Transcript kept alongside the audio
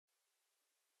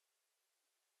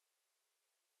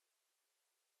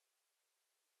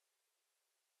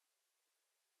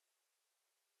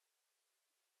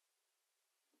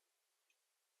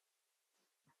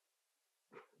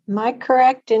Am I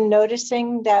correct in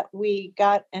noticing that we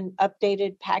got an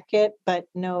updated packet, but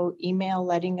no email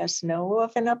letting us know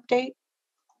of an update?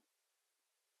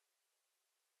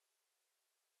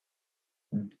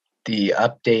 The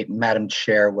update, Madam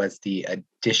Chair, was the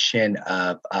addition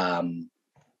of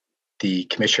the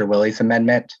Commissioner Willie's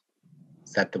amendment.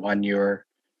 Is that the one you're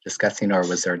discussing, or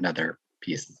was there another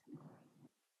piece?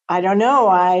 I don't know.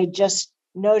 I just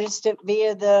noticed it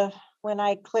via when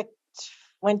I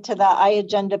went to the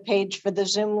iAgenda page for the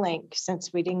Zoom link,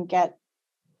 since we didn't get.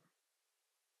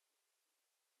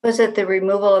 Was it the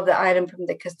removal of the item from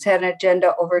the consent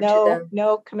agenda over to the?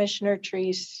 No, Commissioner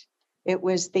Treese. It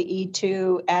was the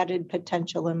E2 added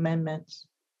potential amendments.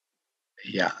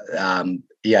 Yeah,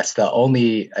 yes, the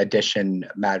only addition,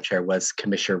 Madam Chair, was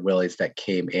Commissioner Willie's that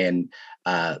came in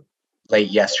late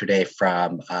yesterday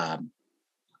from Tom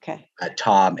and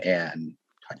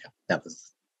Tanya. That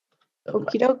was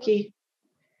okie dokie.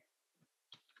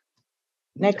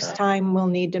 Next time we'll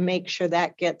need to make sure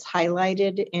that gets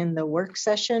highlighted in the work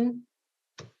session.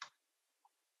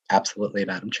 Absolutely,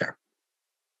 Madam Chair.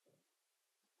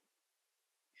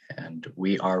 And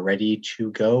we are ready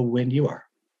to go when you are.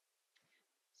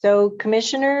 So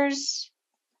commissioners,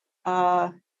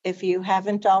 if you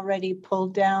haven't already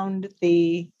pulled down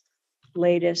the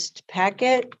latest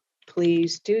packet,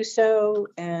 please do so.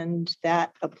 And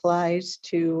that applies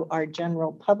to our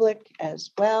general public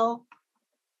as well,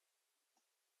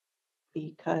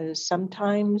 because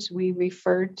sometimes we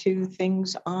refer to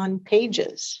things on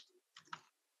pages.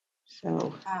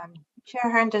 So,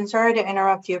 Chair Harrington, sorry to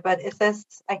interrupt you, but it says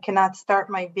I cannot start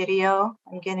my video.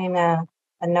 I'm getting a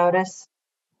notice.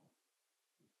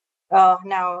 Oh,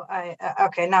 now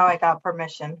okay, now I got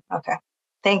permission. Okay,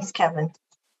 thanks, Kevin.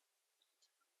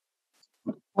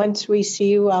 Once we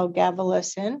see you, I'll gavel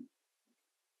us in.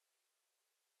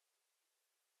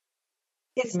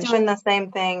 It's doing the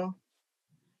same thing.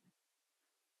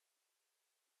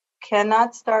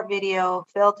 Cannot start video,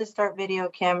 failed to start video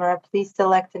camera. Please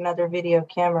select another video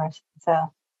camera.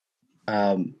 So,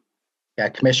 yeah,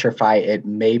 Commissioner Fye, it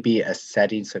may be a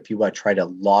setting. So if you want to try to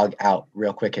log out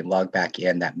real quick and log back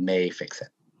in, that may fix it.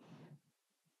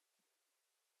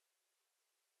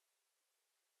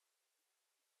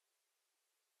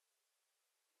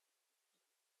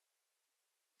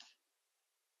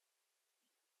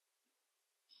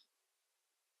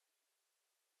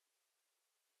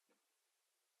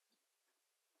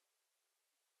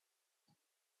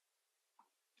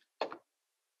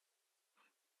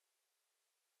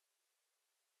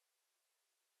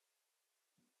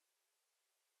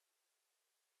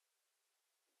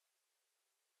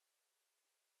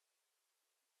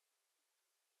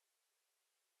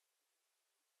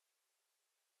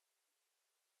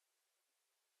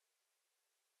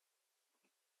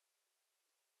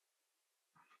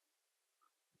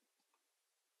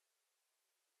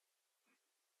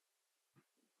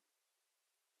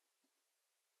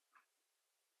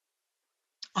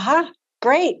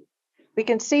 Great. We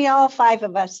can see all 5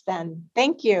 of us then.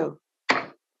 Thank you.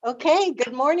 Okay,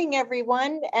 good morning,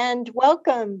 everyone, and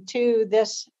welcome to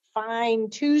this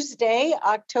fine Tuesday,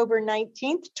 October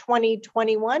 19th,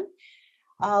 2021.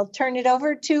 I'll turn it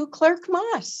over to Clerk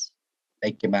Moss.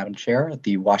 Thank you, Madam Chair.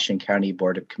 The Washington County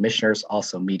Board of Commissioners,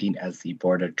 also meeting as the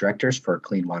Board of Directors for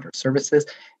Clean Water Services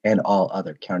and all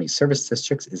other county service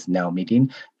districts, is now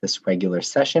meeting this regular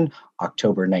session,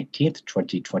 October 19th,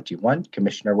 2021.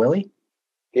 Commissioner Willie?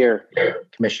 Here.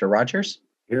 Commissioner Rogers?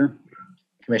 Here.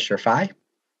 Commissioner Fye?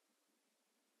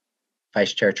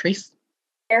 Vice Chair Treese?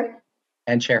 Here.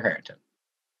 And Chair Harrington?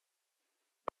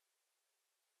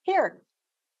 Here.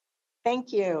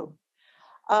 Thank you.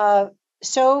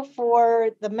 So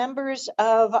for the members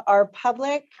of our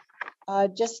public,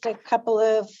 just a couple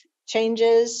of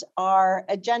changes. Our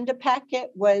agenda packet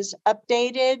was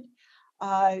updated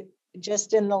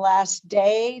just in the last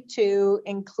day to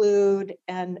include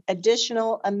an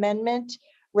additional amendment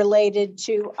related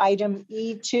to item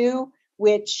E2,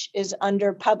 which is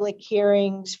under public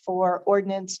hearings for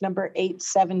ordinance number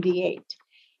 878.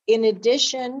 In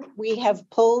addition, we have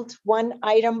pulled one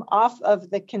item off of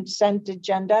the consent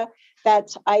agenda.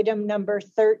 That's item number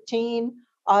 13,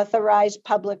 authorize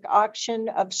public auction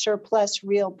of surplus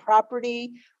real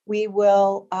property. We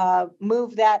will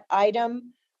move that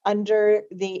item under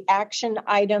the action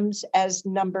items as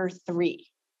number 3.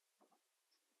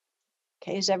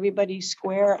 Okay, is everybody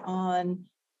square on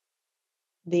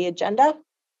the agenda?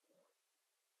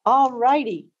 All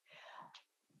righty.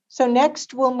 So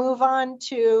next we'll move on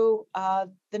to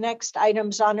the next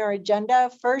items on our agenda.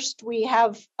 First, we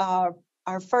have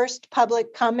our first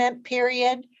public comment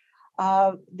period.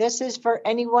 This is for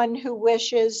anyone who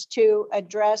wishes to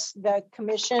address the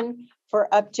commission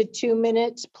for up to 2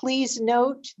 minutes. Please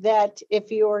note that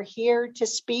if you're here to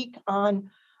speak on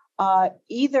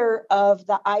either of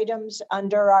the items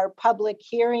under our public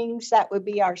hearings, that would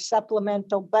be our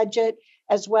supplemental budget,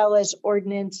 as well as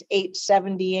Ordinance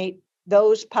 878.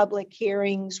 Those public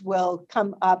hearings will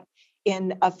come up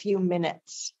in a few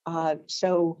minutes.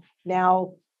 So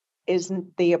now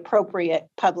isn't the appropriate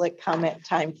public comment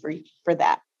time for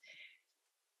that.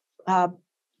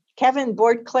 Kevin,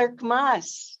 Board Clerk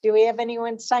Moss, do we have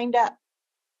anyone signed up?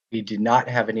 We do not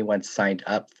have anyone signed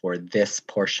up for this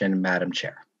portion, Madam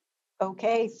Chair.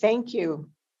 Okay, thank you.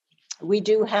 We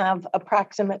do have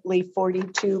approximately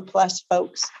 42 plus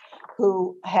folks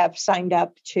who have signed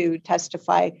up to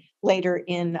testify later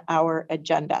in our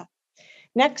agenda.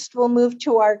 Next, we'll move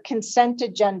to our consent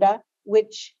agenda,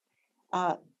 which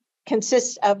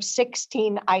consists of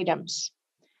 16 items,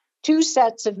 2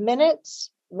 sets of minutes,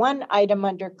 1 item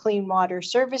under Clean Water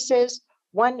Services,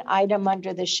 1 item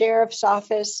under the Sheriff's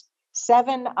Office,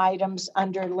 7 items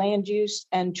under Land Use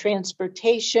and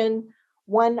Transportation,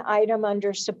 1 item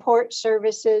under Support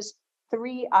Services,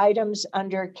 3 items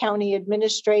under County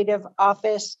Administrative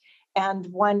Office, and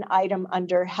 1 item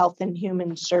under Health and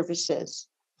Human Services.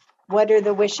 What are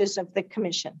the wishes of the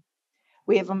commission?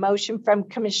 We have a motion from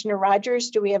Commissioner Rogers.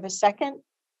 Do we have a second?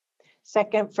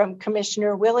 Second from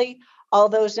Commissioner Willie. All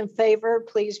those in favor,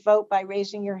 please vote by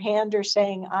raising your hand or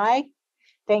saying aye.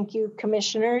 Thank you,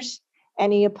 commissioners.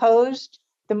 Any opposed?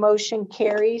 The motion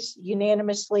carries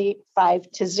unanimously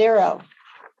 5-0.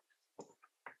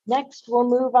 Next, we'll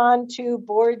move on to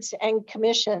boards and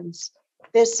commissions.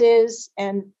 This is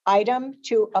an item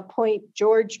to appoint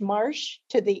George Marsh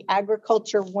to the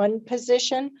Agriculture 1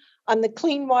 position on the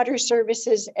Clean Water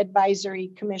Services Advisory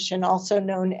Commission, also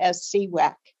known as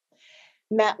CWAC.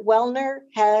 Matt Wellner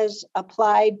has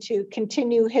applied to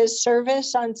continue his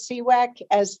service on CWAC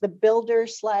as the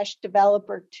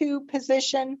Builder/Developer 2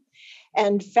 position,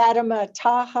 and Fatima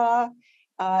Taha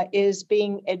is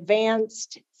being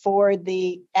advanced for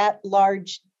the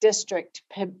at-large district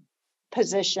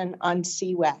position on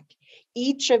CWAC.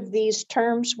 Each of these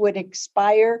terms would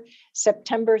expire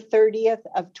September 30th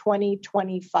of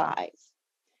 2025.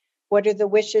 What are the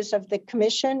wishes of the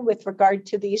commission with regard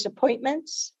to these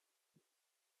appointments?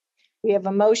 We have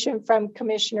a motion from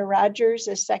Commissioner Rogers,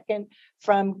 a second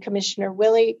from Commissioner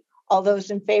Willie. All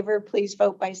those in favor, please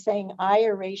vote by saying aye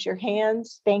or raise your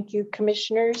hands. Thank you,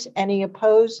 commissioners. Any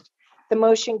opposed? The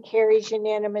motion carries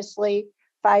unanimously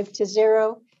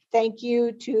 5-0. Thank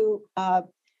you to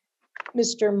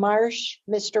Mr. Marsh,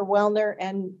 Mr. Wellner,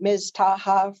 and Ms.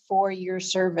 Taha for your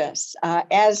service.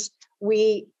 As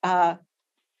we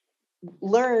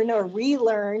learn or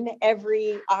relearn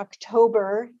every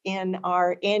October in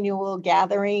our annual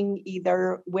gathering,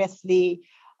 either with the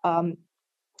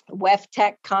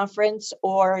WEFTEC conference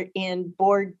or in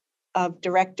board of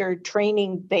director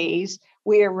training days,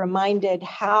 we are reminded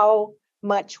how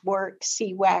much work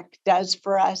CWAC does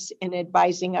for us in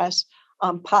advising us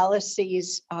on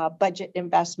policies, budget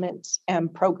investments,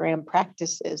 and program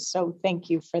practices. So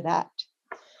thank you for that.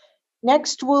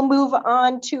 Next, we'll move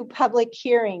on to public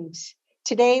hearings.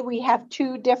 Today, we have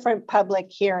 2 different public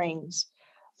hearings.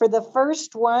 For the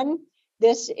first one,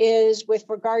 this is with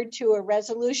regard to a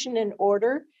resolution in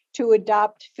order to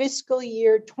adopt fiscal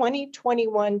year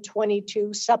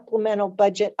 2021-22 supplemental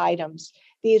budget items.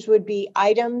 These would be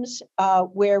items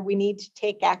where we need to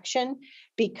take action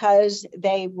because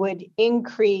they would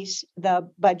increase the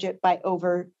budget by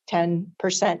over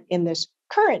 10% in this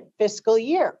current fiscal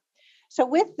year. So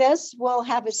with this, we'll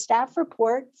have a staff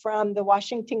report from the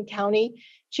Washington County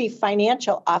Chief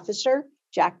Financial Officer,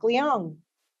 Jack Leong.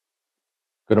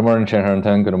 Good morning, Chair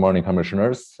Harrington. Good morning,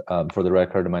 Commissioners. For the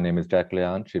record, my name is Jack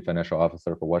Leong, Chief Financial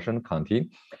Officer for Washington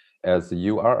County. As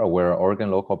you are aware,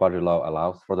 Oregon local budget law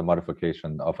allows for the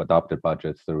modification of adopted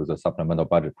budgets through the supplemental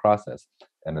budget process,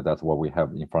 and that's what we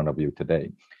have in front of you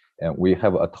today. And we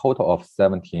have a total of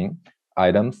 17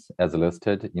 items as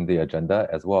listed in the agenda,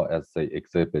 as well as the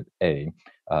Exhibit A,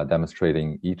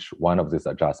 demonstrating each one of these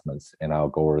adjustments, and I'll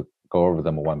go over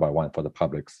them one by one for the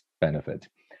public's benefit.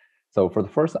 So for the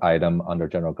first item under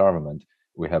general government,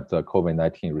 we have the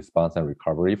COVID-19 Response and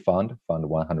Recovery Fund, Fund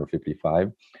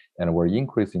 155, and we're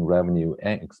increasing revenue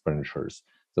and expenditures.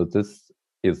 So this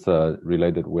is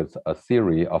related with a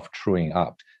series of truing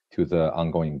up to the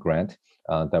ongoing grant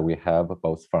that we have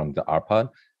both from the ARPA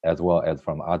as well as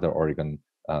from other Oregon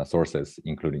sources,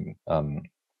 including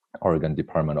Oregon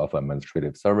Department of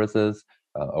Administrative Services,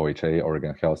 OHA,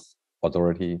 Oregon Health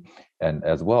Authority, and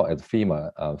as well as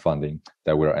FEMA funding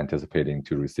that we're anticipating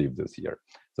to receive this year.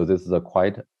 So this is a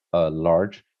quite a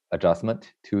large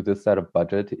adjustment to this set of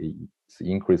budget. It's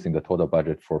increasing the total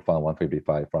budget for Fund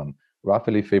 155 from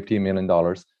roughly $50 million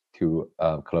to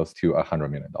close to $100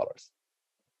 million.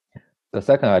 The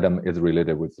second item is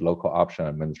related with local option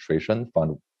administration,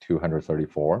 Fund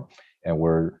 234, and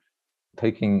we're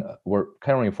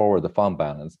carrying forward the fund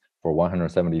balance for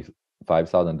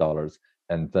 $175,000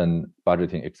 and then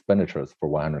budgeting expenditures for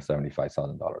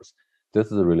 $175,000. This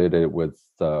is related with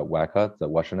WACA, the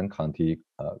Washington County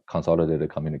Consolidated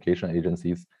Communication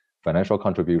Agency's financial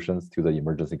contributions to the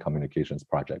Emergency Communications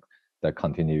Project that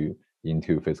continue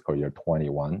into fiscal year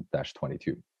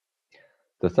 21-22.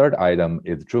 The third item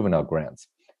is juvenile grants,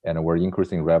 and we're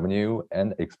increasing revenue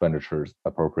and expenditures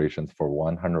appropriations for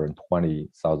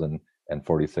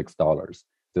 $120,046.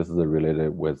 This is related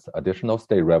with additional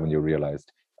state revenue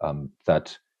realized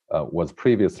that was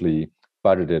previously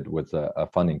budgeted with a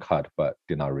funding cut but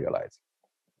did not realize.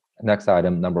 Next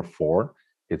item, number 4,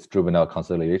 is juvenile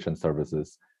conciliation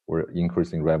services. We're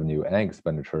increasing revenue and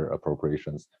expenditure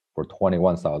appropriations for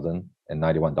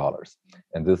 $21,091.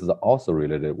 And this is also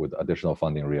related with additional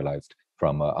funding realized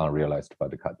from unrealized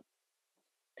budget cut.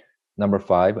 Number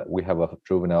 5, we have a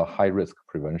juvenile high-risk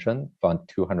prevention, Fund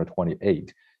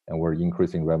 228, and we're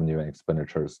increasing revenue and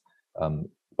expenditures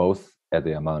both at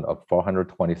the amount of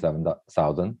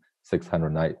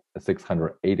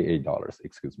 $427,688,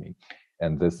 excuse me.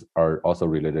 And these are also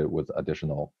related with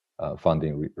additional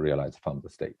funding realized from the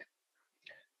state.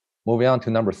 Moving on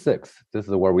to number 6, this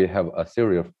is where we have a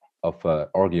series of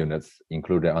org units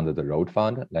included under the road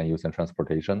fund, land use and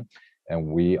transportation, and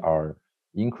we are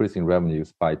increasing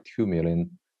revenues by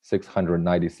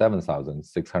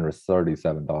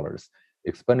 $2,697,637,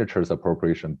 expenditures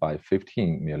appropriation by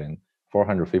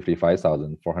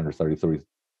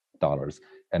 $15,455,433,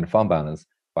 and fund balance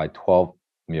by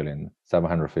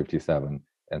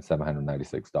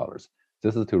 $12,757,796.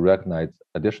 This is to recognize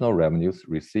additional revenues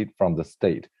received from the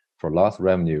state for lost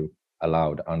revenue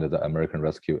allowed under the American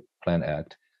Rescue Plan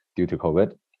Act due to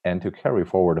COVID, and to carry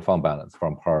forward the fund balance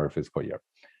from prior fiscal year.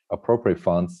 Appropriate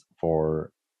funds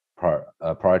for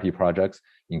priority projects,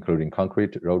 including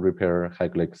concrete road repair,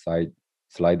 Haglich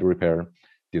slide repair,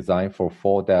 design for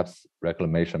full depth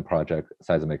reclamation project,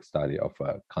 seismic study of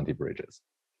county bridges.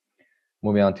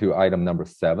 Moving on to item number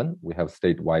 7, we have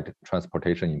statewide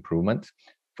transportation improvement,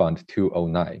 Fund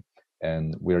 209,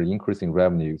 and we're increasing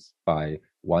revenues by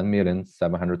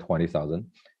 $1,720,000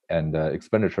 and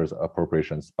expenditures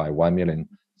appropriations by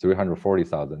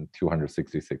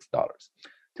 $1,340,266.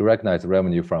 To recognize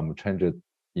revenue from changes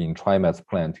in TriMet's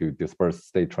plan to disperse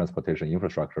State Transportation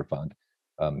Infrastructure Fund,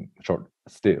 short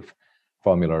STIF,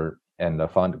 formula and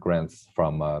fund grants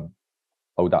from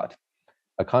ODOT.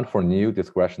 Account for new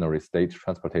discretionary State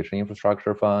Transportation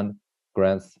Infrastructure Fund,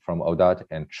 grants from ODOT,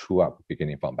 and true up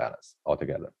beginning fund balance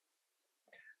altogether.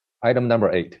 Item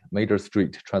number 8, Major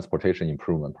Street Transportation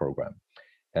Improvement Program,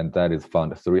 and that is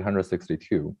Fund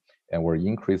 362, and we're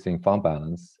increasing fund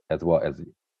balance as well as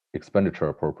expenditure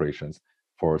appropriations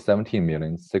for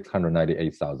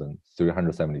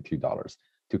 $17,698,372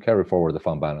 to carry forward the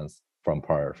fund balance from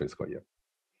prior fiscal year.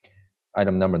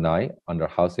 Item number 9, under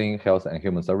Housing, Health, and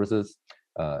Human Services,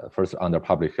 first under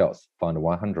Public Health, Fund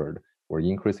 100, we're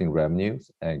increasing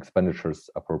revenues and expenditures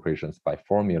appropriations by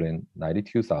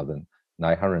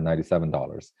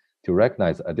 $4,092,997 to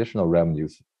recognize additional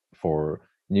revenues for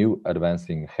new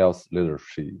Advancing Health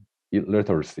Literacy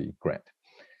grant.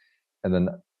 And then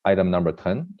item number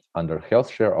 10, under Health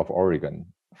Share of Oregon,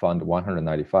 Fund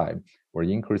 195, we're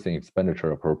increasing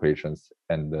expenditure appropriations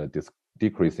and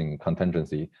decreasing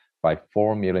contingency by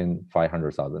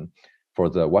 $4,500,000 for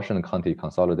the Washington County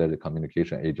Consolidated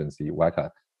Communication Agency,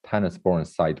 WACA, tennis-borne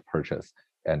site purchase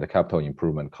and the capital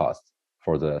improvement costs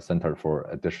for the Center for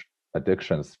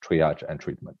Addictions Triage and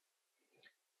Treatment.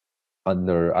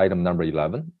 Under item number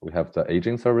 11, we have the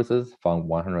Aging Services, Fund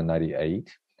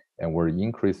 198, and we're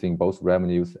increasing both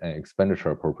revenues and expenditure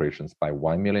appropriations by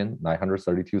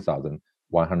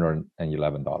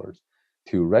 $1,932,111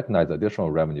 to recognize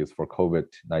additional revenues for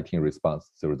COVID-19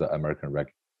 response through the American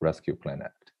Rescue Plan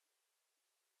Act.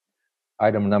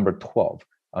 Item number 12,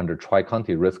 under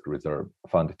Tri-County Risk Reserve,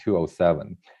 Fund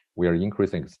 207, we are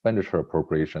increasing expenditure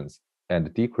appropriations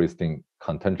and decreasing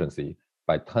contingency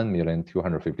by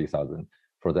 $10,250,000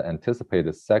 for the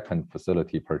anticipated second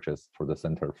facility purchase for the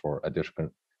Center for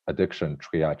Addiction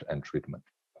Triage and Treatment.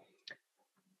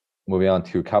 Moving on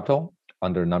to capital,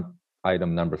 under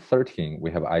item number 13,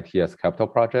 we have ITS capital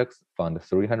projects, Fund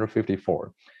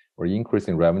 354. We're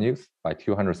increasing revenues by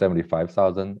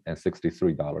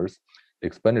 $275,063,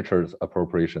 expenditures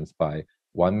appropriations by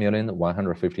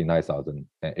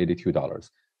 $1,159,082,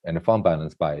 and the fund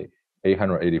balance by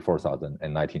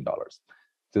 $884,019.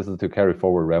 This is to carry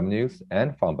forward revenues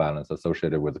and fund balance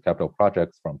associated with the capital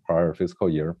projects from prior fiscal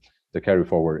year. The carry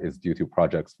forward is due to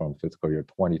projects from fiscal year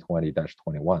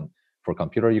 2020-21 for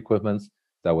computer equipment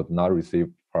that was not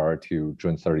received prior to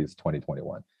June 30th,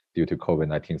 2021 due to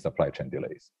COVID-19 supply chain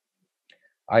delays.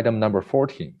 Item number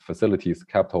 14, facilities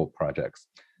capital projects.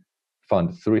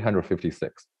 Fund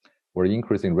 356. We're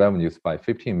increasing revenues by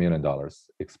 $15 million,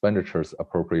 expenditures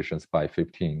appropriations by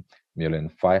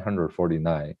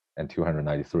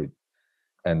 $15,549,293,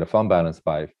 and the fund balance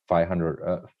by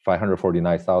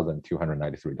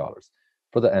 $549,293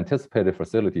 for the anticipated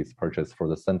facilities purchase for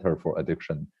the Center for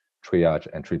Addiction Triage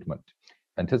and Treatment,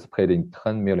 anticipating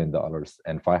 $10 million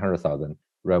and $500,000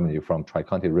 revenue from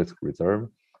Tri-County Risk Reserve.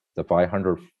 The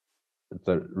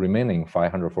remaining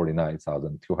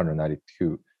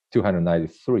 $549,293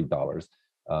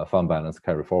 fund balance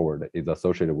carry forward is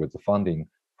associated with the funding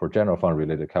for general fund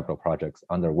related capital projects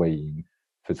underway in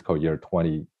fiscal year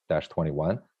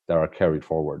 20-21 that are carried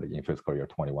forward in fiscal year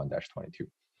 21-22.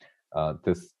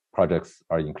 These projects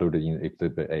are included in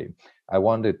Exhibit A. I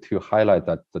wanted to highlight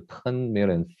that the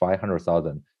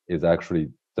 $10,500,000 is actually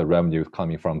the revenue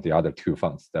coming from the other two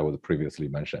funds that was previously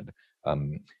mentioned.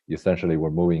 Essentially, we're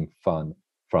moving fund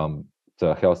from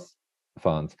the health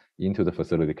funds into the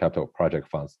facility capital project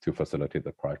funds to facilitate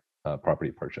the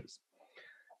property purchase.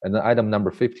 And then item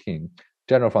number 15,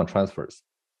 general fund transfers.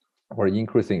 We're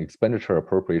increasing expenditure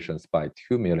appropriations by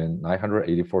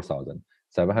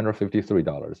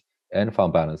 $2,984,753 and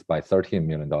fund balance by $13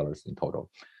 million in total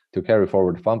to carry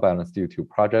forward fund balance due to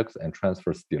projects and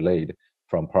transfers delayed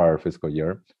from prior fiscal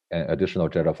year and additional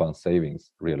general fund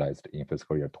savings realized in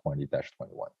fiscal year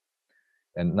 20-21.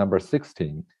 And number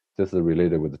 16, this is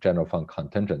related with general fund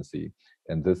contingency,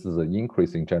 and this is an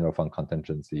increase in general fund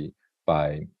contingency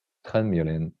by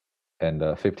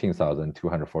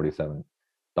 $10,015,247,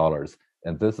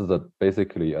 and this is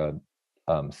basically a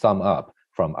sum up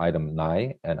from item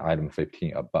 9 and item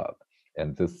 15 above,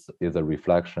 and this is a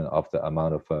reflection of the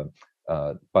amount of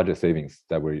budget savings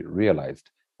that we realized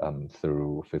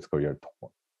through fiscal year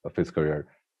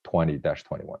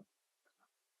 20-21.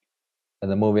 And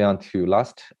then moving on to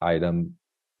last item,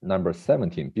 number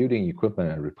 17, building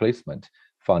equipment and replacement,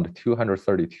 fund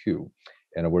 232.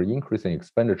 And we're increasing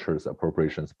expenditures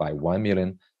appropriations by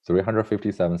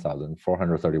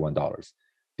 $1,357,431,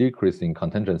 decreasing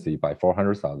contingency by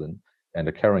 $400,000,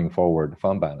 and carrying forward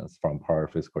fund balance from prior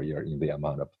fiscal year in the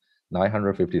amount of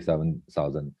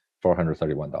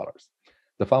 $957,431.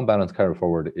 The fund balance carry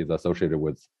forward is associated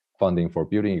with funding for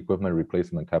building equipment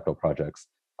replacement capital projects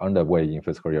underway in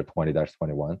fiscal year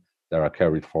 20-21 that are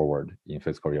carried forward in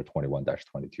fiscal year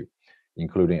 21-22,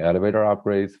 including elevator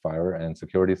upgrades, fire and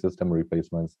security system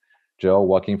replacements, jail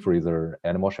walk-in freezer,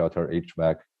 animal shelter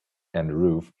HVAC and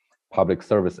roof, public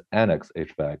service annex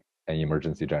HVAC, and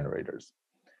emergency generators.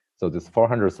 So this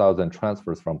 $400,000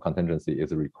 transfers from contingency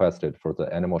is requested for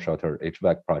the animal shelter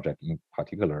HVAC project in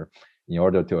particular in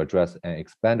order to address an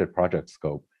expanded project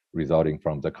scope resulting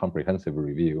from the comprehensive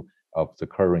review of the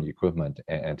current equipment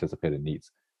and anticipated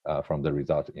needs from the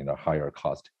result in a higher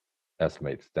cost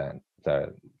estimate than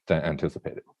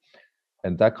anticipated.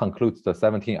 And that concludes the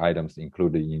 17 items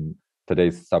included in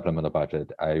today's supplemental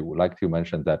budget. I would like to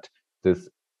mention that this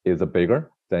is a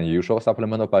bigger than usual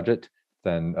supplemental budget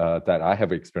than that I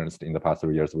have experienced in the past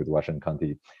 3 years with Washington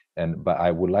County. But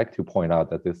I would like to point out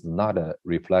that this is not a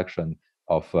reflection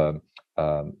of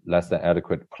less than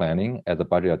adequate planning as a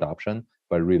budget adoption,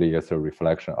 but really is a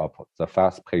reflection of the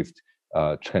fast-paced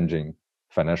changing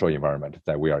financial environment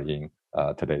that we are in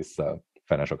today's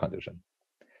financial condition.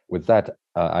 With that,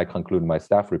 I conclude my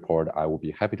staff report. I will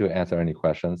be happy to answer any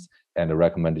questions and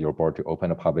recommend your board to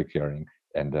open a public hearing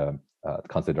and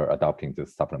consider adopting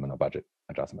this supplemental budget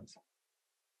adjustments.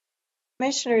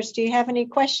 Commissioners, do you have any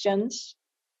questions?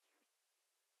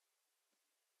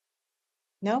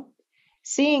 No?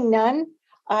 Seeing none,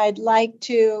 I'd like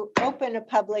to open a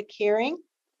public hearing.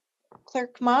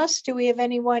 Clerk Moss, do we have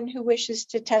anyone who wishes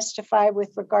to testify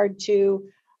with regard to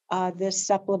this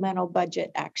supplemental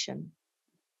budget action?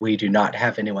 We do not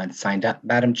have anyone signed up,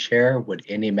 Madam Chair. Would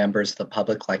any members of the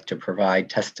public like to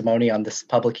provide testimony on this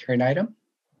public hearing item?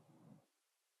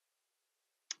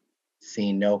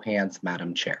 Seeing no hands,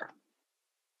 Madam Chair.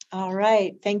 All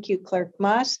right, thank you, Clerk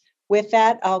Moss. With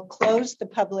that, I'll close the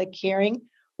public hearing.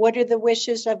 What are the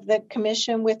wishes of the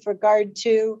commission with regard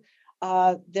to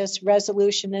this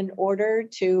resolution in order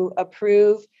to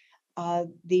approve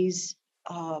these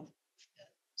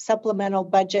supplemental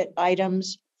budget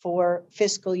items for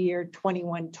fiscal year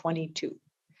 21-22?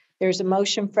 There's a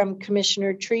motion from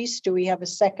Commissioner Treese. Do we have a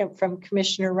second from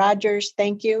Commissioner Rogers?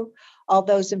 Thank you. All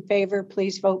those in favor,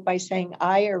 please vote by saying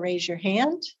aye or raise your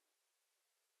hand.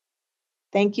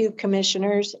 Thank you,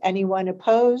 commissioners. Anyone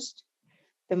opposed?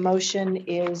 The motion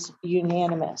is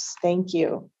unanimous. Thank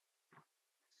you.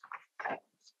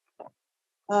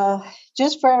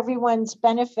 Just for everyone's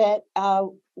benefit,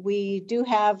 we do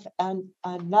have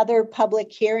another public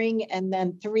hearing and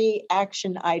then 3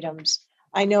 action items.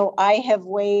 I know I have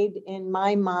weighed in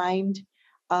my mind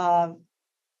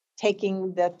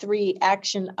taking the 3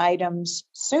 action items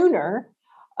sooner,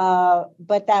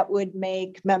 but that would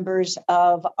make members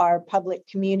of our public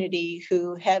community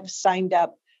who have signed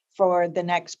up for the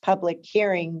next public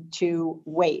hearing to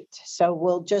wait. So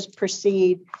we'll just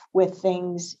proceed with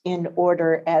things in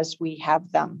order as we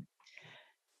have them.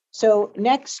 So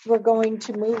next, we're going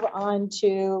to move on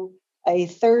to a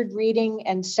 3rd reading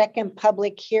and 2nd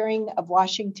public hearing of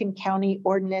Washington County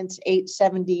Ordinance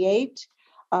 878.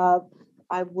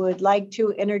 I would like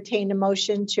to entertain a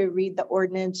motion to read the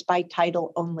ordinance by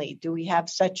title only. Do we have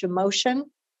such a motion?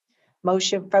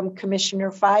 Motion from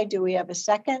Commissioner Fye. Do we have a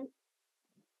second?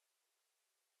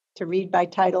 To read by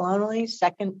title only.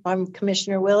 Second from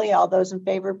Commissioner Willie. All those in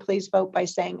favor, please vote by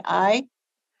saying aye.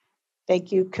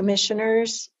 Thank you,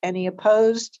 commissioners. Any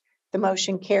opposed? The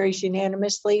motion carries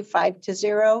unanimously,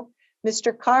 5-0.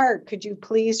 Mr. Carr, could you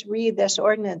please read this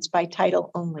ordinance by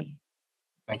title only?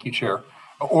 Thank you, Chair.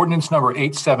 Ordinance number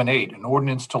 878, an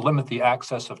ordinance to limit the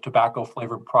access of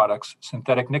tobacco-flavored products,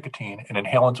 synthetic nicotine, and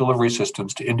inhalant delivery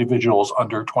systems to individuals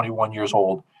under 21 years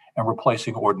old and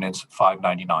replacing Ordinance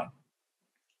 599.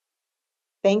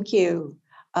 Thank you.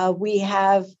 We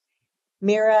have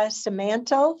Mira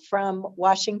Samanto from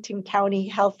Washington County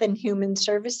Health and Human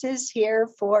Services here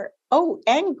for,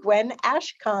 and Gwen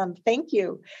Ashcombe, thank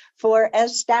you, for a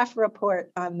staff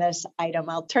report on this item.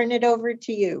 I'll turn it over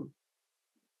to you.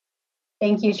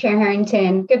 Thank you, Chair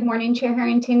Harrington. Good morning, Chair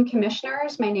Harrington,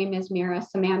 commissioners. My name is Mira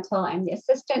Samanto. I'm the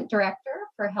Assistant Director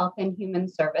for Health and Human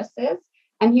Services.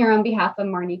 I'm here on behalf of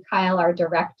Marnie Kyle, our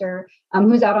director,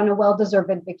 who's out on a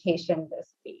well-deserved vacation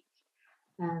this week.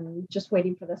 Just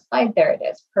waiting for the slide. There it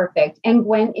is. Perfect. And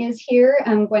Gwen is here.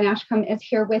 Gwen Ashcombe is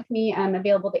here with me. I'm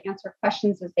available to answer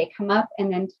questions as they come up.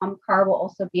 And then Tom Carr will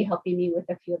also be helping me with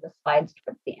a few of the slides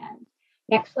towards the end.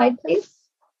 Next slide, please.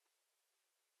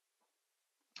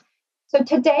 So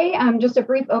today, just a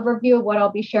brief overview of what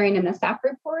I'll be sharing in the staff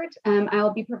report. I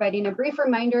will be providing a brief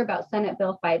reminder about Senate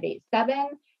Bill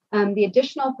 587, the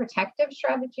additional protective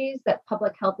strategies that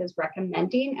public health is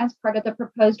recommending as part of the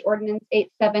proposed ordinance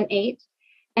 878,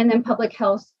 and then public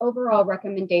health's overall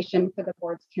recommendation for the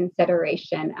board's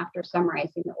consideration after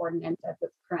summarizing the ordinance as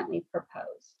it's currently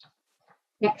proposed.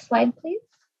 Next slide, please.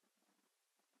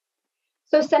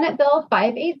 So Senate Bill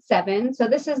 587, so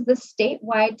this is the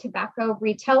statewide tobacco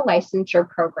retail licensure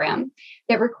program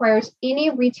that requires any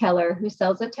retailer who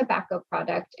sells a tobacco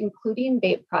product, including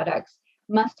vape products,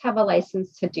 must have a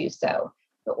license to do so.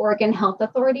 The Oregon Health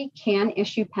Authority can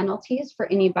issue penalties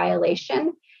for any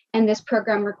violation, and this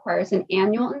program requires an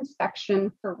annual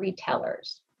inspection for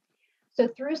retailers. So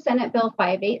through Senate Bill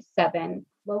 587,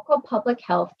 local public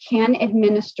health can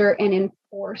administer and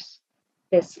enforce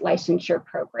this licensure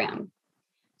program.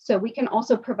 So we can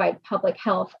also provide public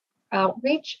health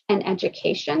outreach and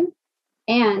education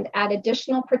and add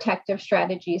additional protective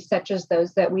strategies such as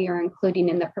those that we are including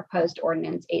in the proposed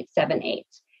ordinance 878.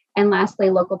 And lastly,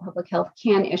 local public health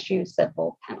can issue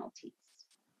civil penalties.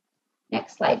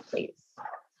 Next slide, please.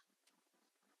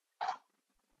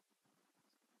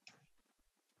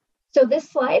 So this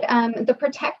slide, the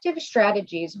protective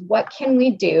strategies, what can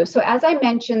we do? So as I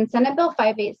mentioned, Senate Bill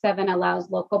 587 allows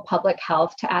local public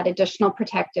health to add additional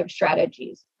protective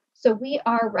strategies. So we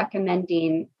are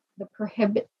recommending the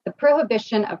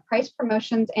prohibition of price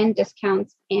promotions and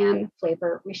discounts and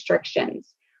flavor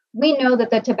restrictions. We know that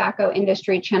the tobacco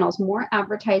industry channels more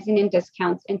advertising and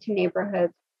discounts into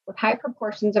neighborhoods with high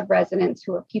proportions of residents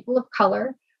who are people of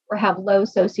color or have low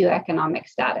socioeconomic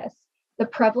status. The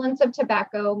prevalence of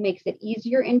tobacco makes it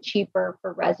easier and cheaper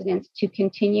for residents to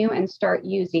continue and start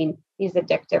using these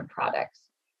addictive products.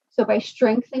 So by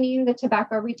strengthening the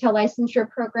tobacco retail licensure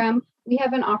program, we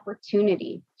have an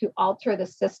opportunity to alter the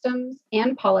systems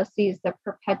and policies that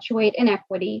perpetuate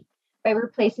inequity by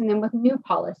replacing them with new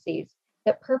policies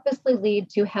that purposely lead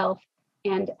to health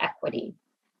and equity.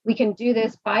 We can do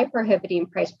this by prohibiting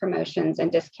price promotions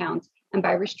and discounts and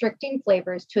by restricting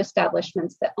flavors to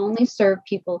establishments that only serve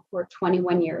people who are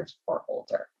 21 years or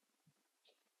older.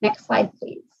 Next slide,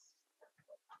 please.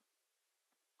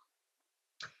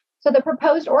 So the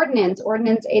proposed ordinance,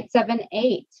 Ordinance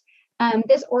 878,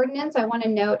 this ordinance, I want to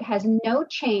note, has no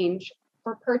change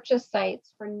for purchase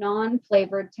sites for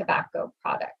non-flavored tobacco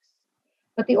products.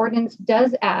 but the ordinance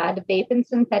does add vape and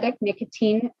synthetic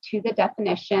nicotine to the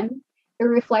definition. It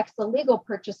reflects the legal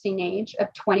purchasing age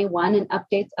of 21 and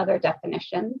updates other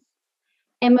definitions.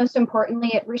 And most importantly,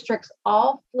 it restricts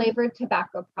all flavored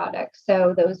tobacco products.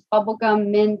 So those bubblegum,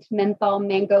 mint, menthol,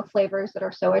 mango flavors that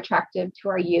are so attractive to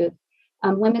our youth,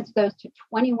 limits those to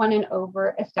 21 and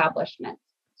over establishments.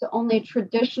 So only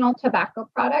traditional tobacco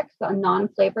products, the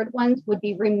non-flavored ones, would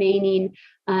be remaining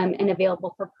and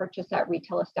available for purchase at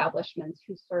retail establishments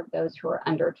who serve those who are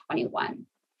under 21.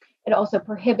 It also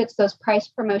prohibits those price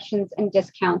promotions and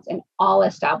discounts in all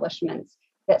establishments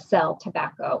that sell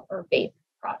tobacco or vape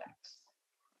products.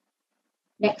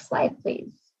 Next slide,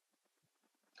 please.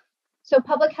 So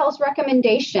public health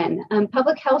recommendation.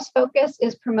 Public health's focus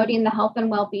is promoting the health and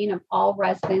well-being of all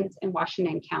residents in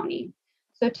Washington County.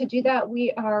 So to do that,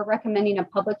 we are recommending a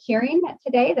public hearing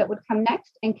today that would come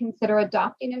next and consider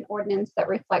adopting an ordinance that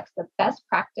reflects the best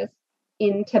practice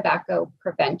in tobacco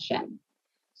prevention.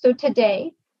 So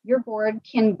today, your board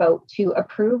can vote to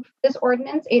approve this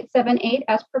ordinance 878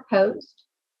 as proposed,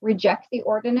 reject the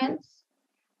ordinance,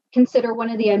 consider one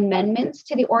of the amendments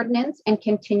to the ordinance and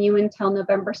continue until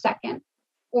November 2nd,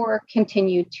 or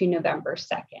continue to November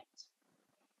 2nd.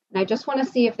 And I just want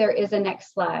to see if there is a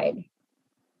next slide.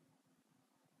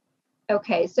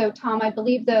 Okay, so Tom, I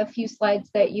believe the few slides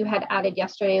that you had added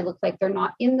yesterday look like they're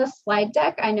not in the slide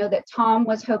deck. I know that Tom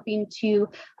was hoping to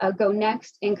go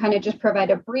next and kind of just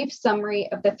provide a brief summary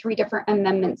of the 3 different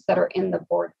amendments that are in the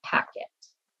board packet.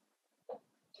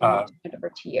 So I'll turn it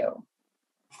over to you.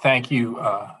 Thank you.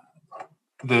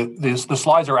 The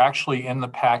slides are actually in the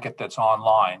packet that's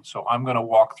online, so I'm going to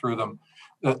walk through them.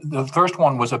 The first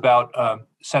one was about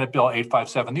Senate Bill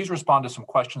 857. These respond to some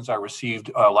questions I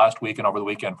received last week and over the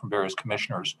weekend from various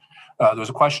commissioners. There was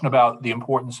a question about the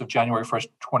importance of January 1st,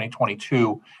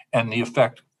 2022 and the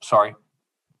effect, sorry.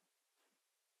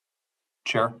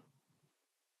 Chair?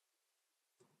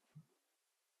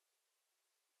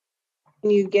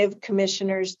 Can you give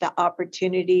commissioners the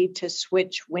opportunity to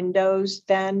switch windows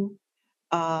then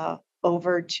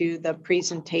over to the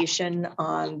presentation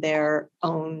on their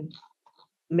own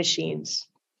machines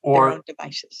or their own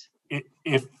devices?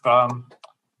 If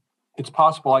it's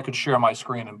possible, I could share my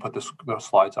screen and put those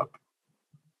slides up.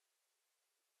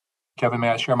 Kevin, may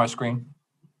I share my screen?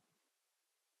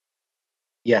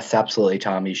 Yes, absolutely,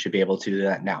 Tom. You should be able to do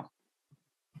that now.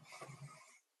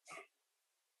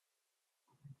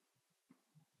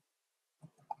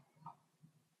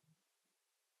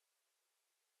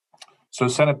 So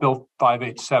Senate Bill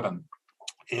 587,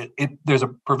 there's a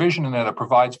provision in there that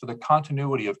provides for the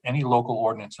continuity of any local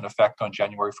ordinance in effect on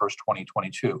January 1st,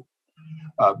 2022.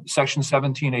 Section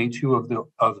 17A2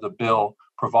 of the bill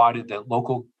provided that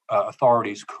local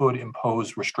authorities could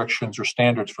impose restrictions or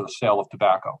standards for the sale of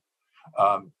tobacco.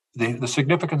 The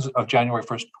significance of January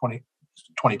 1st,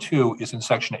 2022 is in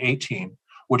Section 18,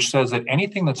 which says that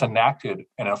anything that's enacted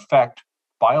in effect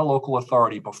by a local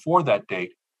authority before that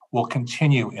date will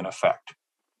continue in effect.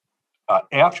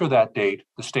 After that date,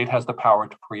 the state has the power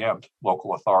to preempt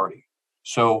local authority.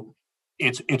 So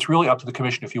it's really up to the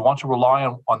commission. If you want to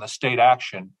rely on the state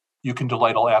action, you can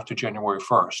delay till after January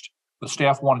 1st. The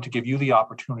staff wanted to give you the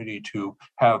opportunity to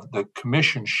have the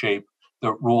commission shape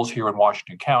the rules here in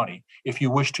Washington County. If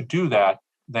you wish to do that,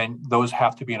 then those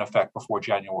have to be in effect before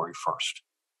January 1st.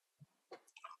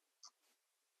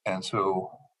 And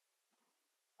so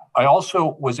I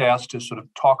also was asked to sort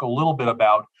of talk a little bit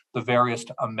about the various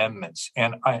amendments,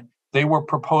 and they were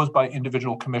proposed by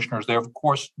individual commissioners. They're of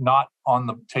course not on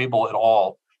the table at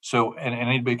all. So, and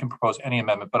anybody can propose any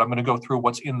amendment, but I'm going to go through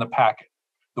what's in the packet.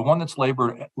 The one that's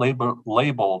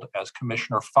labeled as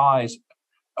Commissioner Fye's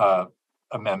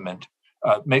amendment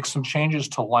makes some changes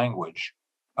to language.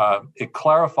 It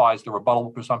clarifies the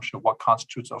rebuttable presumption of what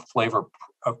constitutes a flavored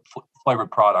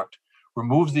product,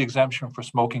 removes the exemption for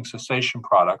smoking cessation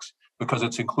products because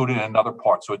it's included in another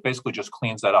part. So it basically just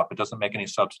cleans that up. It doesn't make any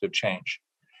substantive change.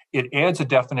 It adds a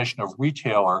definition of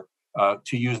retailer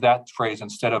to use that phrase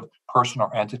instead of person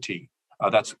or entity.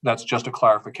 That's just a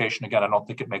clarification. Again, I don't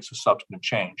think it makes a substantive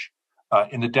change.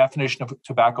 In the definition of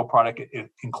tobacco product,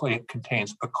 it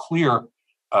contains a clear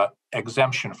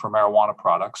exemption for marijuana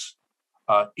products.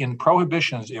 In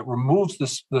prohibitions, it removes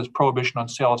this prohibition on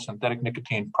sale of synthetic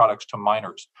nicotine products to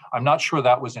minors. I'm not sure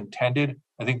that was intended.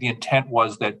 I think the intent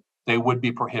was that they would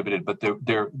be prohibited, but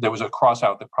there was a cross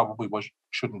out that probably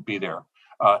shouldn't be there.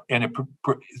 But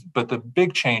the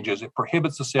big change is it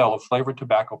prohibits the sale of flavored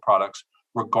tobacco products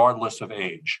regardless of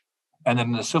age. And then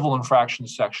in the civil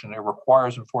infractions section, it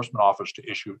requires enforcement officers to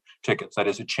issue tickets. That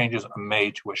is, it changes a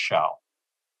may to a shall.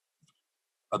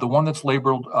 The one that's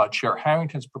labeled Chair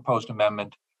Harrington's proposed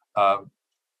amendment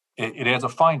It adds a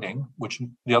finding, which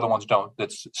the other ones don't,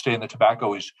 that's stating that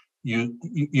tobacco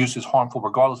use is harmful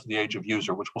regardless of the age of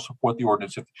user, which will support the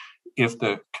ordinance if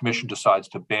the commission decides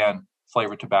to ban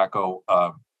flavored tobacco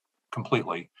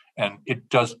completely. And it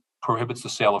does prohibits the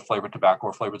sale of flavored tobacco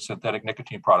or flavored synthetic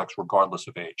nicotine products regardless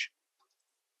of age.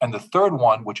 And the third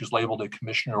one, which is labeled a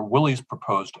Commissioner Willie's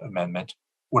proposed amendment,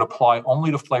 would apply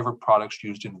only to flavored products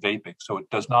used in vaping. So it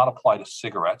does not apply to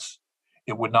cigarettes.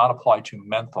 It would not apply to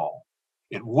menthol.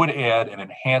 It would add an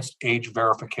enhanced age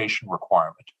verification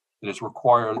requirement. It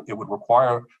would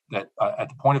require that at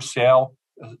the point of sale,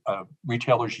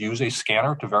 retailers use a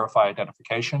scanner to verify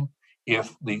identification.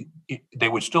 They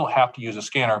would still have to use a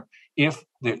scanner. If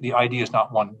the ID is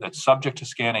not one that's subject to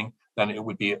scanning, then it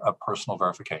would be a personal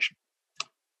verification.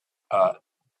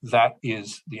 That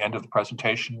is the end of the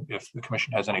presentation. If the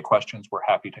commission has any questions, we're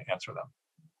happy to answer them.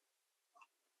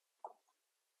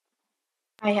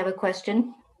 I have a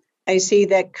question. I see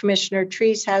that Commissioner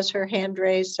Treese has her hand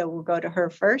raised, so we'll go to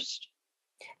her first.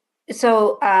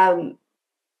 So,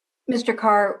 Mr.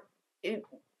 Carr,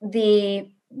 the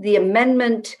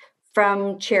amendment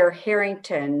from Chair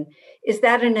Harrington, is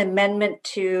that an amendment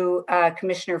to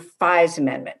Commissioner Fye's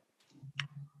amendment?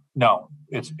 No,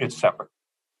 it's separate.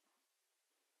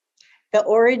 The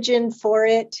origin for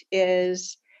it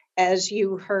is, as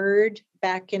you heard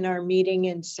back in our meeting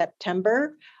in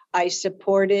September, I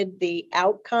supported the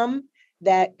outcome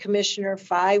that Commissioner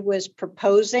Fye was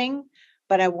proposing,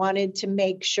 but I wanted to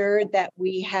make sure that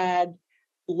we had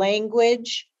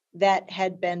language that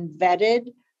had been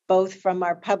vetted, both from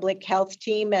our public health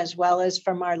team as well as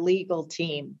from our legal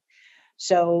team.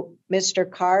 So Mr.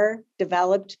 Carr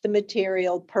developed the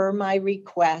material per my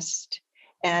request,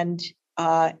 and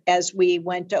as we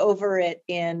went over it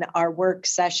in our work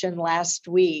session last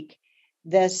week,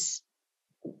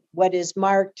 what is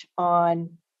marked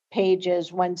on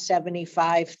pages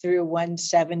 175 through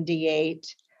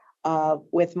 178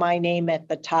 with my name at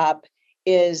the top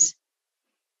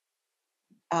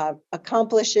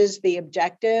accomplishes the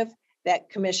objective that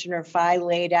Commissioner Fye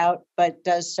laid out, but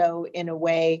does so in a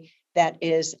way that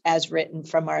is as written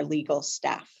from our legal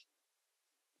staff.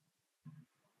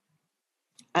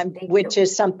 Which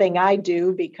is something I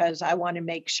do because I want to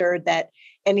make sure that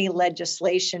any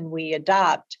legislation we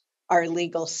adopt, our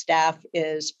legal staff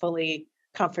is fully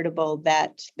comfortable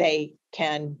that they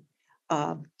can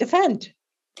defend.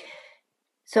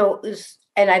 So,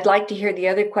 and I'd like to hear the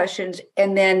other questions.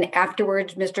 And then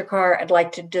afterwards, Mr. Carr, I'd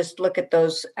like to just look at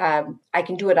those. I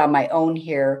can do it on my own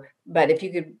here, but if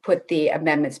you could put the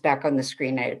amendments back on the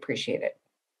screen, I'd appreciate it.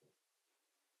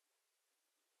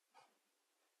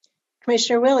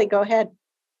 Commissioner Willie, go ahead.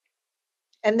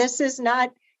 And this is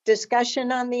not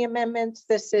discussion on the amendments.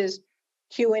 This is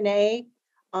Q&A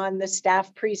on the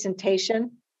staff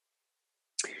presentation.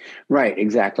 Right,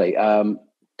 exactly.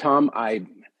 Tom, I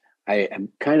am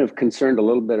kind of concerned a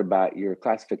little bit about your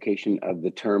classification of the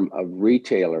term of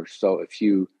retailer. So if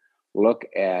you look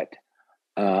at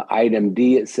item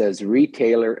D, it says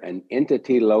retailer, an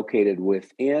entity located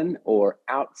within or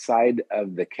outside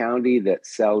of the county that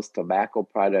sells tobacco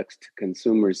products to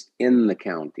consumers in the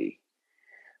county.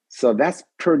 So that's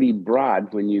pretty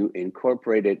broad when you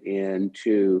incorporate it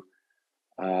into,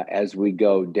 as we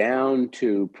go down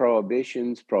to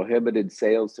prohibitions, prohibited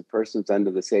sales to persons under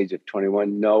the age of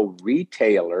 21, no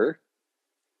retailer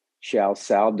shall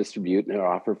sell, distribute, or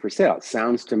offer for sale. It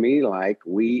sounds to me like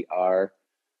we are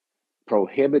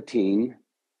prohibiting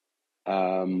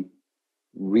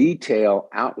retail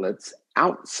outlets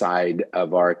outside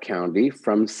of our county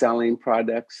from selling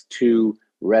products to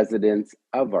residents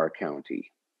of our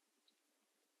county.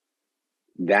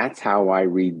 That's how I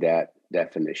read that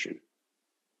definition.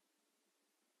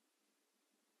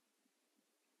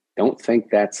 Don't think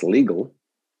that's legal,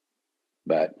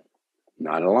 but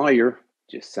not a lawyer.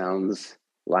 Just sounds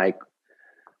like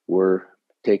we're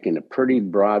taking a pretty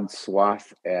broad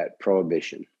swath at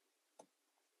prohibition.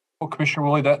 Well, Commissioner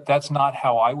Willie, that's not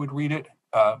how I would read it,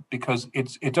 because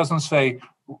it doesn't say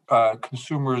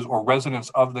consumers or residents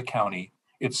of the county.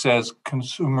 It says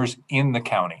consumers in the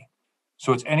county.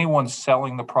 So it's anyone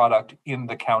selling the product in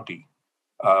the county,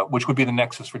 which would be the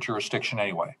nexus for jurisdiction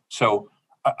anyway. So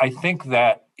I think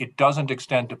that it doesn't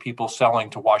extend to people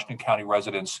selling to Washington County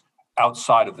residents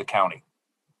outside of the county.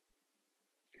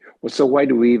 Well, so why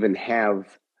do we even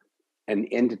have an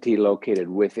entity located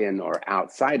within or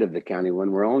outside of the county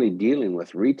when we're only dealing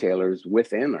with retailers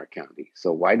within our county?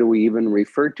 So why do we even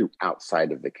refer to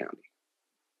outside of the county?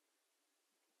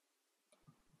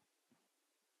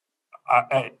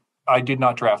 I did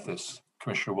not draft this,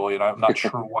 Commissioner Willie, and I'm not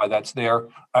sure why that's there.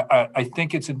 I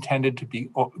think it's intended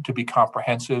to be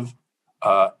comprehensive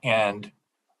and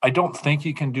I don't think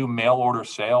you can do mail order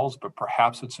sales, but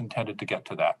perhaps it's intended to get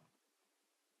to that.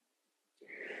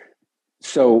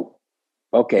 So,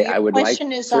 okay, Your I would like.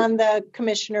 question is on the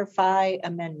Commissioner Fye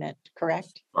amendment,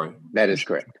 correct? Sorry. That is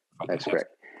correct. That's correct.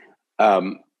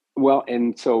 Well,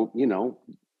 and so,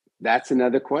 that's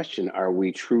another question. Are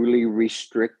we truly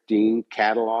restricting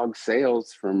catalog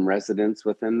sales from residents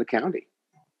within the county?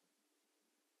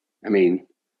 I mean,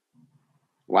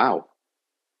 wow.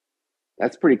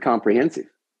 That's pretty comprehensive.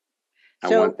 I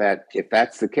want that. If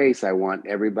that's the case, I want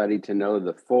everybody to know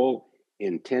the full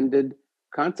intended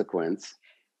consequence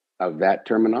of that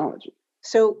terminology.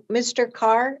 So, Mr.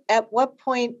 Carr, at what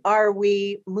point are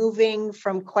we moving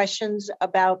from questions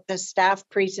about the staff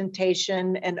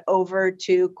presentation and over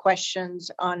to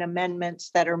questions on amendments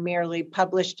that are merely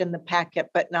published in the packet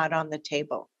but not on the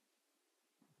table?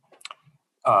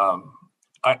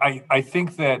 I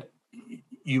think that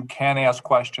you can ask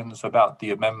questions about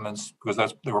the amendments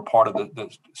because they were part of the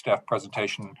staff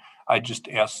presentation. I just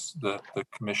asked the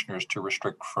commissioners to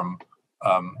restrict from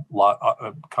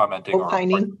commenting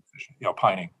opining. or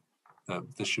opining.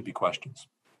 This should be questions.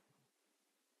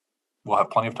 We'll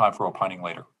have plenty of time for opining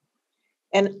later.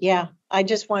 And yeah, I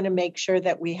just want to make sure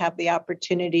that we have the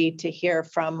opportunity to hear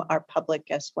from our public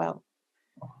as well.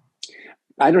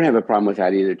 I don't have a problem with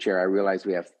that either, Chair. I realize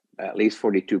we have at least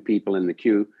 42 people in the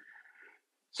queue.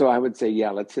 So I would say, yeah,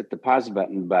 let's hit the pause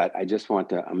button, but I just want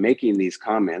to, I'm making these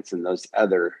comments and those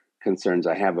other concerns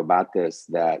I have about this,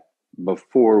 that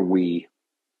before we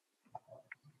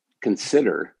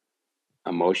consider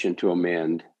a motion to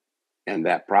amend and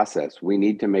that process, we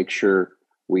need to make sure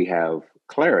we have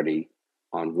clarity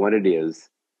on what it is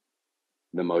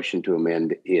the motion to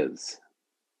amend is.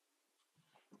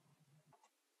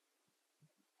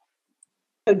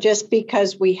 So just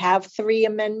because we have 3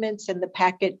 amendments in the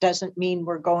packet doesn't mean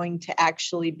we're going to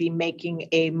actually be making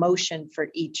a motion for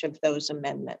each of those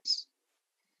amendments.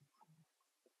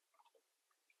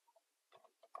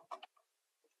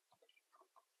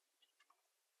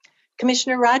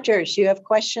 Commissioner Rogers, you have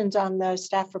questions on the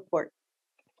staff report.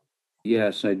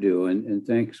 Yes, I do. And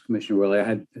thanks, Commissioner Worley. I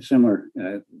had a similar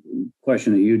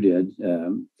question that you did.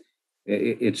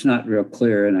 It's not real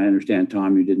clear, and I understand,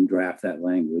 Tom, you didn't draft that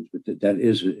language, but that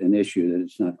is an issue that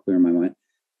it's not clear in my mind.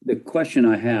 The question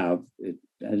I have, it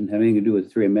doesn't have anything to do with the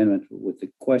 3 amendments, but with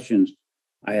the questions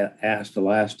I asked the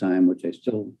last time, which I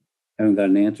still haven't got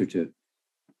an answer to.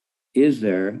 Is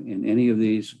there in any of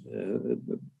these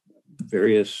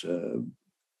various,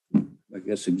 I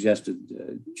guess,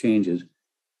 suggested changes,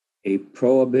 a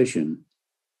prohibition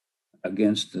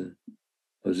against the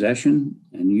possession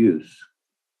and use?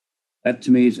 That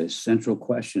to me is a central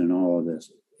question in all of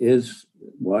this. Is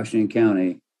Washington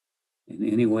County in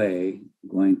any way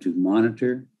going to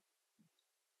monitor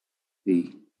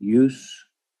the use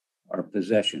or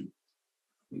possession?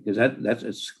 Because that's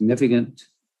a significant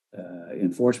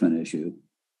enforcement issue.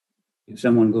 If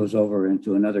someone goes over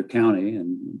into another county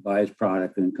and buys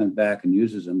product and comes back and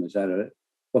uses them, is that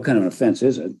what kind of offense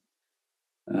is it?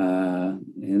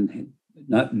 And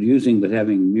not using but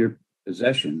having mere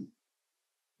possession,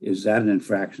 is that an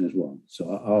infraction as well? So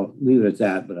I'll leave it at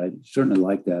that, but I certainly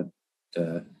like that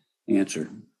answer.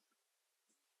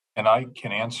 And I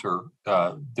can answer,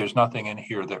 there's nothing in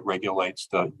here that regulates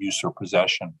the use or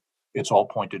possession. It's all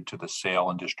pointed to the sale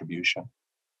and distribution.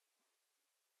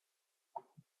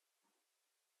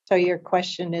 So your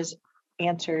question is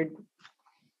answered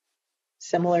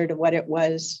similar to what it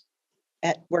was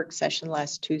at work session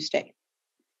last Tuesday.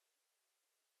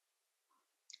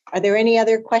 Are there any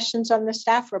other questions on the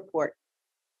staff report?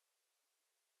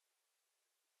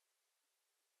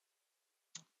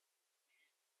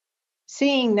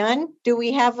 Seeing none, do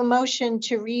we have a motion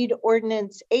to read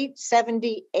Ordinance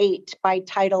 878 by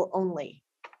title only?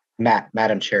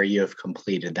 Madam Chair, you have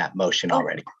completed that motion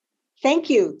already.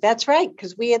 Thank you. That's right,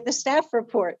 because we had the staff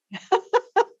report.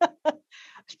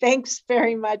 Thanks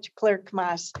very much, Clerk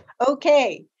Moss.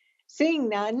 Okay, seeing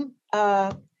none,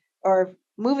 or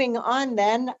moving on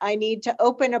then, I need to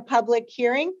open a public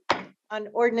hearing on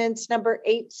ordinance number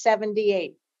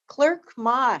 878. Clerk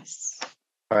Moss.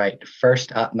 All right,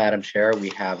 first up, Madam Chair, we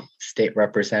have State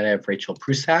Representative Rachel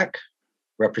Prusak.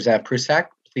 Representative Prusak,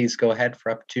 please go ahead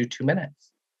for up to 2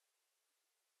 minutes.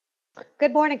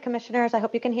 Good morning, Commissioners. I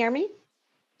hope you can hear me.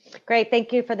 Great.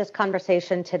 Thank you for this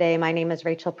conversation today. My name is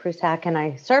Rachel Prusak, and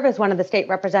I serve as one of the state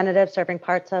representatives serving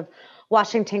parts of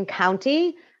Washington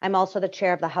County. I'm also the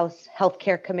chair of the House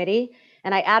Healthcare Committee,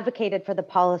 and I advocated for the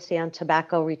policy on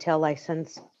tobacco retail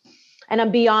license. And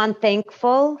I'm beyond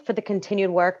thankful for the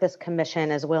continued work this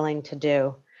commission is willing to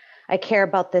do. I care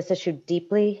about this issue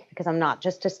deeply because I'm not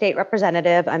just a state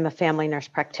representative, I'm a family nurse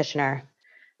practitioner.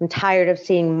 I'm tired of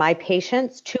seeing my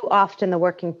patients, too often the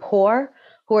working poor,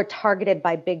 who are targeted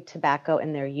by big tobacco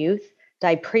in their youth,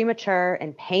 die premature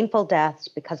and painful deaths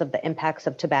because of the impacts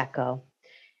of tobacco.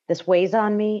 This weighs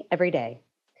on me every day.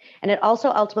 And it also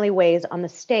ultimately weighs on the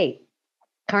state.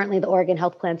 Currently, the Oregon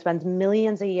Health Plan spends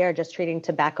millions a year just treating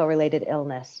tobacco-related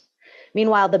illness.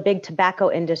 Meanwhile, the big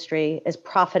tobacco industry is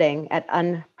profiting at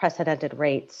unprecedented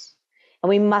rates. And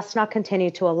we must not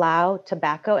continue to allow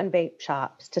tobacco and vape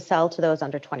shops to sell to those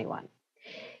under 21.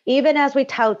 Even as we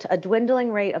tout a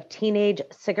dwindling rate of teenage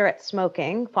cigarette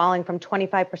smoking, falling from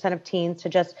 25% of teens to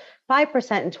just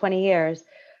 5% in 20 years,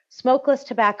 smokeless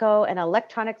tobacco and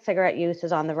electronic cigarette use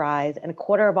is on the rise, and a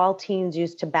quarter of all teens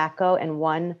use tobacco in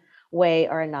one way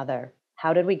or another.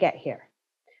 How did we get here?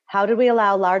 How did we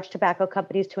allow large tobacco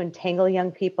companies to entangle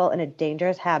young people in a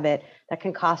dangerous habit that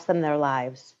can cost them their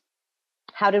lives?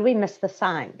 How did we miss the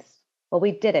signs? Well,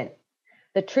 we didn't.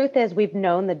 The truth is we've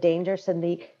known the danger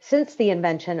since the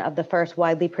invention of the first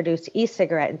widely produced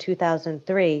e-cigarette in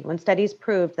 2003, when studies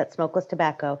proved that smokeless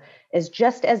tobacco is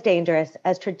just as dangerous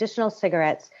as traditional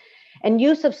cigarettes, and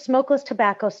use of smokeless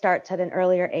tobacco starts at an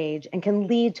earlier age and can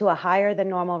lead to a higher than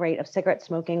normal rate of cigarette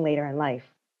smoking later in life.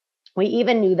 We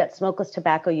even knew that smokeless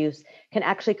tobacco use can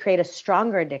actually create a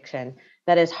stronger addiction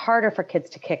that is harder for kids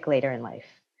to kick later in life.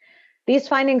 These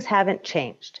findings haven't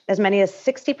changed. As many as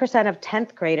 60% of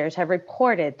 10th graders have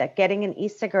reported that getting an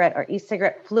e-cigarette or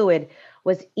e-cigarette fluid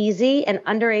was easy, and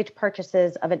underage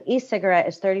purchases of an e-cigarette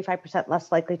is 35%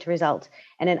 less likely to result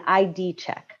in an ID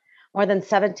check. More than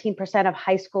 17% of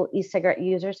high school e-cigarette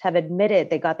users have admitted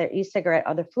they got their e-cigarette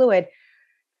or the fluid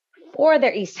or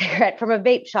their e-cigarette from a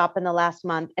vape shop in the last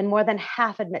month, and more than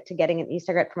half admit to getting an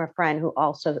e-cigarette from a friend who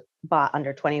also bought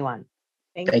under 21.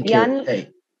 Thank you.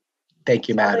 Thank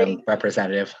you, Madam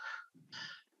Representative.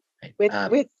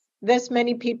 With this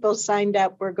many people signed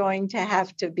up, we're going to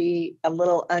have to be a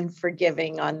little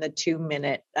unforgiving on the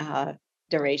 2-minute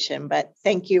duration, but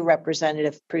thank you,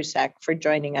 Representative Prusak, for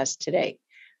joining us today.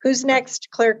 Who's next,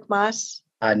 Clerk Moss?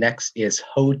 Next is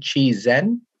Ho Chi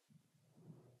Zen.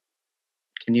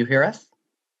 Can you hear us?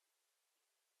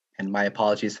 And my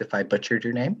apologies if I butchered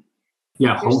your name.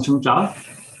 Yeah, Hong Cheng Zhao.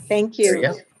 Thank you. There you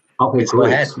go. Okay, Please great.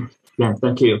 go ahead. Yeah,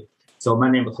 thank you. So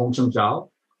my name is Hong Cheng Zhao.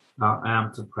 I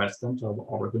am the president of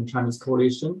Oregon Chinese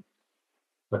Coalition.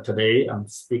 But today I'm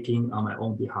speaking on my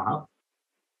own behalf.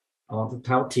 I want to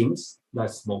tell teens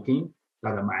that smoking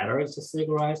doesn't matter if it's a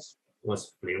cigarette or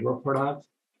flavor product.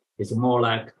 It's more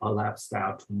like a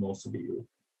lifestyle to most of you.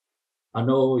 I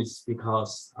know it's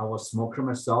because I was a smoker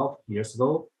myself years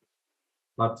ago,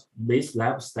 but this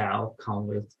lifestyle comes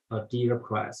with a dear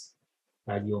price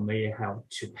that you may have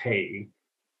to pay.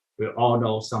 We all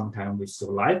know sometimes we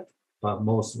still like, but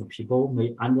most people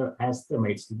may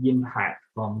underestimate the impact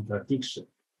from the addiction.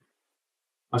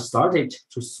 I started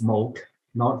to smoke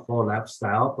not for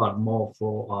lifestyle, but more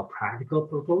for a practical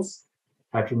purpose,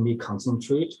 helping me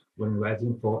concentrate when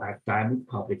writing for academic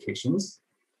publications.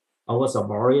 I was a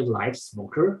very light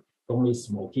smoker, only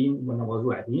smoking when I was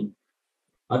writing.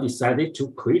 I decided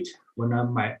to quit when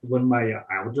my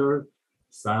elder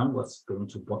son was going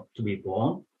to be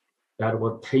born. That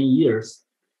was 10 years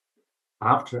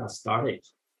after I started.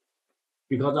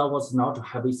 Because I was not a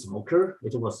heavy smoker,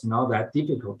 it was not that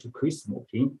difficult to quit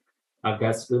smoking. I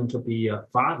guess going to be a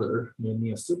father made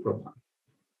me a Superman.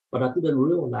 But I didn't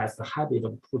realize the habit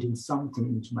of putting something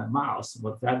into my mouth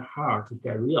was that hard to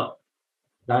get rid of.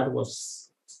 There was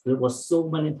so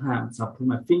many times I put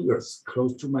my fingers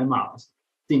close to my mouth,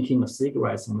 thinking of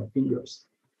cigarettes on my fingers.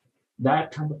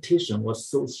 That competition was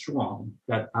so strong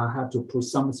that I had to put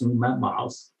something in my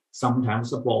mouth,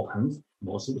 sometimes a ball pen,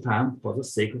 most of the time for the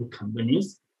sake of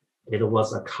companies. It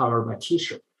was a color of my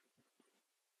t-shirt.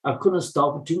 I couldn't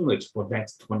stop doing it for the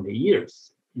next 20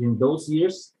 years. In those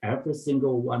years, every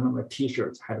single one of my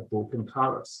t-shirts had broken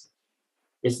colors.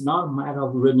 It's not a matter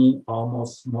of running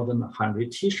almost more than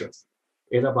 100 t-shirts.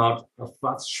 It's about a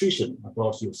frustration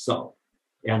about yourself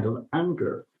and an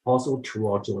anger also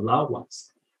towards your loved ones.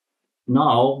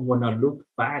 Now, when I look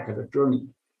back at the journey,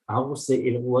 I would say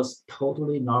it was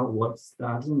totally not worth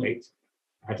starting it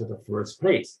at the first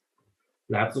place.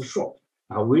 Life's short.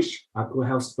 I wish I could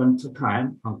have spent the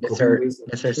time on Mr.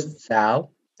 Zhao,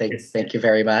 thank you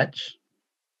very much.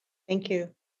 Thank you.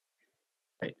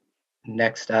 Right.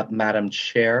 Next up, Madam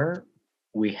Chair,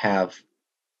 we have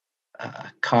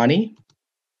Connie.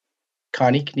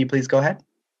 Connie, can you please go ahead?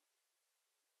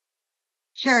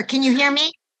 Sure. Can you hear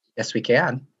me? Yes, we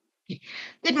can.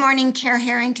 Good morning, Chair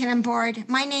Harrington and Board.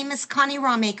 My name is Connie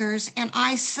Rawmakers, and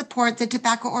I support the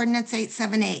Tobacco Ordinance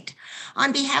 878.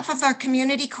 On behalf of our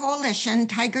community coalition,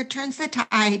 Tiger Turns the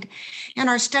Tide, and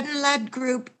our student-led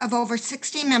group of over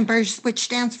 60 members, which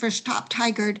stands for Stop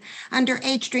Tigered,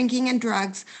 Underage Drinking and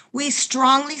Drugs, we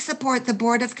strongly support the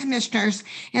Board of Commissioners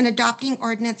in adopting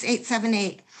Ordinance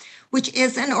 878, which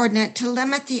is an ordinance to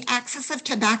limit the access of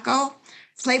tobacco,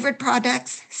 flavored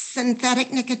products,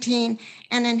 synthetic nicotine,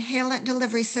 and inhalant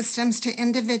delivery systems to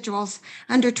individuals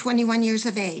under 21 years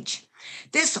of age.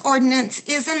 This ordinance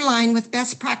is in line with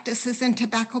best practices in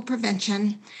tobacco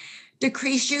prevention,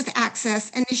 decreased youth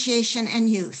access, initiation, and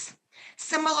use.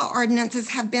 Similar ordinances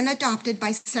have been adopted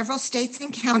by several states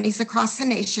and counties across the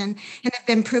nation and have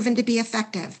been proven to be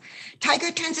effective.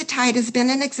 Tiger Turns the Tide has been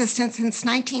in existence since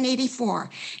 1984,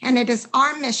 and it is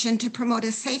our mission to promote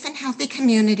a safe and healthy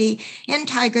community in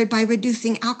Tiger by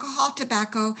reducing alcohol,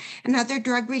 tobacco, and other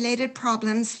drug-related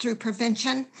problems through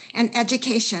prevention and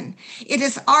education. It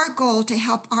is our goal to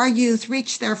help our youth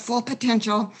reach their full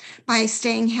potential by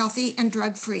staying healthy and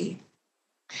drug-free.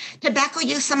 Tobacco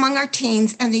use among our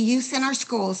teens and the youth in our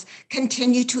schools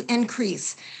continue to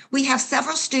increase. We have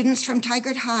several students from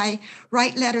Tigard High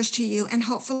write letters to you, and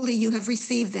hopefully you have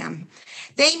received them.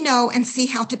 They know and see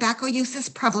how tobacco use is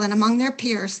prevalent among their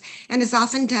peers and is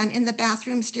often done in the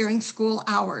bathrooms during school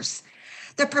hours.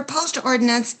 The proposed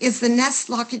ordinance is the next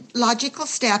logical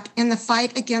step in the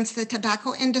fight against the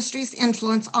tobacco industry's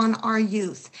influence on our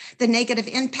youth, the negative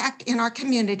impact in our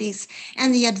communities,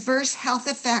 and the adverse health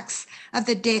effects of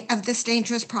this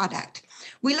dangerous product.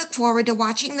 We look forward to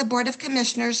watching the Board of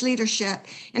Commissioners' leadership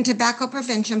in tobacco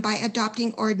prevention by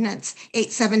adopting Ordinance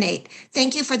 878.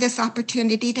 Thank you for this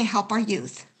opportunity to help our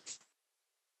youth.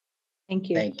 Thank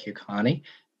you. Thank you, Connie.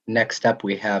 Next up,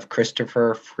 we have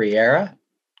Christopher Friera.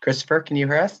 Christopher, can you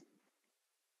hear us?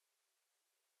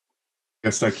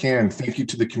 Yes, I can. Thank you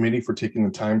to the committee for taking the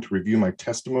time to review my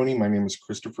testimony. My name is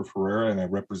Christopher Ferreira, and I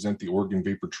represent the Oregon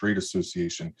Vapor Trade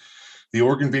Association. The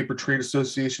Oregon Vapor Trade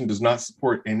Association does not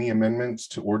support any amendments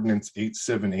to Ordinance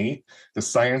 878. The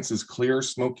science is clear.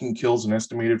 Smoking kills an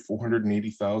estimated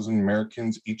 480,000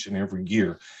 Americans each and every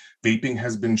year. Vaping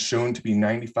has been shown to be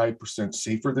 95%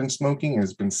 safer than smoking and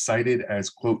has been cited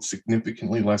as, quote,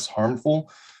 significantly less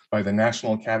harmful by the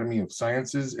National Academy of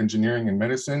Sciences, Engineering, and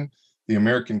Medicine, the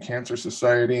American Cancer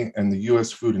Society, and the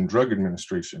U.S. Food and Drug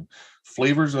Administration.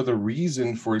 Flavors are the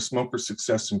reason for a smoker's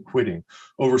success in quitting.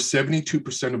 Over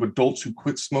 72% of adults who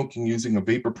quit smoking using a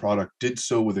vapor product did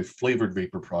so with a flavored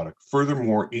vapor product.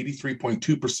 Furthermore,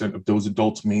 83.2% of those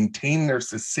adults maintain their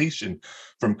cessation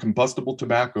from combustible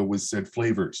tobacco with said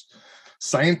flavors.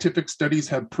 Scientific studies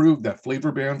have proved that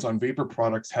flavor bans on vapor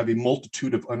products have a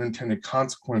multitude of unintended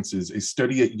consequences. A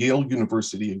study at Yale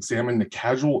University examined the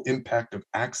casual impact of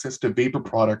access to vapor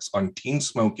products on teen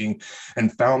smoking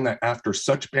and found that after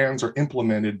such bans are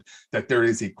implemented, that there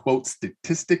is a, quote,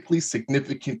 statistically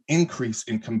significant increase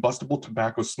in combustible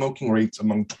tobacco smoking rates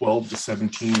among 12 to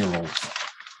 17-year-olds.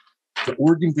 The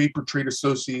Oregon Vapor Trade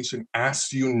Association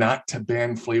asks you not to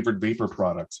ban flavored vapor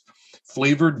products.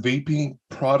 Flavored vaping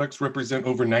products represent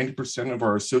over 90% of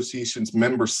our association's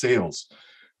member sales.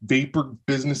 Vapor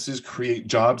businesses create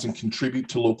jobs and contribute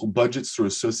to local budgets through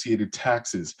associated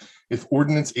taxes. If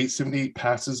Ordinance 878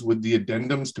 passes with the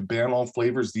addendums to ban all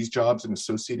flavors, these jobs and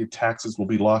associated taxes will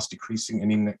be lost, decreasing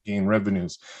any net gain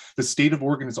revenues. The state of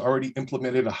Oregon has already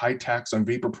implemented a high tax on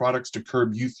vapor products to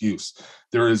curb youth use.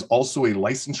 There is also a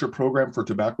licensure program for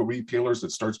tobacco retailers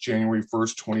that starts January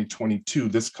 1st, 2022.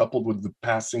 This, coupled with the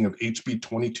passing of HB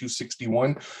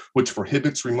 2261, which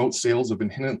prohibits remote sales of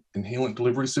inhalant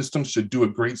delivery systems, should do a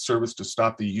great service to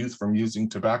stop the youth from using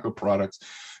tobacco products.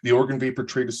 The Oregon Vapor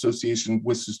Trade Association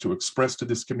wishes to express to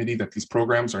this committee that these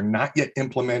programs are not yet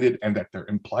implemented and that their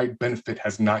implied benefit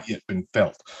has not yet been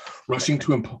felt. Rushing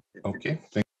to okay.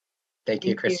 Thank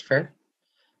you, Christopher.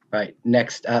 Right,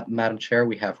 next up, Madam Chair,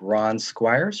 we have Ron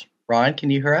Squires. Ron, can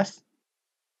you hear us?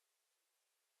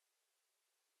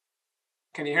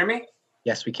 Can you hear me?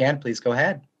 Yes, we can. Please go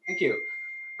ahead. Thank you.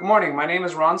 Good morning. My name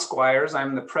is Ron Squires.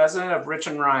 I'm the president of Rich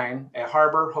and Ryan, a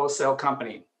harbor wholesale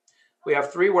company. We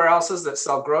have 3 warehouses that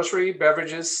sell grocery,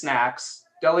 beverages, snacks,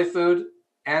 deli food,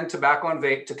 and tobacco and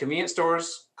vape to convenience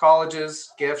stores,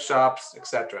 colleges, gift shops,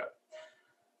 etc.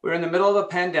 We're in the middle of a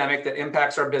pandemic that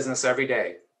impacts our business every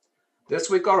day. This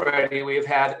week already, we have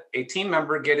had a team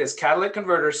member get his catalytic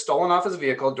converter stolen off his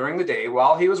vehicle during the day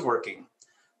while he was working.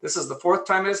 This is the 4th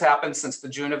time it has happened since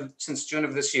June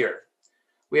of this year.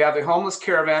 We have a homeless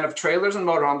caravan of trailers and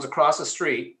motorhomes across the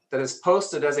street that is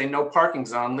posted as a no parking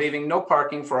zone, leaving no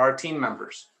parking for our team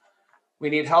members. We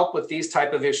need help with these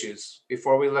type of issues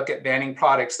before we look at banning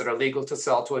products that are legal to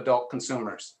sell to adult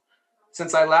consumers.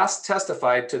 Since I last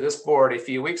testified to this board a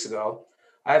few weeks ago,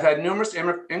 I've had numerous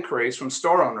inquiries from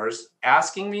store owners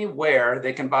asking me where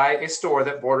they can buy a store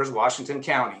that borders Washington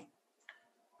County.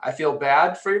 I feel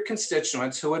bad for your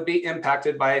constituents who would be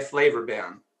impacted by a flavor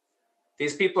ban.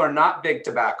 These people are not big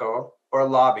tobacco or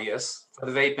lobbyists for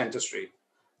the vape industry.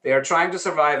 They are trying to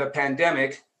survive a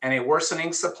pandemic and a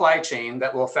worsening supply chain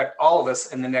that will affect all of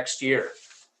us in the next year.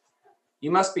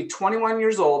 You must be 21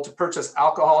 years old to purchase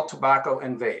alcohol, tobacco,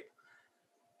 and vape.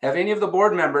 Have any of the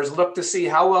board members looked to see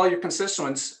how well your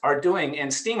constituents are doing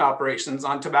in sting operations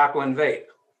on tobacco and vape?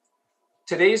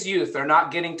 Today's youth are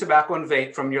not getting tobacco and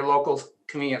vape from your local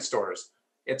convenience stores.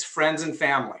 It's friends and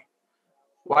family.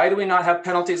 Why do we not have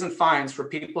penalties and fines for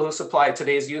people who supply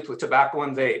today's youth with tobacco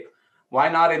and vape? Why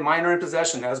not a minor in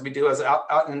possession as we do as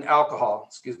in alcohol?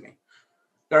 Excuse me.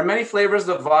 There are many flavors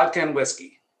of vodka and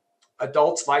whiskey.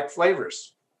 Adults like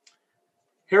flavors.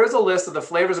 Here is a list of the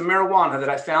flavors of marijuana that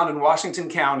I found in Washington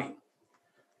County.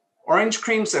 Orange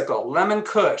creamsicle, lemon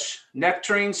kush,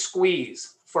 nectarine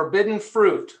squeeze, forbidden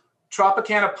fruit,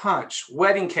 Tropicana punch,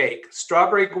 wedding cake,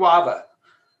 strawberry guava.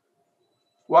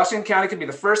 Washington County could be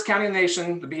the first county in the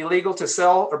nation to be illegal to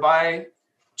sell or buy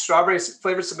strawberry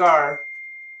flavored cigar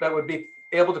that would be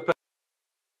able to put.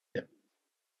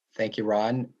 Thank you,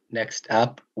 Ron. Next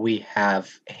up, we have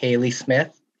Haley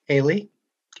Smith. Haley,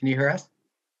 can you hear us?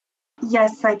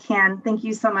 Yes, I can. Thank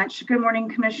you so much. Good morning,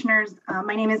 commissioners.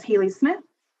 My name is Haley Smith.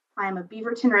 I am a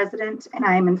Beaverton resident, and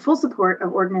I am in full support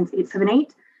of Ordinance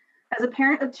 878. As a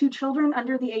parent of 2 children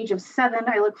under the age of 7,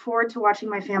 I look forward to watching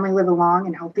my family live a long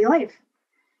and healthy life.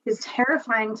 It is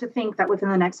terrifying to think that within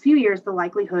the next few years, the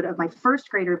likelihood of my first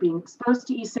grader being exposed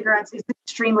to e-cigarettes is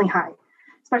extremely high,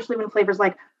 especially when flavors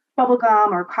like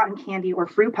bubblegum or cotton candy or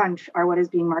fruit punch are what is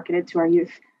being marketed to our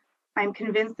youth. I am not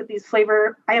convinced, that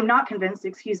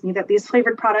these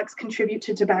flavored products contribute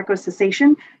to tobacco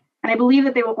cessation, and I believe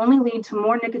that they will only lead to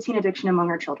more nicotine addiction among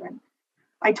our children.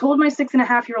 I told my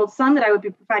 6.5-year-old son that I would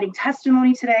be providing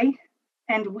testimony today,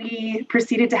 and we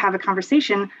proceeded to have a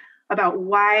conversation about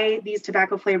why these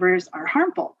tobacco flavors are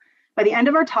harmful. By the end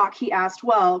of our talk, he asked,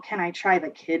 well, can I try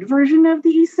the kid version of the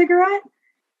e-cigarette?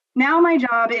 Now my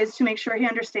job is to make sure he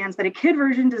understands that a kid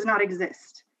version does not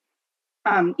exist.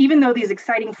 Even though these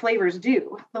exciting flavors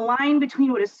do, the line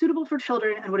between what is suitable for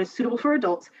children and what is suitable for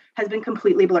adults has been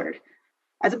completely blurred.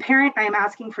 As a parent, I am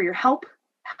asking for your help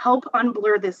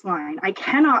unblur this line. I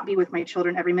cannot be with my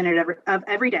children every minute of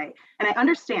every day, and I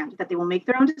understand that they will make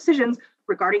their own decisions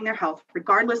regarding their health,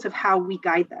 regardless of how we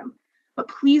guide them. But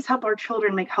please help our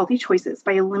children make healthy choices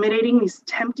by eliminating these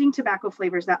tempting tobacco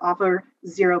flavors that offer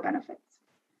zero benefits.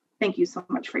 Thank you so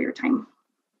much for your time.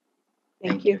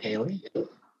 Thank you, Haley.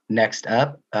 Next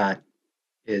up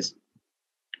is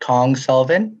Kong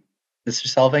Sullivan. Mr.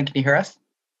 Sullivan, can you hear us?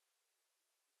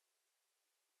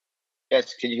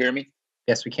 Yes, can you hear me?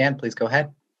 Yes, we can. Please go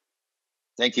ahead.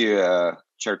 Thank you,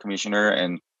 Chair Commissioner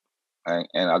and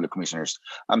other commissioners.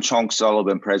 I'm Chong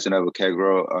Sullivan, president of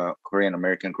Kagro, Korean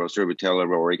American grocery retailer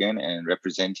of Oregon, and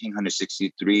representing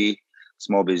 163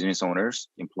 small business owners,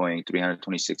 employing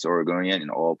 326 Oregonian in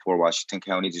all 4 Washington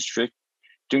County districts.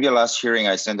 During the last hearing,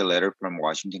 I sent a letter from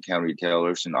Washington County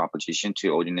retailers in opposition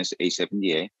to Ordinance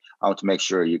 878. I want to make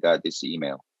sure you got this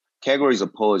email. Kagro is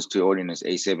opposed to Ordinance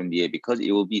 878 because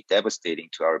it will be devastating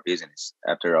to our business.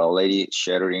 After already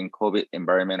shattering COVID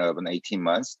environment of 18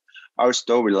 months, our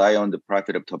store rely on the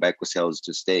profit of tobacco sales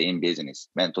to stay in business.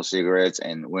 Menthol cigarettes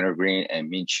and wintergreen and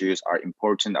mint chews are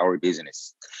important to our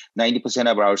business. 90%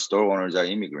 of our store owners are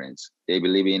immigrants. They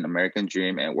believe in American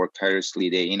dream and work tirelessly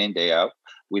day in and day out.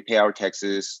 We pay our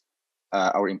taxes,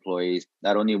 our employees.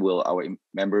 Not only will our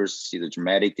members see the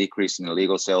dramatic decrease in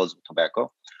illegal sales of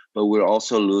tobacco, but we'll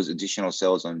also lose additional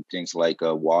sales on things like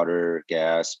water,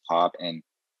 gas, pop, and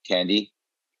candy.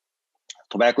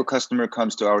 Tobacco customer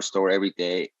comes to our store every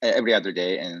other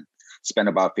day, and spend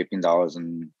about $15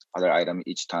 on other items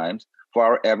each time. For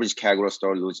our average Kagro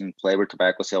store, losing flavored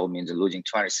tobacco sale means losing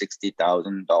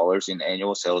 $260,000 in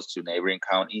annual sales to neighboring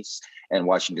counties and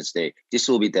Washington State. This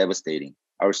will be devastating.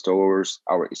 Our stores,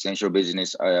 our essential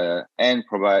business, and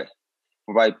provide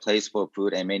place for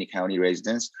food and many county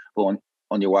residents who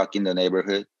only walk in the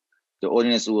neighborhood. The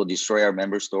ordinance will destroy our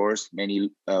member stores. Many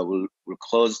will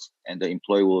close, and the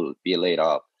employee will be laid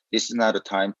off. This is not a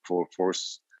time for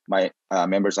force my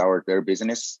members out of their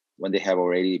business when they have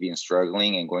already been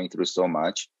struggling and going through so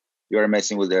much. You are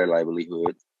messing with their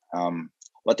livelihood.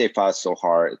 What they fought so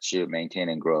hard to maintain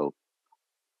and grow.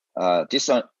 This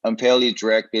unfairly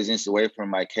drag business away from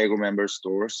my Kagro member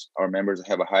stores. Our members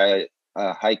have a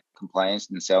high compliance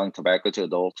in selling tobacco to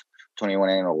adults 21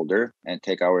 and older and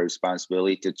take our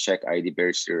responsibility to check ID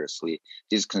very seriously.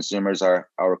 These consumers are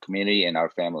our community and our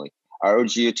family. I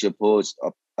urge you to oppose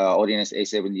Ordinance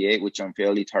 878, which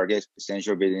unfairly targets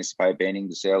essential business by banning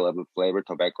the sale of flavored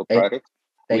tobacco products.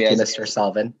 Thank you, Mr.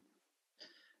 Sullivan.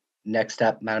 Next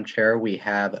up, Madam Chair, we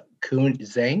have Kun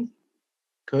Zhang.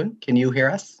 Kun, can you hear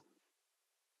us?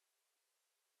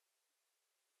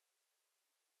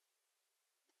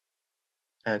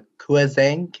 Kua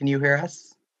Zhang, can you hear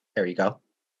us? There you go.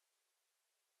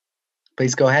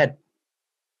 Please go ahead.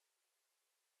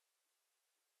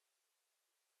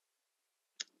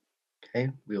 Okay,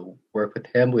 we'll work with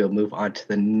him. We'll move on to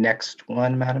the next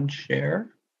one, Madam Chair.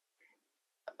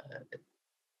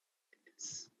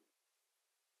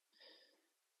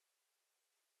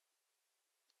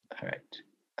 All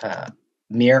right.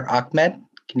 Mir Ahmed,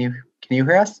 can you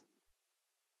hear us?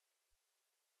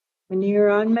 Munir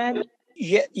Ahmed?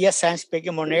 Yes, I'm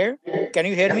speaking Munir. Can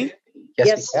you hear me?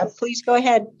 Yes, please go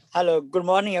ahead. Hello, good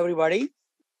morning, everybody.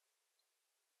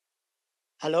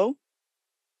 Hello?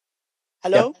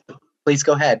 Hello? Yep. Please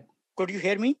go ahead. Could you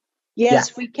hear me?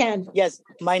 Yes, we can. Yes,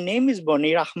 my name is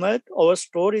Munir Ahmed. Our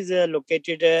store is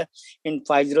located in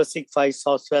 5065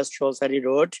 Southwest Shosari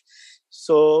Road.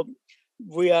 So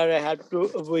we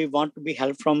want to be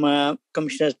help from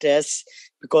Commissioner's desk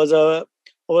because our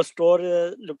store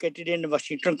is located in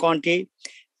Washington County,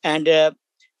 and the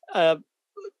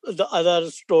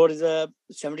other store is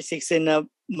 76 in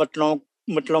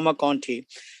Multnomah County.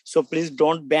 So please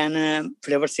don't ban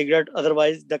flavored cigarette.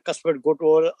 Otherwise, the customer go to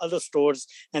our other stores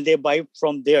and they buy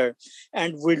from there,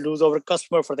 and we lose our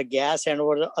customer for the gas and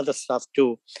our other stuff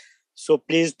too. So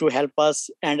please to help us,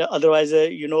 and otherwise,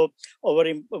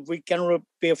 we cannot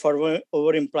pay for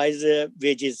our employees'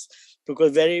 wages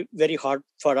because very, very hard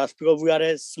for us because we are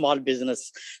a small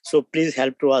business. So please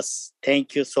help to us.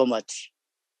 Thank you so much.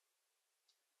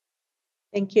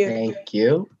 Thank you. Thank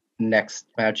you. Next,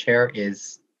 Madam Chair,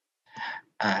 is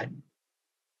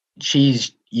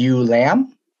Cheese Yu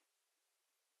Lam.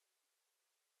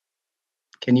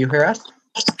 Can you hear us?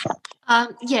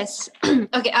 Yes.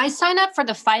 Okay, I signed up for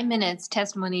the 5 minutes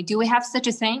testimony. Do we have such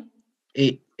a thing?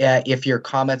 If your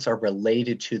comments are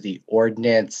related to the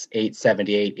Ordinance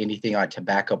 878, anything on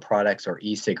tobacco products or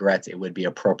e-cigarettes, it would be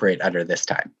appropriate under this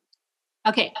time.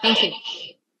 Okay, thank you.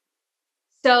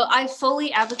 So I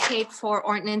fully advocate for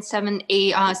Ordinance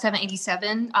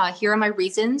 787. Here are my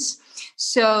reasons.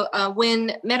 So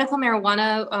when medical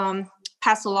marijuana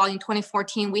passed a law in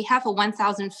 2014, we have a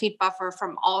 1,000 feet buffer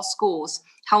from all schools.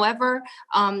 However,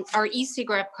 our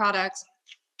e-cigarette products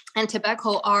and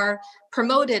tobacco are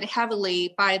promoted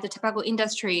heavily by the tobacco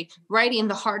industry right in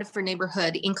the heart of our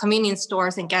neighborhood, in convenience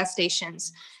stores and gas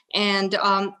stations. And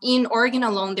in Oregon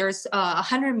alone, there's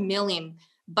 100 million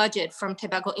budget from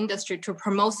tobacco industry to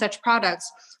promote such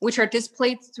products, which are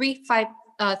displayed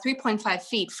 3.5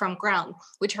 feet from ground,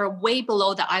 which are way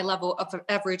below the eye level of an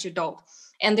average adult.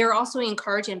 And they're also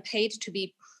encouraged and paid to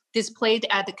be displayed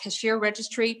at the cashier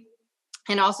registry,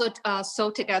 and also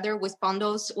sold together with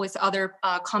bundles with other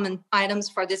common items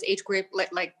for this age group,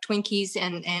 like Twinkies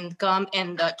and gum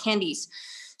and candies.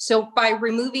 So by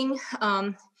removing,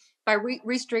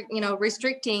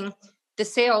 restricting the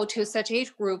sale to such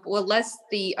age group will less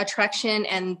the attraction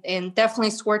and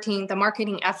definitely thwarting the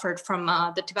marketing effort from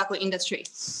the tobacco industry.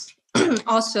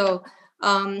 Also,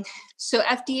 so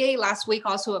FDA last week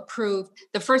also approved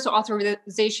the first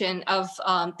authorization of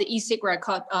the e-cigarette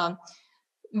called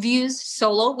Views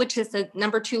Solo, which is the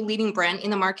 #2 leading brand in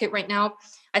the market right now.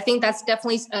 I think that's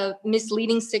definitely a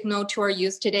misleading signal to our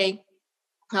youth today.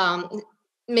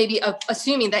 Maybe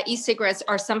assuming that e-cigarettes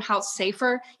are somehow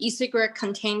safer. E-cigarette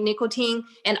contain nicotine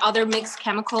and other mixed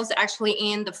chemicals actually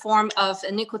in the form of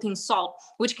a nicotine salt,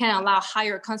 which can allow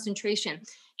higher concentration.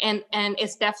 And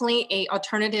it's definitely an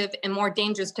alternative and more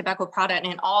dangerous tobacco product,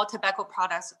 and all tobacco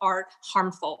products are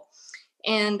harmful.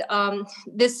 And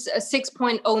this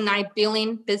 6.09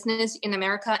 billion business in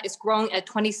America is growing at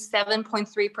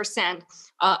 27.3%,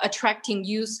 attracting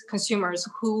youth consumers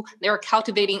who they're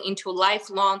cultivating into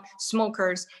lifelong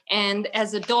smokers. And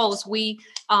as adults, we,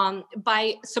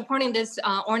 by supporting this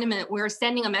ornament, we're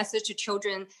sending a message to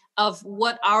children of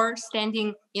what our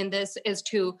standing in this is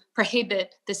to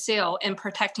prohibit the sale and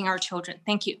protecting our children.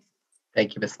 Thank you.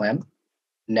 Thank you, Ms. Lam.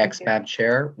 Next, Madam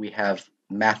Chair, we have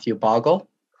Matthew Bogle.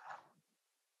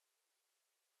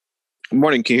 Good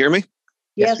morning. Can you hear me?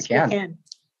 Yes, we can.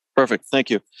 Perfect. Thank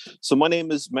you. So my name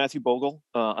is Matthew Bogle.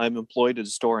 I'm employed at a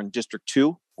store in District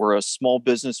 2. We're a small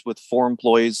business with 4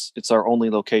 employees. It's our only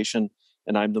location,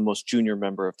 and I'm the most junior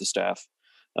member of the staff.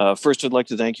 First, I'd like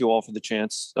to thank you all for the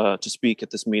chance to speak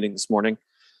at this meeting this morning.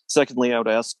 Secondly, I would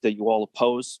ask that you all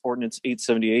oppose Ordinance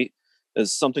 878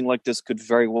 as something like this could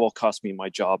very well cost me my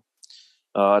job.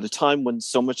 At a time when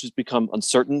so much has become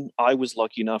uncertain, I was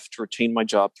lucky enough to retain my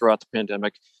job throughout the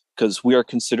pandemic because we are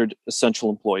considered essential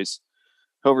employees.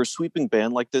 However, a sweeping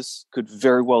ban like this could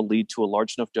very well lead to a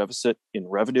large enough deficit in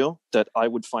revenue that I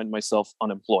would find myself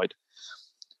unemployed,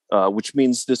 which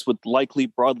means this would likely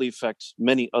broadly affect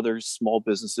many other small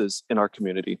businesses in our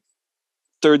community.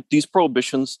 Third, these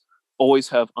prohibitions always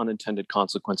have unintended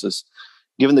consequences.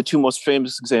 Given the two most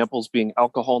famous examples being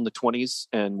alcohol in the 20s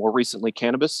and more recently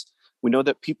cannabis, we know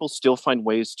that people still find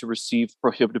ways to receive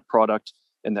prohibited product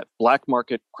and that black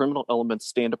market criminal elements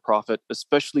stand to profit,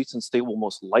 especially since they will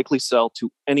most likely sell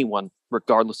to anyone,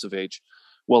 regardless of age.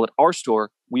 Well, at our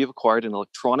store, we have acquired an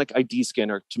electronic ID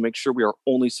scanner to make sure we are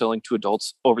only selling to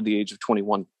adults over the age of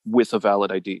 21 with a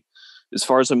valid ID. As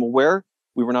far as I'm aware,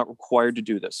 we were not required to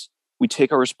do this. We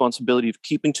take our responsibility of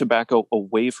keeping tobacco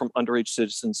away from underage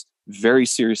citizens very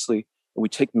seriously, and we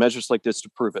take measures like this to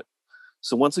prove it.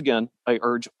 So once again, I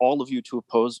urge all of you to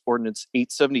oppose Ordinance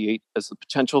 878 as the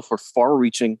potential for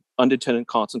far-reaching unintended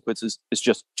consequences is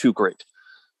just too great.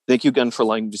 Thank you again for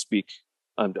allowing me to speak.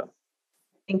 I'm done.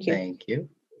 Thank you. Thank you.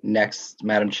 Next,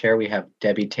 Madam Chair, we have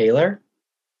Debbie Taylor.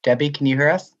 Debbie, can you hear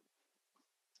us?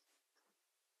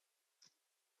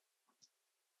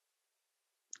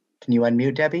 Can you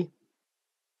unmute, Debbie?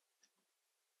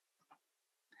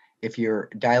 If you're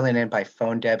dialing in by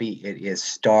phone, Debbie, it is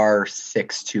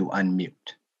 *6 to unmute.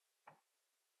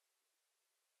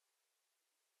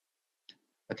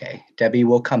 Okay, Debbie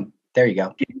will come. There you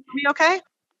go. Can you hear me okay?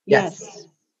 Yes.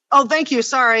 Oh, thank you.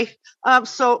 Sorry.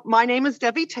 So my name is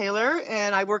Debbie Taylor,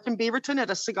 and I work in Beaverton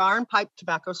at a cigar and pipe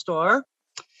tobacco store.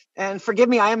 And forgive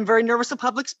me, I am very nervous of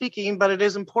public speaking, but it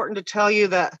is important to tell you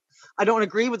that I don't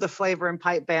agree with the flavor and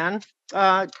pipe ban.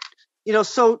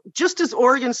 So just as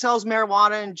Oregon sells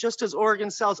marijuana and just as Oregon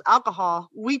sells alcohol,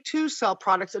 we too sell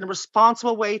products in a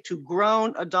responsible way to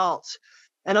grown adults.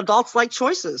 And adults like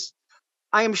choices.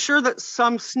 I am sure that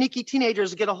some sneaky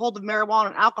teenagers get a hold of marijuana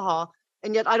and alcohol,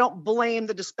 and yet I don't blame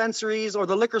the dispensaries or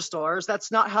the liquor stores.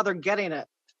 That's not how they're getting it.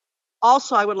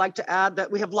 Also, I would like to add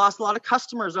that we have lost a lot of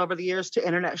customers over the years to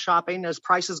internet shopping as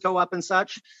prices go up and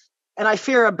such. And I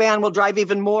fear a ban will drive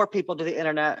even more people to the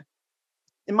internet.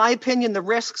 In my opinion, the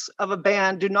risks of a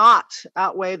ban do not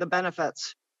outweigh the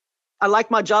benefits. I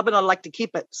like my job and I'd like to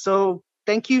keep it. So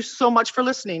thank you so much for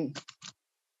listening.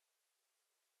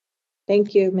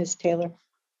 Thank you, Ms. Taylor.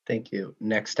 Thank you.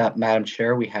 Next up, Madam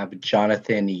Chair, we have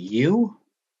Jonathan Yu.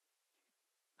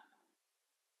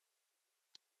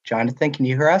 Jonathan, can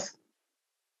you hear us?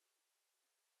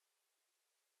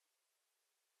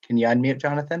 Can you unmute,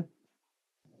 Jonathan?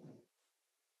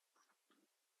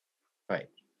 Right.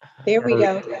 There we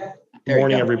go. Good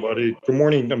morning, everybody. Good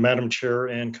morning, Madam Chair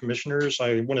and Commissioners.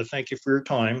 I want to thank you for your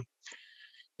time.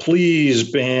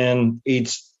 Please ban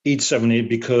 878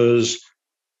 because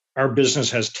our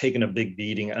business has taken a big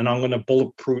beating, and I'm going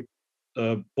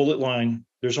to bullet line.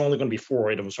 There's only going to be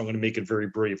 4 items, so I'm going to make it very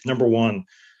brief. Number one,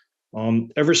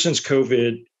 ever since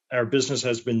COVID, our business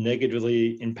has been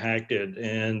negatively impacted,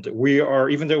 and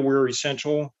even though we're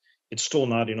essential, it's still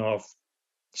not enough.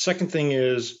 Second thing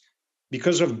is,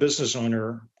 because of a business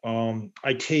owner,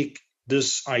 I take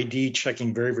this ID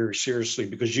checking very, very seriously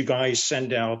because you guys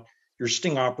send out your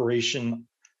sting operation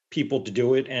people to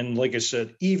do it. And like I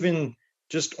said, even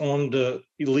just on the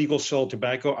illegal sell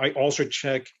tobacco, I also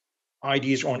check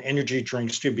IDs on energy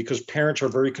drinks too, because parents are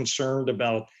very concerned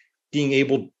about being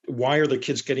able, why are the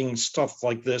kids getting stuff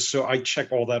like this? So I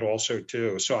check all that also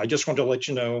too. So I just want to let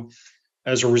you know,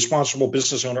 as a responsible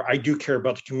business owner, I do care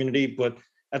about the community, but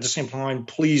at the same time,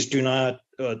 please do not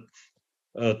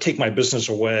take my business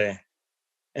away.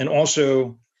 And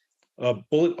also,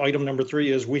 bullet item number 3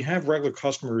 is we have regular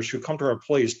customers who come to our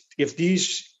place. If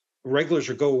these regulars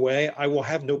go away, I will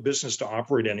have no business to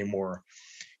operate anymore.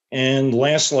 And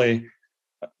lastly,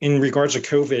 in regards to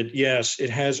COVID, yes, it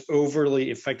has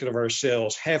overly affected our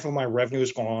sales. Half of my revenue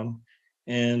is gone.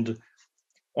 And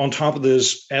on top of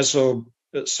this, as of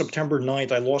September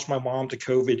 9th, I lost my mom to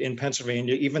COVID in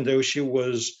Pennsylvania, even though she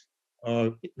was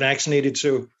vaccinated.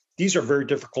 So these are very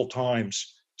difficult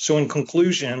times. So in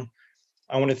conclusion,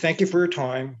 I want to thank you for your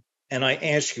time. And I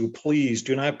ask you, please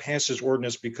do not pass this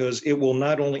ordinance because it will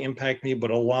not only impact me,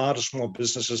 but a lot of small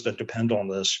businesses that depend on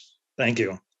this. Thank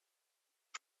you.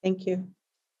 Thank you.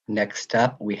 Next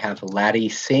up, we have Laddie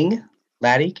Singh.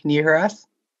 Laddie, can you hear us?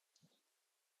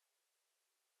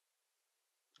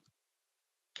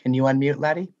 Can you unmute,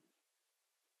 Laddie?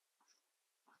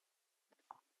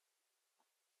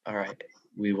 All right,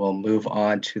 we will move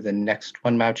on to the next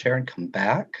one, Madam Chair, and come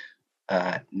back.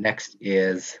 Next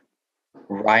is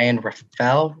Ryan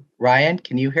Rafael. Ryan,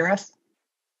 can you hear us?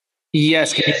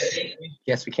 Yes.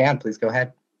 Yes, we can. Please go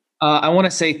ahead. I want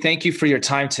to say thank you for your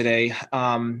time today.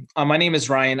 My name is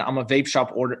Ryan. I'm a vape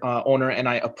shop owner, and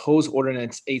I oppose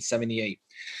Ordinance 878.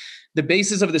 The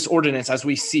basis of this ordinance, as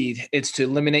we see, it's to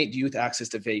eliminate youth access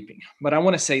to vaping. But I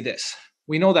want to say this.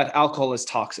 We know that alcohol is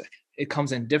toxic. It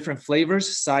comes in different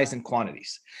flavors, size, and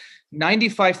quantities.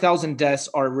 95,000 deaths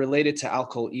are related to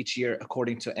alcohol each year,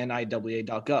 according to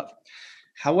NIAA.gov.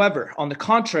 However, on the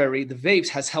contrary, the vapes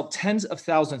has helped tens of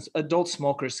thousands of adult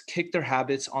smokers kick their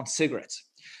habits on cigarettes.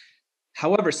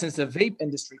 However, since the vape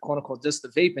industry, quote unquote, just the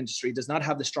vape industry does not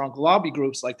have the strong lobby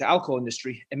groups like the alcohol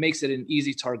industry, it makes it an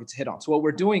easy target to hit on. So what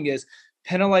we're doing is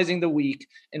penalizing the weak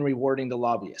and rewarding the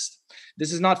lobbyists.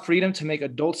 This is not freedom to make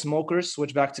adult smokers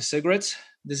switch back to cigarettes.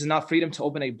 This is not freedom to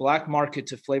open a black market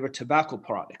to flavored tobacco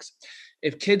products.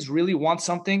 If kids really want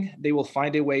something, they will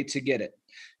find a way to get it,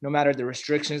 no matter the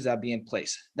restrictions that be in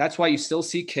place. That's why you still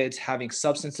see kids having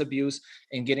substance abuse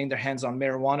and getting their hands on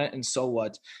marijuana and so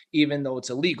what, even though it's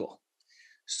illegal.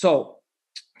 So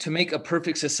to make a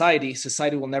perfect society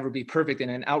will never be perfect, and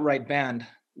an outright ban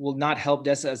will not help,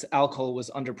 just as alcohol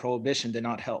was under prohibition did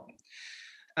not help.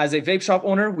 As a vape shop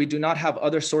owner, we do not have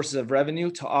other sources of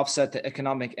revenue to offset the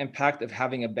economic impact of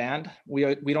having a ban.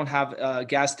 We don't have a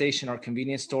gas station or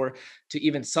convenience store to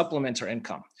even supplement our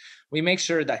income. We make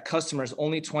sure that customers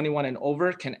only 21 and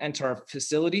over can enter our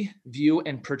facility, view,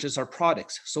 and purchase our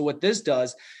products. So what this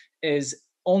does is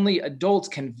only adults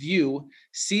can view,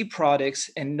 see products,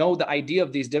 and know the idea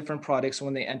of these different products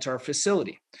when they enter our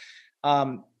facility.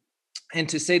 And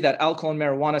to say that alcohol and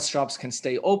marijuana shops can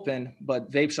stay open,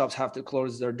 but vape shops have to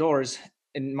close their doors,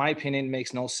 in my opinion,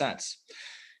 makes no sense.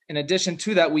 In addition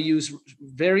to that, we use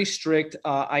very strict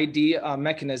ID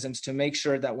mechanisms to make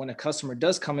sure that when a customer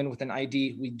does come in with an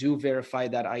ID, we do verify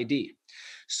that ID.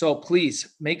 So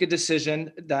please make a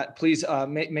decision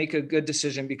make a good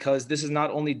decision, because this is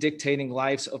not only dictating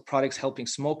lives of products helping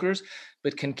smokers,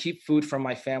 but can keep food from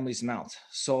my family's mouth.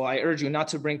 So I urge you not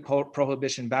to bring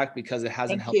prohibition back, because it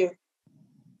hasn't helped. Thank you.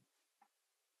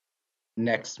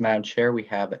 Next, Madam Chair, we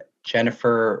have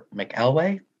Jennifer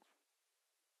McElway.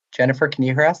 Jennifer, can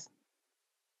you hear us?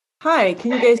 Hi,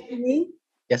 can you guys hear me?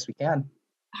 Yes, we can.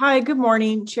 Hi, good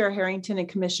morning, Chair Harrington and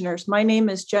Commissioners. My name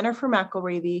is Jennifer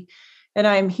McElway, and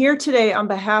I am here today on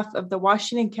behalf of the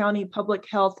Washington County Public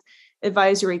Health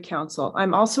Advisory Council.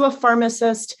 I'm also a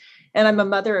pharmacist, and I'm a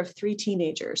mother of 3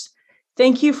 teenagers.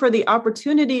 Thank you for the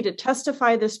opportunity to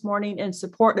testify this morning in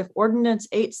support of Ordinance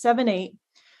 878,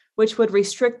 which would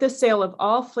restrict the sale of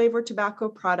all flavored tobacco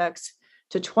products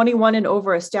to 21 and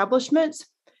over establishments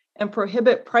and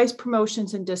prohibit price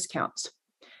promotions and discounts.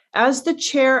 As the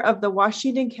chair of the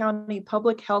Washington County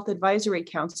Public Health Advisory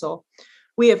Council,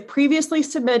 we have previously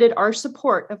submitted our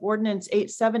support of Ordinance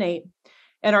 878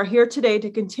 and are here today to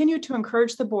continue to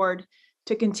encourage the board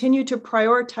to continue to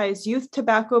prioritize youth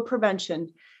tobacco prevention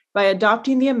by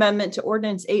adopting the amendment to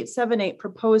Ordinance 878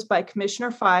 proposed by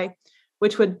Commissioner Fye,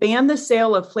 which would ban the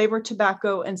sale of flavored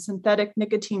tobacco and synthetic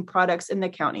nicotine products in the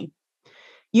county.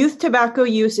 Youth tobacco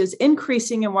use is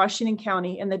increasing in Washington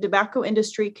County, and the tobacco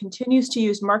industry continues to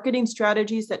use marketing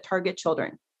strategies that target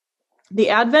children. The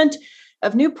advent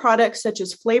of new products such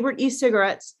as flavored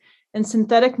e-cigarettes and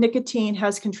synthetic nicotine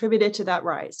has contributed to that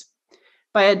rise.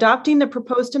 By adopting the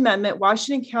proposed amendment,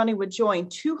 Washington County would join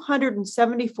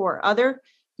 274 other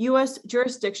U.S.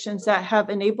 jurisdictions that have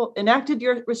enacted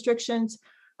restrictions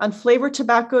on flavored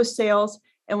tobacco sales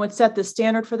and would set the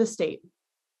standard for the state.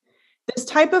 This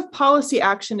type of policy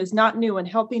action is not new in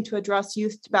helping to address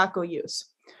youth tobacco use.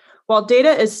 While data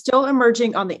is still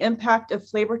emerging on the impact of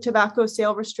flavored tobacco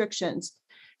sale restrictions,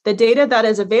 the data that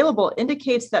is available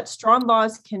indicates that strong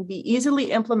laws can be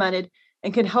easily implemented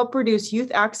and can help reduce youth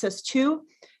access to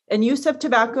and use of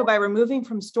tobacco by removing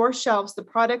from store shelves the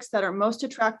products that are most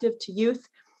attractive to youth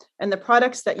and the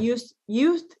products that youth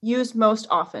use most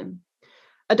often.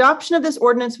 Adoption of this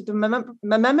ordinance with the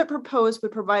amendment proposed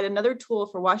would provide another tool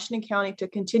for Washington County to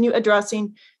continue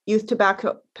addressing youth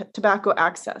tobacco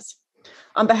access.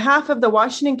 On behalf of the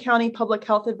Washington County Public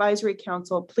Health Advisory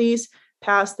Council, please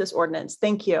pass this ordinance.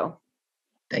 Thank you.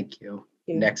 Thank you.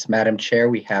 Next, Madam Chair,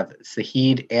 we have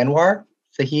Sahid Anwar.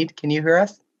 Sahid, can you hear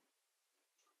us?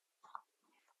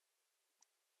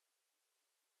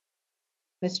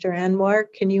 Mr. Anwar,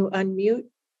 can you unmute?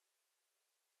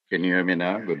 Can you hear me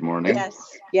now? Good morning.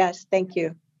 Yes, thank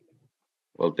you.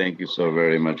 Well, thank you so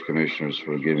very much, Commissioners,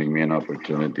 for giving me an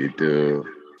opportunity to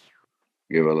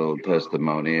give a little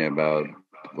testimony about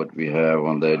what we have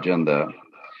on the agenda.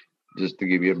 Just to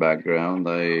give you a background,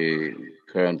 I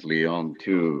currently own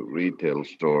 2 retail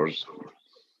stores.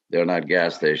 They're not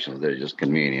gas stations, they're just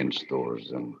convenience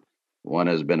stores. And one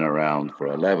has been around for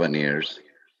 11 years,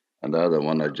 and the other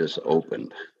one I just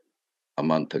opened a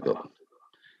month ago.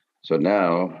 So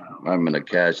now I'm in a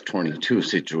catch-22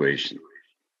 situation.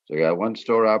 So I got one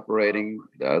store operating,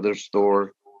 the other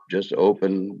store just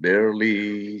opened,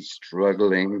 barely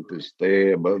struggling to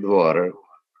stay above the water.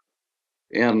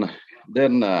 And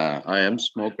then I am a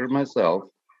smoker myself,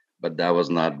 but that was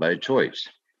not by choice.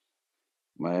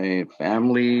 My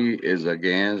family is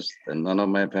against, and none of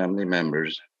my family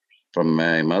members from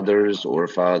my mother's or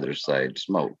father's side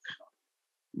smoke.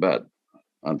 But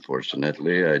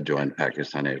unfortunately, I joined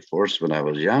Pakistan Air Force when I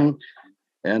was young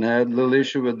and had a little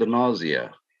issue with the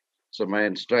nausea. So my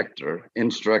instructor,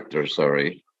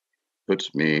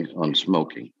 puts me on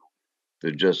smoking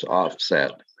to just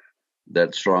offset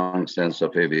that strong sense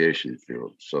of aviation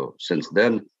fuel. So since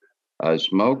then, I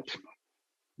smoked,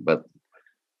 but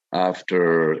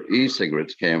after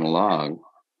e-cigarettes came along,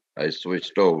 I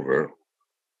switched over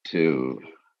to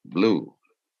blue.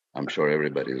 I'm sure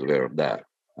everybody's aware of that.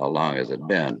 How long has it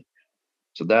been?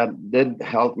 So that did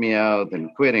help me out in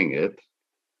quitting it.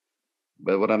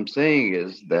 But what I'm saying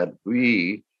is that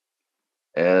we,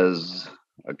 as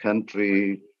a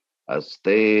country, a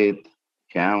state,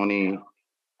 county,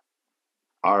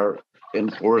 are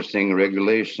enforcing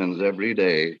regulations every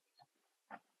day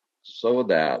so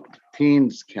that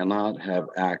teens cannot have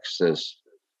access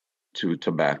to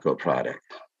tobacco product.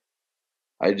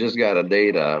 I just got a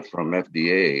data from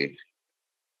FDA.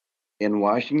 In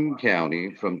Washington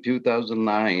County from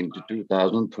 2009 to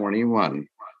 2021,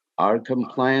 our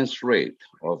compliance rate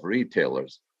of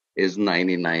retailers is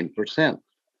 99%,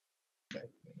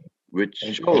 which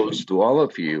shows to all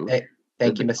of you.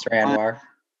 Thank you, Mr. Anwar.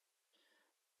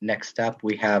 Next up,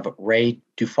 we have Ray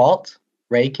Dufault.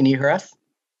 Ray, can you hear us?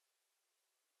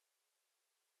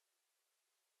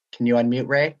 Can you unmute,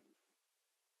 Ray?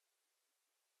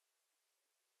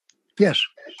 Yes.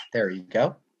 There you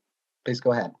go. Please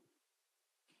go ahead.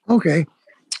 Okay.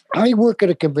 I work at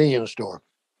a convenience store.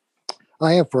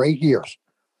 I have for 8 years.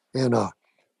 And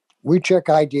we check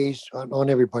IDs on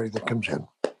everybody that comes in.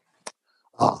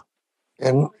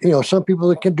 And, some people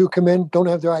that can come in, don't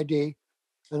have their ID.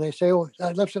 And they say, oh,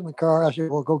 I left it in the car. I say,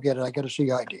 well, go get it. I got to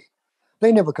see ID.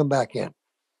 They never come back in.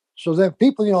 So the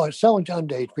people, selling to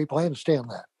underage people, I understand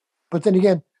that. But then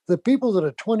again, the people that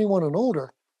are 21 and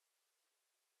older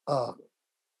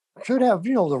should have,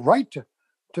 the right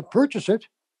to purchase it.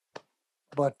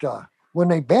 But when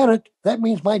they ban it, that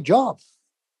means my job.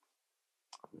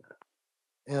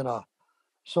 And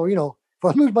so, if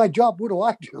I lose my job, what do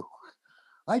I do?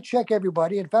 I check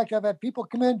everybody. In fact, I've had people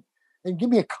come in and give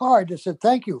me a card that said,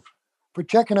 thank you for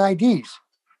checking IDs.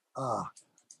 I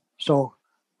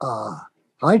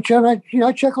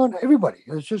check on everybody.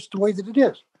 It's just the way that it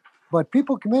is. But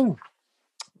people come in.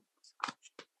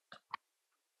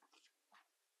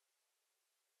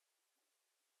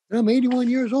 I'm 81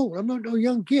 years old. I'm not no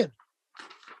young kid.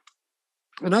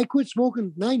 And I quit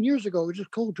smoking 9 years ago. It was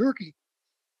just cold turkey.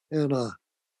 And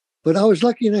but I was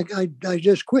lucky, and I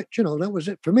just quit. That was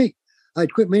it for me.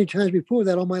 I'd quit many times before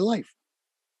that all my life.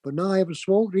 But now I haven't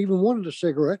smoked or even wanted a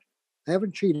cigarette. I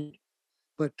haven't cheated.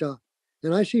 But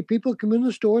and I see people come in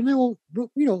the store and they're all,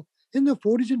 in their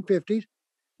 40s and 50s.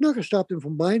 Not going to stop them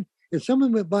from buying. And some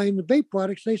of them are buying the vape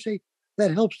products. They say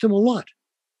that helps them a lot.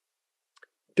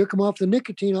 Took them off the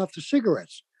nicotine, off the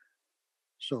cigarettes.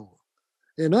 So,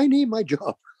 and I need my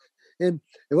job. And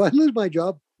if I lose my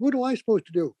job, what am I supposed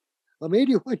to do? I'm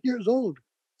 81 years old.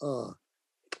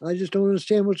 I just don't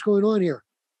understand what's going on here.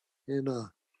 And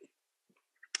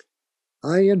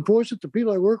I enforce it. The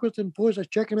people I work with enforce. I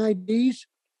checking IDs.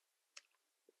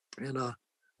 And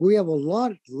we have a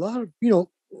lot of,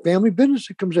 family business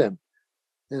that comes in.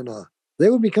 And they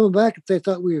would be coming back if they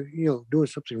thought we were, doing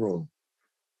something wrong.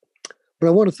 But I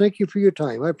want to thank you for your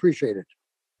time. I appreciate it.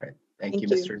 Right. Thank you,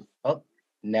 Mr. Well,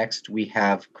 next, we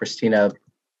have Christina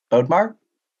Bodmar.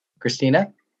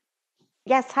 Christina?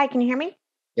 Yes. Hi, can you hear me?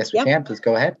 Yes, we can. Please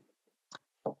go ahead.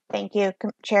 Thank you,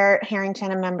 Chair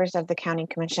Harrington and members of the County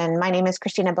Commission. My name is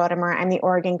Christina Bodmar. I'm the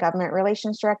Oregon Government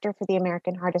Relations Director for the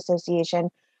American Heart Association,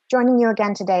 joining you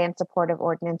again today in support of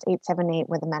Ordinance 878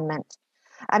 with amendment.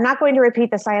 I'm not going to repeat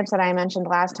the science that I mentioned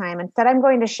last time. Instead, I'm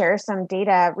going to share some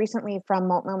data recently from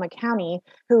Multnomah County,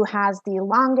 who has the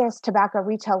longest tobacco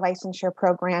retail licensure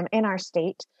program in our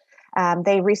state.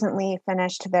 They recently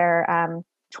finished their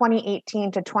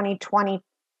 2018 to 2020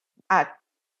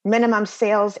 minimum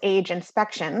sales age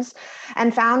inspections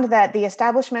and found that the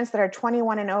establishments that are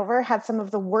 21 and over had some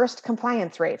of the worst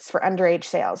compliance rates for underage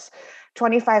sales.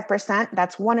 25%,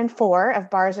 that's 1 in 4 of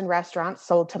bars and restaurants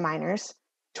sold to minors.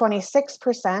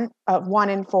 26% of 1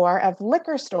 in 4 of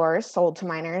liquor stores sold to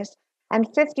minors, and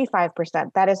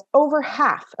 55%, that is over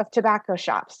half of tobacco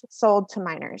shops, sold to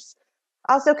minors.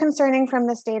 Also concerning from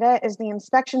this data is the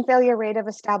inspection failure rate of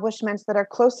establishments that are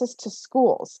closest to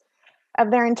schools. Of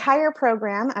their entire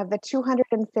program, of the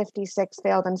 256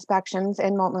 failed inspections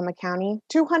in Multnomah County,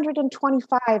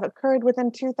 225 occurred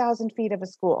within 2,000 feet of a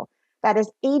school. That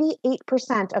is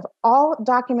 88% of all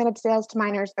documented sales to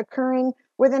minors occurring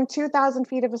within 2,000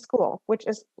 feet of a school, which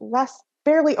is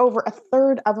barely over a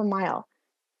third of a mile.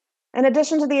 In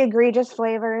addition to the egregious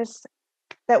flavors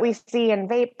that we see in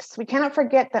vapes, we cannot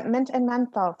forget that mint and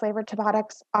menthol flavored tobacco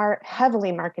are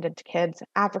heavily marketed to kids,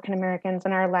 African Americans,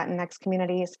 and our Latinx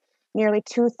communities. Nearly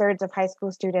 2/3 of high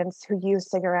school students who use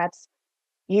cigarettes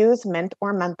use mint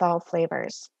or menthol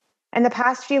flavors. In the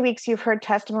past few weeks, you've heard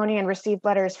testimony and received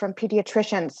letters from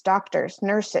pediatricians, doctors,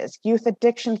 nurses, youth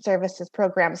addiction services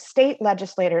programs, state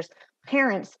legislators,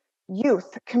 parents,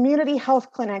 youth, community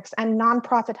health clinics, and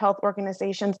nonprofit health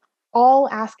organizations, all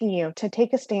asking you to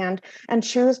take a stand and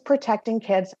choose protecting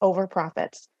kids over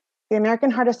profits. The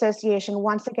American Heart Association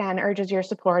once again urges your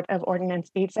support of Ordinance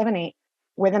 878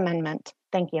 with amendment.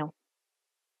 Thank you.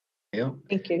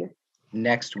 Thank you.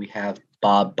 Next, we have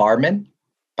Bob Barman.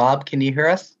 Bob, can you hear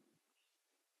us?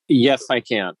 Yes, I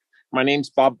can. My name's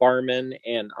Bob Barman,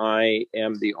 and I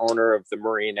am the owner of the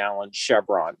Murray and Allen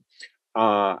Chevron.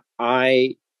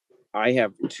 I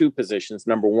have two positions.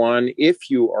 Number one, if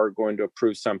you are going to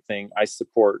approve something, I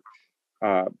support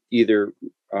either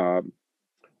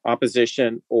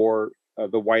opposition or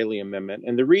the Wiley Amendment.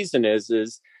 And the reason is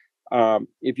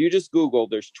if you just Google,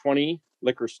 there's 20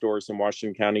 liquor stores in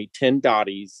Washington County, 10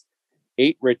 Dottie's,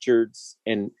 8 Richards,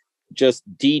 and just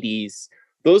Didi's.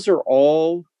 Those are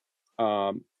all,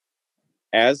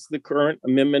 as the current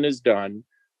amendment is done,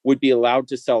 would be allowed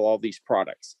to sell all these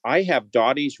products. I have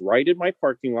Dottie's right in my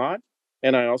parking lot,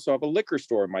 and I also have a liquor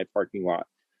store in my parking lot.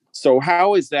 So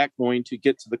how is that going to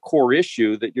get to the core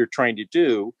issue that you're trying to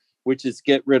do, which is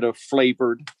get rid of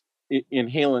flavored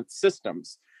inhalant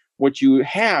systems? What you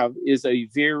have is a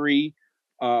very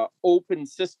open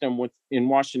system in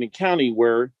Washington County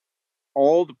where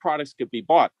all the products could be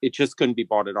bought. It just couldn't be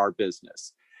bought at our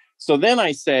business. So then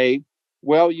I say,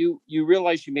 well, you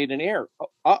realize you made an error.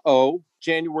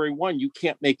 January 1, you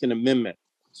can't make an amendment.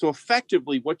 So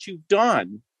effectively what you've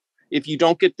done, if you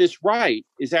don't get this right,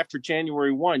 is after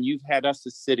January 1, you've had us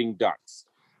as sitting ducks.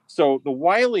 So the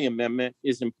Wiley Amendment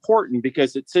is important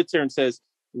because it sits there and says,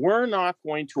 we're not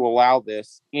going to allow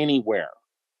this anywhere.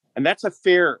 And that's a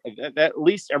fair, that at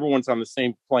least everyone's on the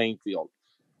same playing field.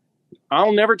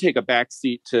 I'll never take a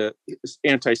backseat to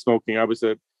anti-smoking. I was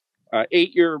a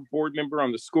 8-year board member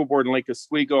on the school board in Lake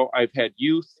Oswego. I've had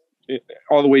youth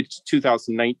all the way to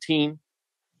 2019.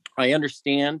 I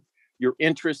understand your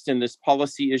interest in this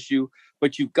policy issue,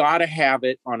 but you've got to have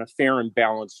it on a fair and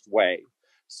balanced way.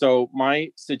 So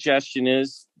my suggestion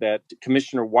is that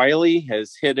Commissioner Wiley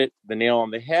has hit the nail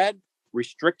on the head.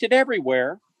 Restrict it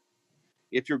everywhere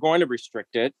if you're going to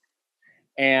restrict it.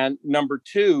 And number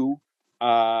two,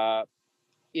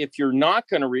 if you're not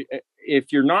going to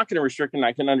restrict it, and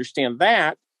I can understand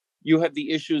that, you have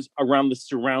the issues around the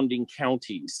surrounding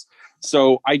counties.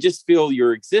 So I just feel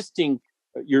your existing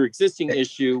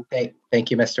issue.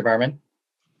 Thank you, Mr. Barman.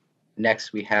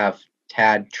 Next, we have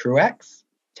Tad Truex.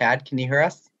 Tad, can you hear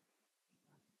us?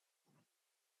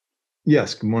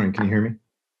 Yes, good morning. Can you hear me?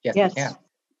 Yes, we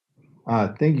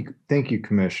can. Thank you,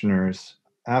 commissioners.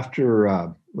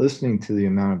 After listening to the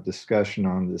amount of discussion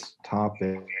on this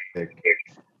topic,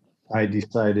 I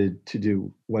decided to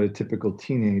do what a typical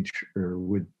teenager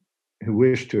who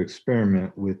wished to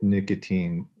experiment with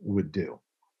nicotine would do.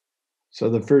 So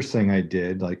the first thing I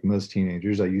did, like most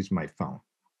teenagers, I used my phone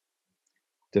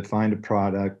to find a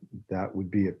product that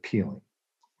would be appealing.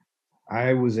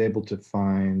 I was able to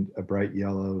find a bright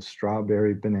yellow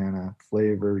strawberry banana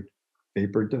flavored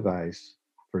vapor device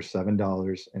for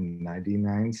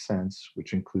 $7.99,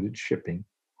 which included shipping,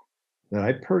 that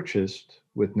I purchased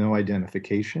with no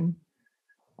identification.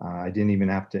 I didn't even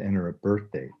have to enter a birth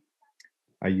date.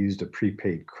 I used a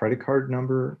prepaid credit card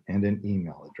number and an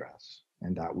email address,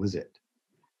 and that was it.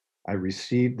 I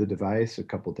received the device a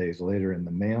couple days later in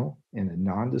the mail in a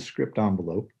nondescript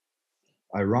envelope,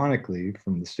 ironically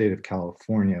from the state of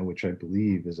California, which I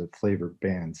believe is a flavor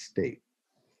banned state.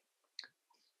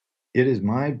 It is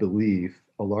my belief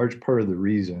a large part of the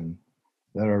reason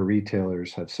that our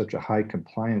retailers have such a high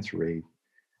compliance rate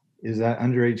is that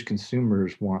underage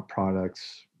consumers want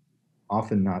products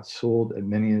often not sold at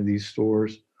many of these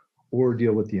stores, or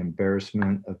deal with the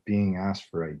embarrassment of being asked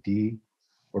for ID,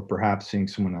 or perhaps seeing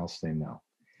someone else they know.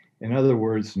 In other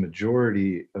words, the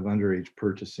majority of underage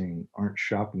purchasing aren't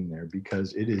shopping there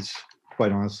because it is,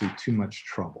 quite honestly, too much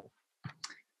trouble.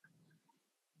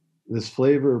 This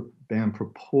flavor ban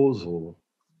proposal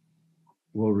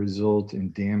will result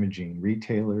in damaging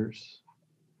retailers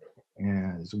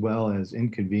as well as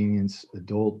inconvenience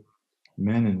adult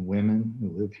men and women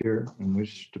who live here and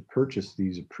wish to purchase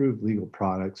these approved legal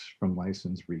products from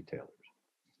licensed retailers.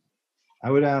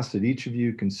 I would ask that each of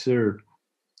you consider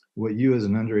what you as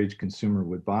an underage consumer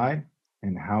would buy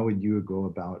and how would you go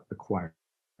about acquiring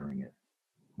it.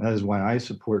 That is why I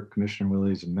support Commissioner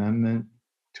Willie's amendment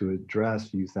to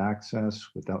address youth access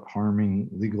without harming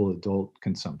legal adult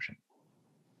consumption.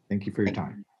 Thank you for your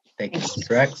time. Thank you, Mr.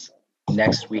 Rex.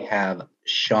 Next, we have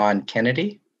Sean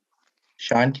Kennedy.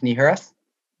 Sean, can you hear us?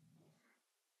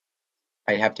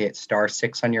 I have to hit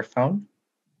 *6 on your phone.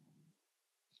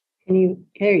 There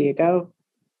you go.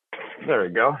 There we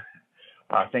go.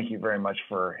 Thank you very much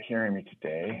for hearing me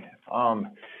today. I've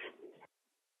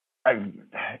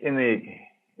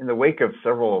in the wake of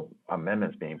several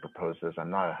amendments being proposed,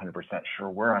 I'm not 100% sure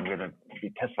where I'm going to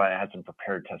be testifying. I had some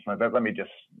prepared testimony, but let me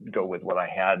just go with what I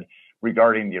had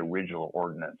regarding the original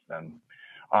ordinance. And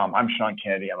I'm Sean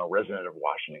Kennedy. I'm a resident of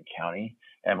Washington County.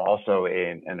 I'm also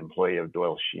an employee of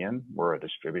Doyle Sheehan. We're a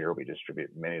distributor. We distribute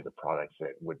many of the products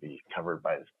that would be covered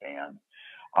by this ban.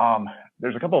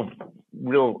 There's a couple of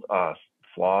real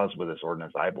flaws with this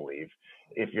ordinance, I believe.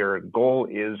 If your goal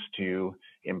is to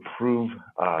improve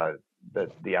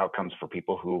the outcomes for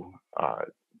people who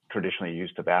traditionally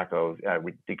use tobacco,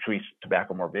 we decrease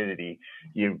tobacco morbidity,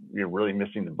 you're really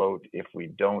missing the boat if we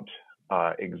don't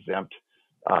exempt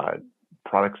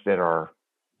products that are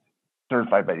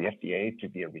certified by the FDA to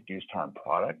be a reduced harm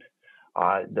product.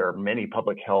 There are many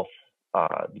public health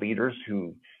leaders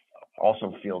who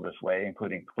also feel this way,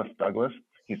 including Cliff Douglas.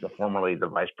 He's formerly the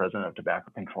Vice President of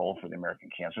Tobacco Control for the American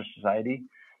Cancer Society.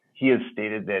 He has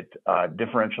stated that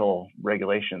differential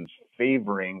regulations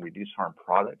favoring reduced harm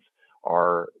products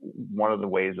are one of the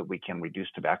ways that we can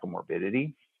reduce tobacco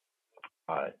morbidity.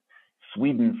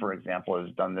 Sweden, for example,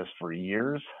 has done this for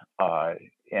years,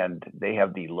 and they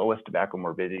have the lowest tobacco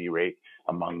morbidity rate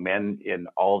among men in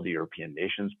all of the European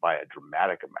nations by a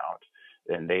dramatic amount.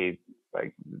 And they,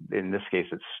 like in this case,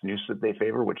 it's snus that they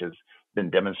favor, which has been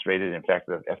demonstrated. In fact,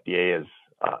 the FDA is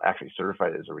actually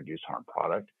certified as a reduced harm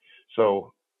product.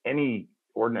 So any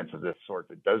ordinance of this sort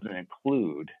that doesn't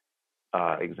include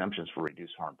exemptions for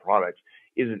reduced harm products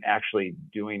isn't actually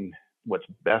doing what's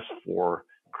best for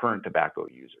current tobacco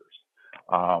users.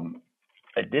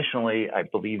 Additionally, I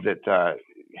believe that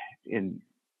in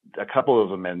a couple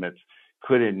of amendments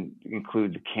could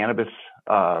include the cannabis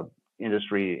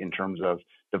industry in terms of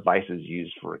devices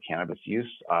used for cannabis use.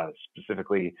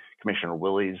 Specifically, Commissioner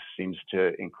Willies seems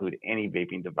to include any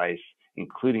vaping device,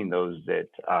 including those that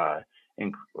are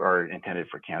intended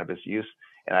for cannabis use.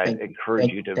 And I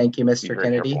encourage you to. Thank you, Mr.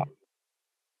 Kennedy. Careful.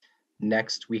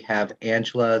 Next, we have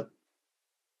Angela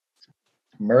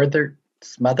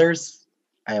Smothers.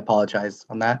 I apologize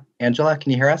on that. Angela,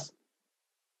 can you hear us?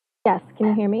 Yes, can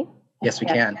you hear me? Yes, we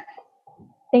can.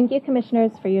 Thank you,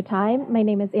 commissioners, for your time. My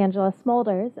name is Angela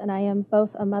Smolders, and I am both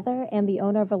a mother and the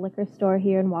owner of a liquor store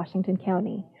here in Washington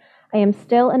County. I am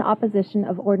still in opposition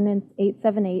of Ordinance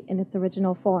 878 in its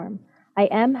original form. I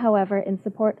am, however, in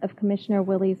support of Commissioner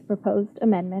Willie's proposed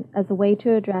amendment as a way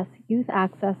to address youth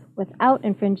access without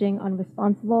infringing on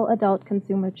responsible adult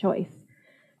consumer choice.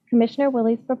 Commissioner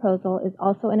Willie's proposal is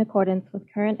also in accordance with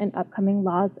current and upcoming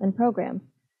laws and programs.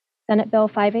 Senate Bill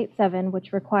 587,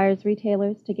 which requires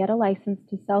retailers to get a license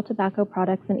to sell tobacco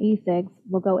products and e-cigs,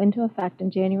 will go into effect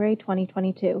in January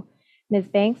 2022. Ms.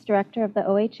 Banks, director of the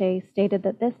OHA, stated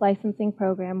that this licensing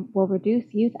program will reduce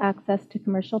youth access to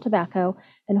commercial tobacco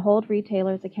and hold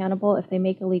retailers accountable if they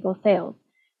make illegal sales.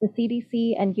 The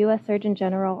CDC and U.S. Surgeon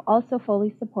General also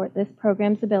fully support this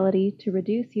program's ability to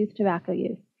reduce youth tobacco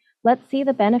use. Let's see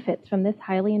the benefits from this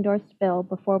highly endorsed bill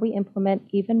before we implement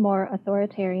even more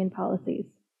authoritarian policies.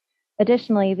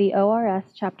 Additionally, the ORS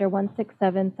Chapter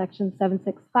 167, Section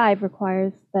 765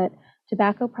 requires that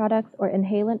tobacco products or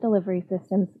inhalant delivery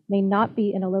systems may not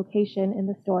be in a location in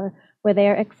the store where they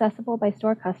are accessible by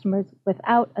store customers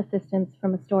without assistance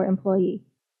from a store employee.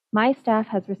 My staff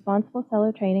has responsible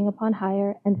seller training upon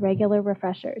hire and regular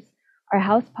refreshers. Our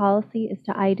house policy is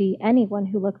to ID anyone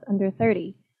who looks under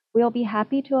 30. We will be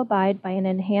happy to abide by an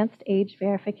enhanced age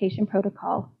verification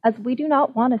protocol, as we do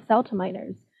not want to sell to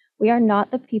minors. We are not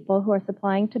the people who are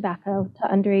supplying tobacco to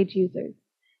underage users.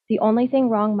 The only thing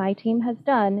wrong my team has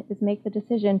done is make the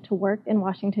decision to work in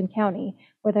Washington County,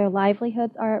 where their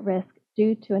livelihoods are at risk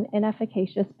due to an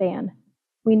inefficacious ban.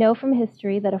 We know from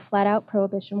history that a flat-out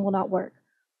prohibition will not work.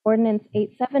 Ordinance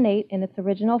 878 in its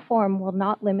original form will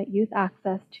not limit youth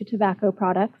access to tobacco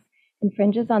products,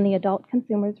 infringes on the adult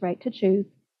consumer's right to choose,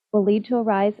 will lead to a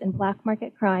rise in black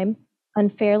market crime,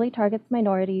 unfairly targets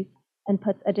minorities, and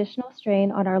puts additional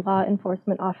strain on our law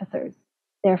enforcement officers.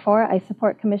 Therefore, I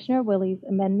support Commissioner Willie's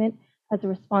amendment as a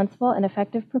responsible and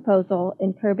effective proposal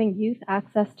in curbing youth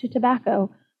access to tobacco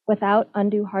without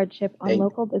undue hardship on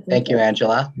local businesses. Thank you,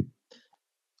 Angela.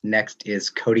 Next is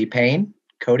Cody Payne.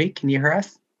 Cody, can you hear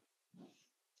us?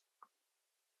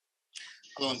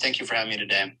 Hello, and thank you for having me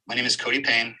today. My name is Cody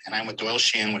Payne, and I'm with Doyle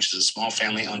Sheehan, which is a small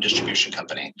family-owned distribution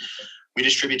company. We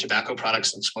distribute tobacco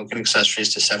products and smoking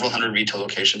accessories to several hundred retail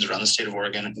locations around the state of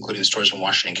Oregon, including stores in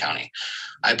Washington County.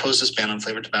 I oppose this ban on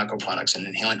flavored tobacco products and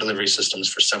inhalant delivery systems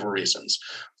for several reasons.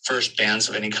 First, bans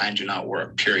of any kind do not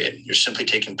work, period. You're simply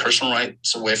taking personal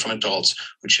rights away from adults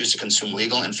who choose to consume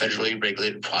legal and federally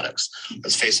regulated products.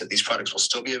 Let's face it, these products will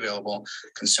still be available.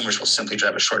 Consumers will simply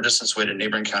drive a short distance away to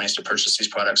neighboring counties to purchase these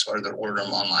products or they'll order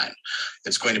them online.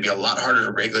 It's going to be a lot harder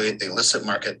to regulate the illicit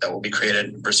market that will be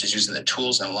created versus using the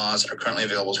tools and laws that are currently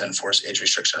available to enforce age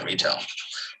restriction on retail.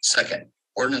 Second,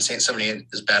 Ordinance 878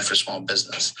 is bad for small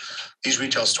business. These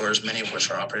retail stores, many of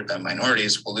which are operated by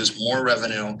minorities, will lose more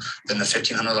revenue than the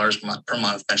 $1,500 per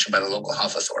month mentioned by the local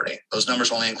health authority. Those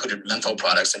numbers only included menthol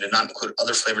products and did not include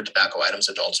other flavored tobacco items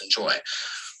adults enjoy.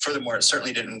 Furthermore, it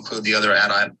certainly didn't include the other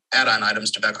add-on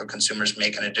items tobacco consumers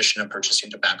make in addition to purchasing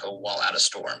tobacco while at a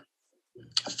store.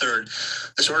 Third,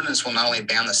 this ordinance will not only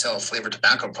ban the sale of flavored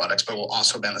tobacco products, but will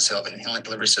also ban the sale of inhalant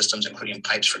delivery systems, including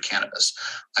pipes for cannabis.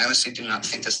 I honestly do not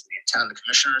think this is the intent of the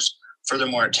commissioners.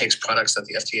 Furthermore, it takes products that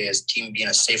the FDA has deemed being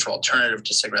a safer alternative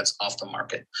to cigarettes off the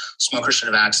market. Smokers should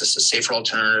have access to safer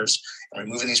alternatives, and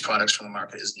removing these products from the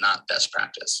market is not best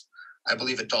practice. I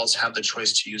believe adults have the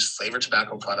choice to use flavored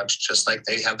tobacco products just like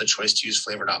they have the choice to use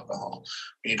flavored alcohol.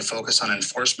 We need to focus on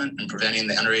enforcement and preventing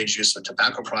the underage use of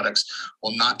tobacco products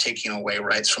while not taking away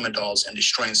rights from adults and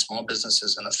destroying small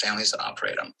businesses and the families that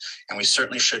operate them. And we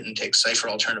certainly shouldn't take safer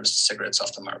alternatives to cigarettes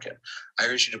off the market. I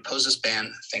urge you to oppose this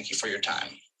ban. Thank you for your time.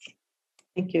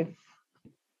 Thank you.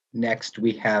 Next,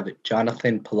 we have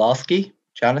Jonathan Pawlowski.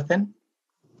 Jonathan?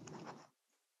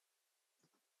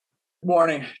 Good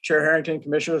morning, Chair Harrington,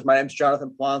 Commissioners. My name is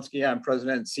Jonathan Plonsky. I'm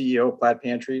President and CEO of Plaid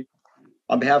Pantry.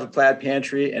 On behalf of Plaid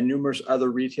Pantry and numerous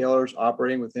other retailers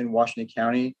operating within Washington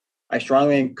County, I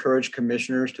strongly encourage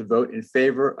Commissioners to vote in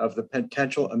favor of the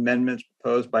potential amendments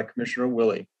proposed by Commissioner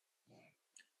Willie.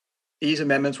 These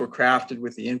amendments were crafted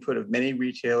with the input of many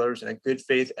retailers in a good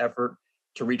faith effort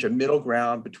to reach a middle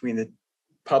ground between the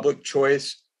public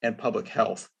choice and public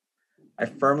health. I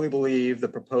firmly believe the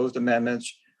proposed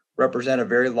amendments represent a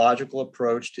very logical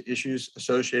approach to issues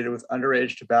associated with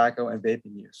underage tobacco and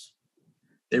vaping use.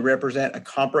 They represent a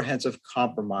comprehensive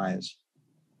compromise.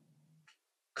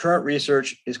 Current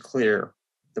research is clear.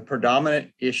 The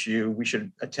predominant issue we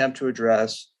should attempt to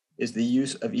address is the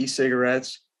use of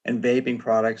e-cigarettes and vaping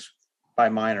products by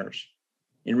minors.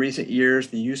 In recent years,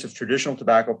 the use of traditional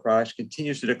tobacco products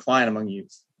continues to decline among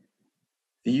youth.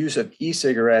 The use of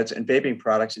e-cigarettes and vaping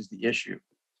products is the issue.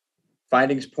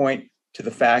 Findings point to the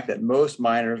fact that most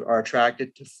minors are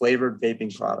attracted to flavored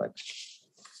vaping products.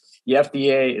 The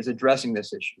FDA is addressing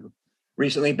this issue,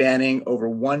 recently banning over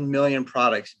 1 million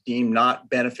products deemed not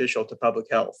beneficial to public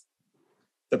health.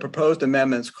 The proposed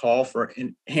amendments call for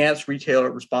enhanced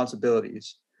retailer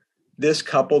responsibilities. This,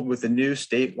 coupled with the new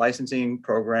state licensing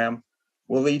program,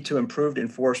 will lead to improved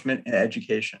enforcement and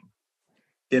education.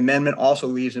 The amendment also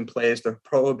leaves in place the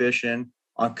prohibition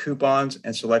on coupons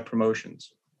and select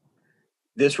promotions.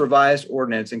 This revised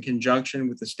ordinance, in conjunction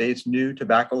with the state's new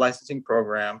tobacco licensing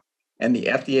program and the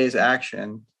FDA's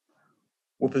action,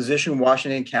 will position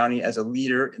Washington County as a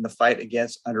leader in the fight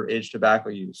against underage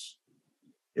tobacco use.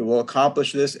 It will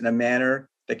accomplish this in a manner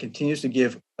that continues to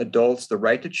give adults the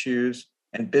right to choose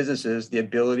and businesses the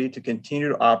ability to continue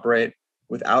to operate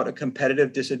without a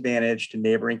competitive disadvantage to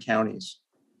neighboring counties.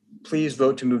 Please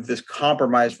vote to move this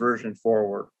compromised version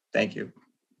forward. Thank you.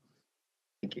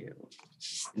 Thank you.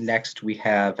 Next, we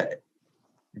have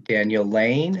Daniel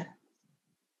Lane.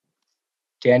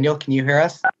 Daniel, can you hear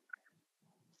us?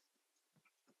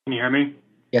 Can you hear me?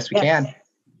 Yes, we can.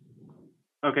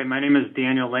 Okay, my name is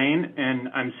Daniel Lane, and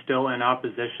I'm still in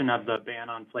opposition of the ban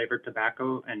on flavored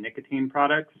tobacco and nicotine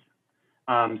products.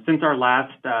 Since our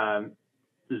last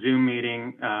Zoom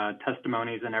meeting,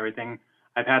 testimonies and everything,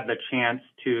 I've had the chance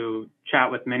to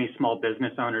chat with many small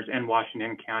business owners in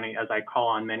Washington County as I call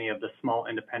on many of the small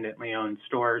independently owned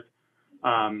stores.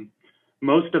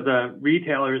 Most of the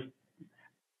retailers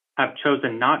have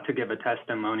chosen not to give a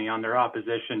testimony on their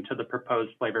opposition to the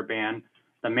proposed flavor ban.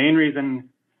 The main reason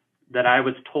that I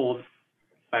was told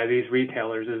by these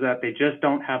retailers is that they just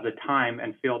don't have the time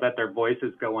and feel that their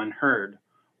voices go unheard.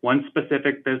 One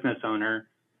specific business owner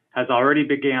has already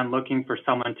began looking for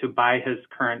someone to buy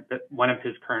one of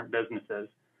his current businesses.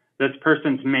 This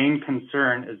person's main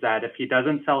concern is that if he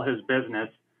doesn't sell his business,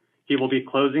 he will be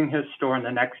closing his store in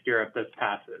the next year if this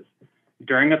passes.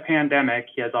 During a pandemic,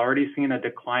 he has already seen a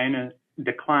decline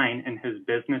in his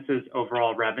business's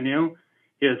overall revenue.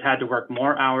 He has had to work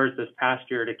more hours this past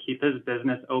year to keep his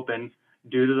business open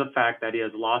due to the fact that he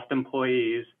has lost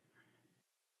employees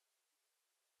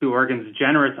to Oregon's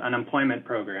generous unemployment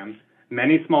programs.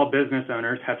 Many small business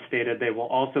owners have stated they will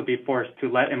also be forced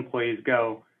to let employees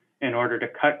go in order to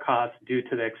cut costs due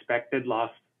to the expected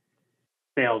lost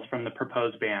sales from the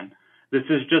proposed ban. This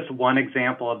is just one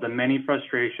example of the many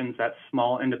frustrations that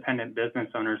small independent business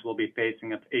owners will be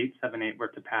facing if 878 were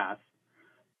to pass.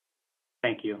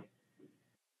 Thank you.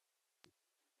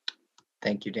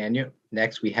 Thank you, Daniel.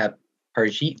 Next, we have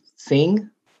Harjeet Singh.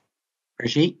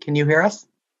 Harjeet, can you hear us?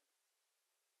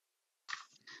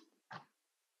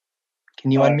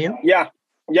 Can you unmute? Yeah.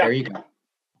 There you go.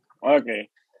 Okay.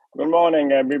 Good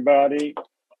morning, everybody.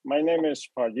 My name is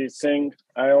Harjeet Singh.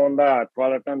 I own the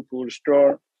Tualatin food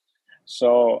store.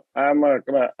 So I'm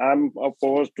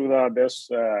opposed to this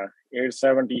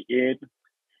 878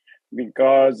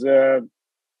 because from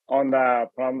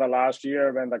the last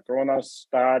year when the corona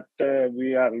started,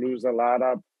 we are lose a lot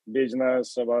of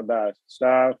business about that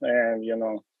stuff, and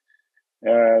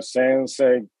since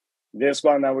this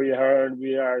one that we heard,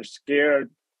 we are scared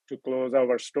to close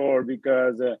our store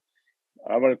because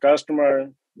our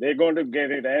customer, they're going to get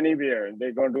it anywhere. If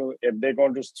they're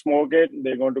going to smoke it,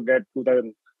 they're going to get to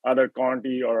the other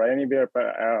county or anywhere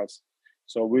else.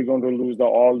 So we're going to lose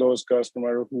all those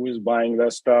customers who is buying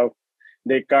that stuff.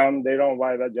 They come, they don't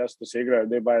buy just the cigarette.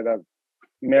 They buy the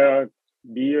milk,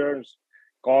 beers,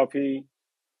 coffee,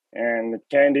 and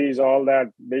candies. All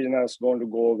that business going to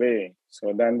go away.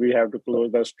 So then we have to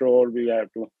close the store. We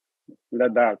have to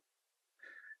let the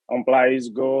employees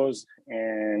go,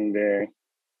 and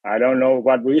I don't know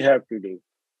what we have to do.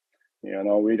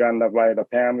 We run by the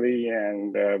family,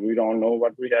 and we don't know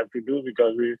what we have to do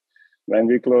because when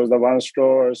we close the one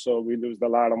store, so we lose a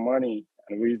lot of money.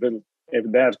 And if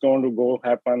that's going to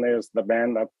happen is the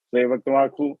ban of flavored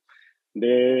tobacco,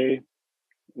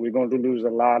 we're going to lose a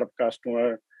lot of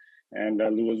customers and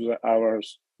lose our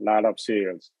lot of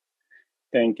sales.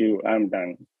 Thank you. I'm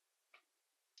done.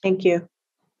 Thank you.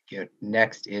 Good.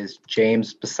 Next is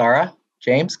James Basara.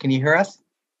 James, can you hear us?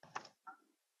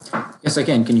 Yes, I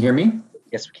can. Can you hear me?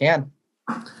 Yes, we can.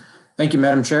 Thank you,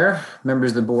 Madam Chair,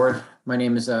 members of the board. My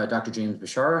name is Dr. James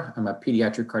Bashara. I'm a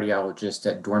pediatric cardiologist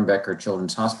at Dornbecker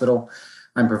Children's Hospital.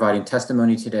 I'm providing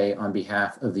testimony today on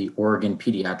behalf of the Oregon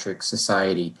Pediatric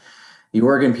Society. The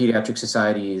Oregon Pediatric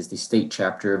Society is the state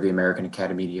chapter of the American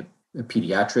Academy of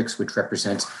Pediatrics, which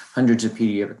represents hundreds of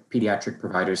pediatric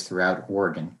providers throughout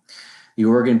Oregon. The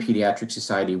Oregon Pediatric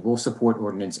Society will support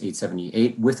Ordinance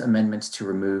 878 with amendments to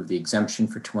remove the exemption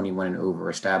for 21 and over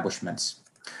establishments.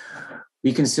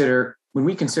 When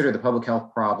we consider the public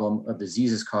health problem of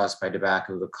diseases caused by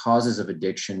tobacco, the causes of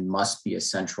addiction must be a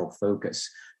central focus.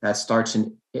 That starts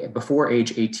before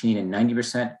age 18 and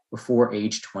 90%, before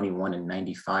age 21 and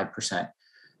 95%.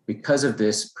 Because of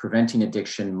this, preventing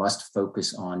addiction must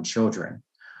focus on children.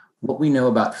 What we know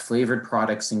about flavored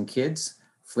products in kids: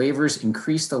 flavors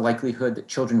increase the likelihood that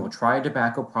children will try a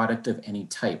tobacco product of any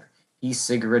type.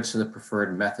 E-cigarettes are the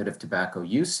preferred method of tobacco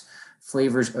use.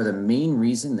 Flavors are the main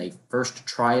reason they first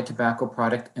try a tobacco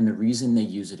product and the reason they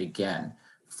use it again.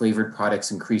 Flavored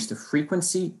products increase the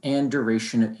frequency and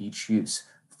duration of each use.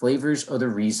 Flavors are the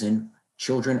reason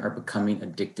children are becoming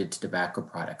addicted to tobacco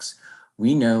products.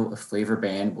 We know a flavor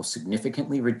ban will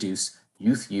significantly reduce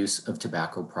youth use of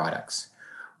tobacco products.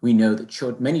 We know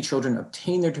that many children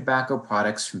obtain their tobacco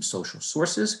products from social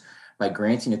sources. By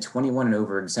granting a 21 and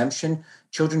over exemption,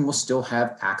 children will still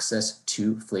have access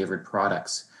to flavored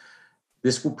products.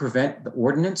 This will prevent the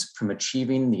ordinance from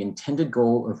achieving the intended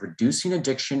goal of reducing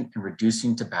addiction and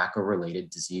reducing tobacco-related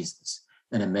diseases.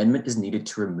 An amendment is needed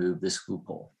to remove this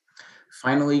loophole.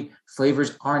 Finally,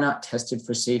 flavors are not tested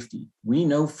for safety. We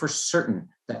know for certain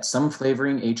that some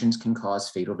flavoring agents can cause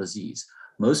fatal disease.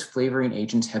 Most flavoring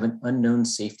agents have an unknown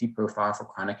safety profile for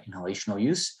chronic inhalational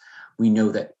use. We know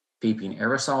that vaping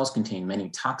aerosols contain many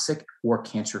toxic or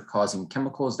cancer-causing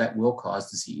chemicals that will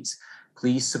cause disease.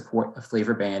 Please support a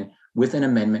flavor ban with an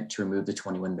amendment to remove the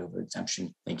 21 and over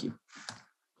exemption. Thank you.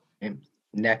 And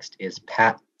next is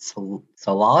Pat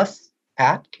Salas.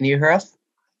 Pat, can you hear us?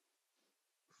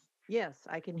 Yes,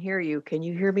 I can hear you. Can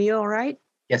you hear me all right?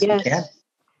 Yes, we can.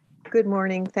 Good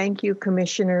morning. Thank you,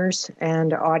 commissioners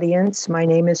and audience. My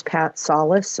name is Pat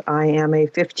Salas. I am a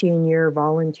 15-year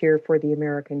volunteer for the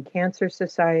American Cancer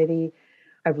Society.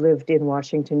 I've lived in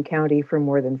Washington County for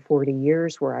more than 40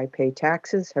 years, where I pay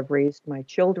taxes, have raised my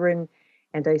children,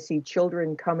 and I see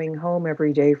children coming home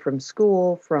every day from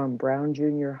school, from Brown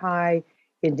Junior High,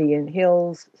 Indian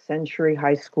Hills, Century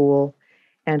High School,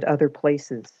 and other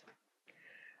places.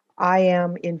 I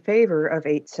am in favor of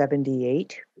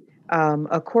 878.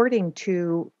 According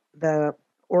to the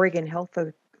Oregon Health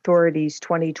Authority's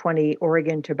 2020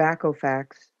 Oregon Tobacco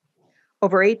Facts,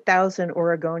 over 8,000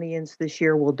 Oregonians this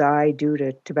year will die due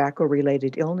to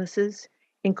tobacco-related illnesses,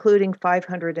 including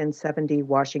 570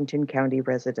 Washington County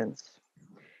residents.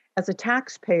 As a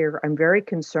taxpayer, I'm very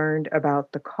concerned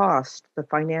about the cost, the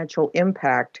financial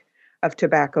impact of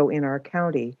tobacco in our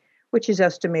county, which is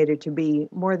estimated to be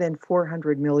more than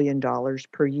 $400 million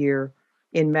per year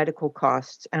in medical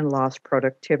costs and lost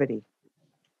productivity.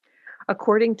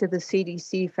 According to the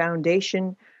CDC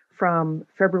Foundation, from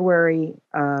February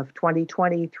of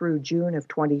 2020 through June of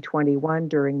 2021,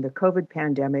 during the COVID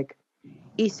pandemic,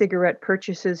 e-cigarette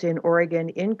purchases in Oregon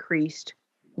increased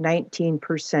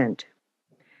 19%.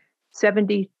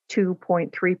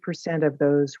 72.3% of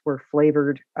those were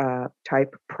flavored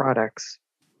type products.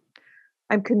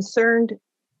 I'm concerned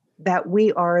that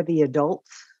we are the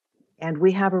adults and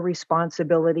we have a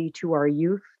responsibility to our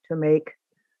youth to make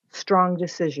strong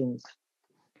decisions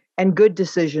and good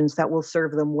decisions that will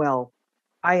serve them well.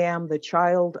 I am the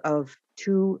child of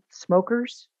two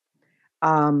smokers.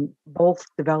 Both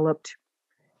developed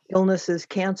illnesses,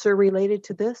 cancer related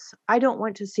to this. I don't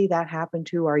want to see that happen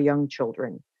to our young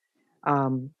children.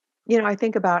 I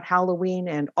think about Halloween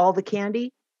and all the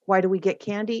candy. Why do we get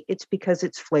candy? It's because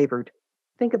it's flavored.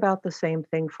 Think about the same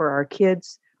thing for our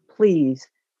kids. Please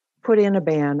put in a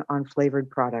ban on flavored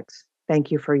products. Thank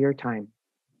you for your time.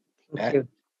 Thank you.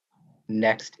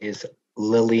 Next is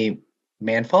Lily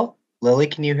Manful. Lily,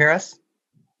 can you hear us?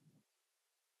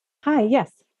 Hi, yes.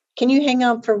 Can you hang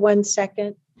on for 1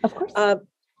 second? Of course.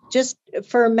 Just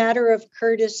for a matter of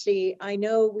courtesy, I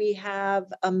know we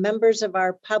have members of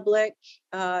our public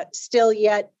still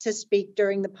yet to speak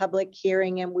during the public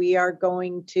hearing, and we are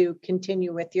going to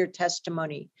continue with your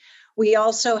testimony. We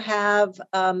also have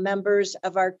members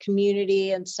of our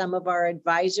community and some of our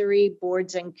advisory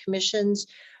boards and commissions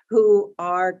who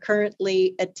are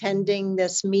currently attending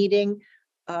this meeting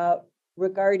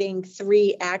regarding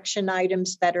 3 action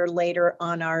items that are later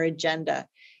on our agenda.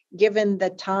 Given the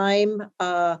time,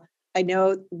 I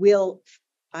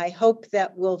hope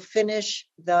that we'll finish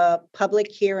the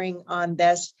public hearing on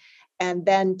this and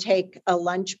then take a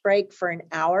lunch break for an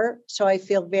hour. So I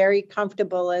feel very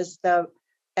comfortable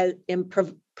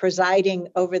presiding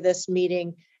over this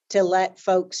meeting to let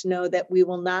folks know that we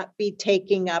will not be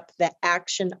taking up the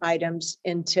action items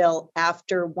until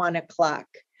after 1 o'clock.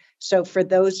 So for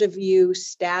those of you,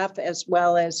 staff, as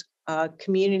well as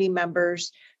community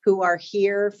members who are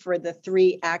here for the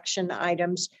 3 action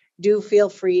items, do feel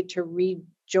free to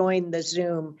rejoin the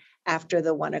Zoom after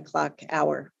the 1 o'clock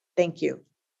hour. Thank you.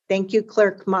 Thank you,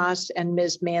 Clerk Moss and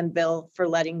Ms. Manville, for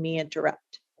letting me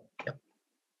interrupt.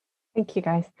 Thank you,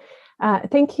 guys.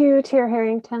 Thank you, Chair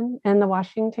Harrington and the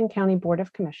Washington County Board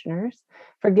of Commissioners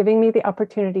for giving me the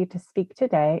opportunity to speak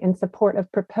today in support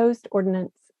of proposed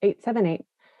Ordinance 878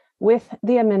 with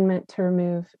the amendment to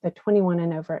remove the 21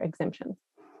 and over exemptions.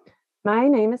 My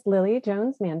name is Lily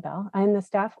Jones Manville. I am the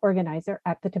staff organizer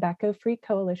at the Tobacco Free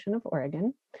Coalition of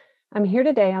Oregon. I'm here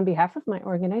today on behalf of my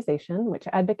organization, which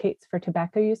advocates for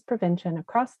tobacco use prevention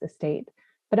across the state,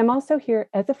 but I'm also here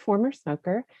as a former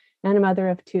smoker and a mother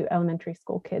of 2 elementary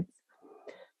school kids.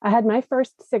 I had my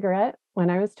first cigarette when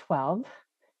I was 12.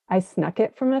 I snuck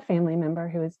it from a family member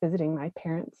who was visiting my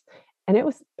parents, and it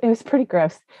was pretty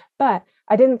gross, but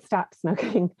I didn't stop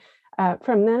smoking.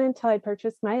 From then until I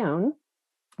purchased my own,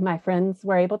 my friends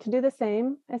were able to do the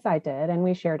same as I did, and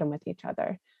we shared them with each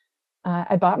other.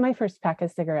 I bought my first pack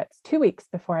of cigarettes 2 weeks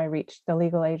before I reached the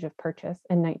legal age of purchase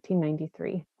in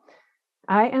 1993.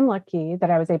 I am lucky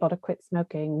that I was able to quit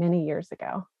smoking many years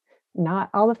ago. Not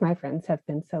all of my friends have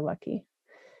been so lucky.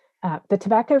 The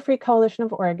Tobacco Free Coalition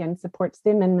of Oregon supports the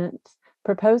amendment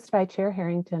proposed by Chair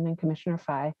Harrington and Commissioner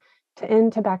Fye to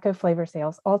end tobacco flavor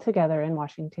sales altogether in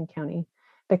Washington County,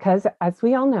 because as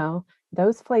we all know,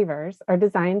 those flavors are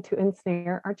designed to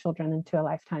ensnare our children into a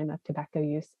lifetime of tobacco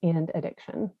use and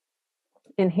addiction.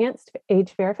 Enhanced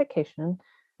age verification,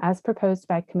 as proposed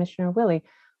by Commissioner Willie,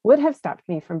 would have stopped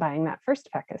me from buying that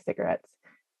first pack of cigarettes,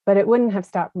 but it wouldn't have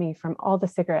stopped me from all the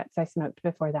cigarettes I smoked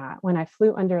before that when I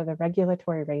flew under the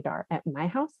regulatory radar at my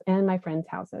house and my friends'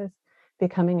 houses,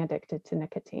 becoming addicted to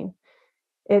nicotine.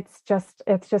 It's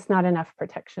just not enough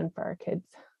protection for our kids.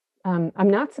 I'm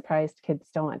not surprised kids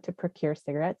still want to procure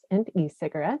cigarettes and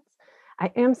e-cigarettes.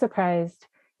 I am surprised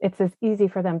It's as easy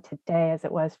for them today as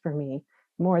it was for me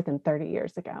more than 30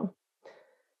 years ago.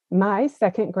 My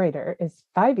second grader is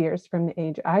 5 years from the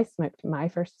age I smoked my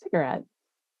first cigarette.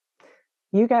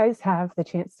 You guys have the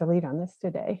chance to lead on this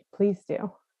today. Please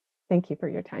do. Thank you for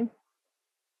your time.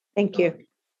 Thank you.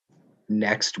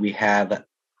 Next, we have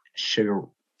Shagan.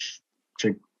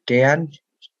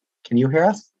 Can you hear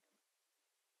us?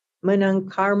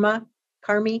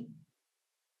 Karmi.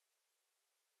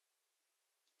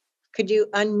 Could you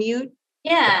unmute?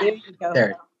 Yeah. There you go.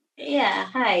 There. Yeah.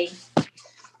 Hi.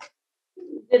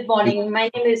 Good morning. My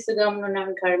name is Sugam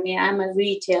Karmi. I'm a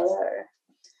retailer.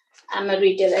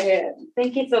 Here.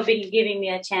 Thank you for giving me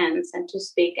a chance and to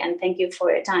speak, and thank you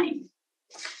for your time.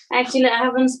 Actually, I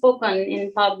haven't spoken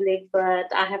in public,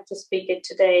 but I have to speak it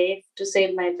today to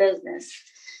save my business.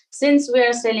 Since we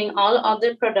are selling all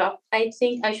other products, I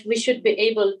think we should be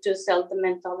able to sell the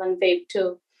menthol and vape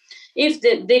too. If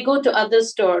they go to other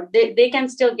store, they can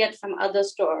still get from other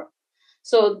store.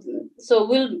 So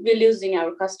we'll be losing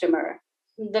our customer.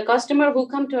 The customer who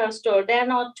come to our store, they're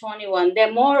not 21.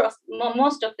 They're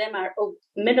most of them are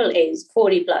middle age,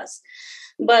 40 plus.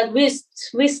 But we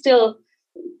still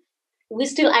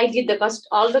ID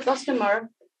all the customer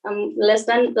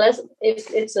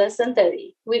if it's less than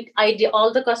 30. We ID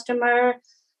all the customer.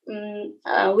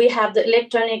 We have the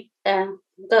electronic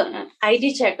the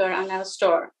ID checker on our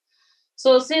store.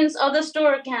 So since other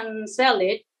store can sell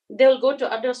it, they'll go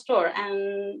to other store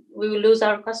and we will lose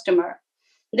our customer.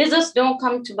 They just don't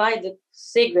come to buy the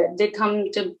cigarette. They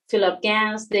come to fill up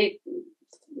gas. They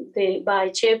buy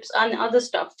chips and other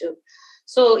stuff too.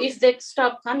 So if they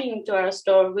stop coming to our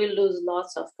store, we'll lose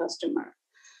lots of customer.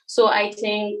 So I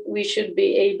think we should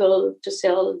be able to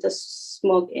sell the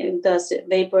smoke in the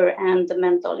vapor and the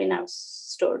menthol in our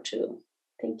store too.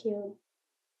 Thank you.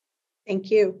 Thank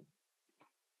you.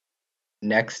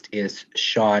 Next is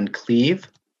Sean Cleve.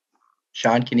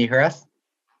 Sean, can you hear us?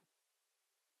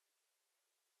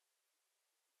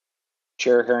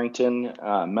 Chair Harrington,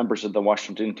 members of the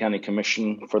Washington County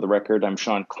Commission, for the record, I'm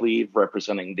Sean Cleve,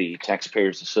 representing the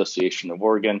Taxpayers Association of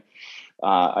Oregon.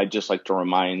 I'd just like to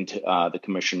remind the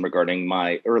Commission regarding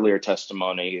my earlier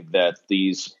testimony that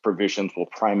these provisions will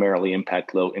primarily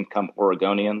impact low-income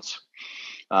Oregonians.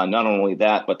 Not only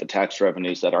that, but the tax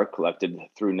revenues that are collected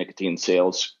through nicotine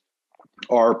sales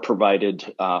are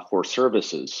provided for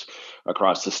services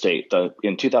across the state.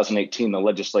 In 2018, the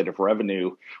Legislative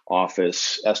Revenue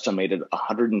Office estimated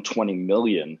 $120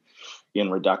 million in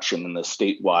reduction in the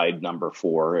statewide number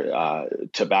for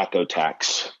tobacco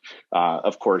tax.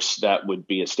 Of course, that would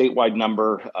be a statewide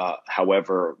number.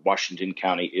 However, Washington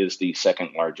County is the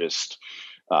second largest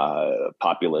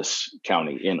populous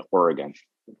county in Oregon.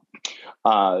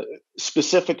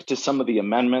 Specific to some of the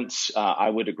amendments,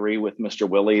 I would agree with Mr.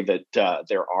 Willey that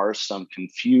there are some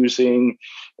confusing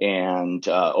and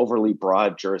overly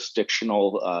broad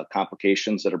jurisdictional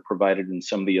complications that are provided in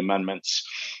some of the amendments.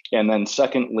 And then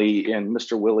secondly, in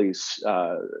Mr. Willey's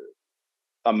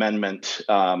amendment,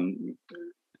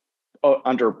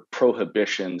 under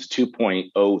prohibitions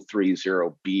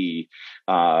 2.030B,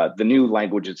 the new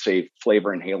language would say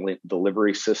flavor inhalant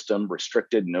delivery system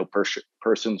restricted, no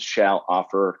persons shall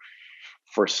offer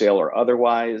for sale or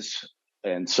otherwise,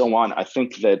 and so on. I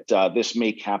think that this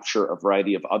may capture a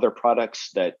variety of other products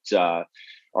that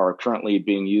are currently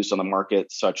being used on the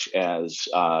market, such as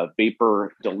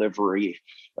vapor delivery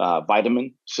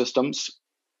vitamin systems.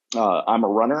 I'm a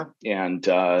runner, and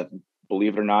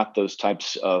believe it or not, those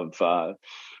types of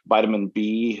vitamin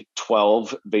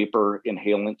B12 vapor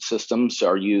inhalant systems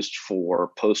are used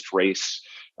for post-race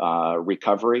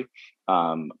recovery.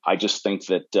 I just think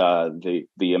that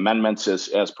the amendments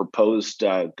as proposed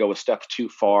go a step too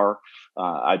far.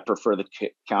 I'd prefer the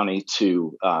county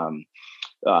to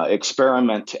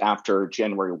experiment after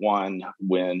January 1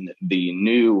 when the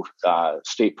new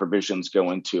state provisions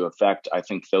go into effect. I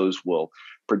think those will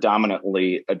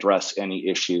predominantly address any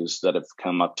issues that have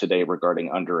come up today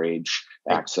regarding underage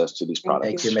access to these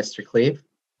products. Thank you, Mr. Cleve.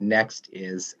 Next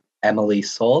is Emily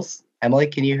Souls. Emily,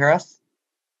 can you hear us?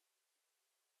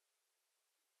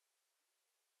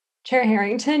 Chair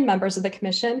Harrington, members of the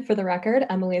Commission, for the record,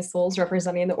 Emily Souls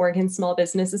representing the Oregon Small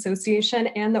Business Association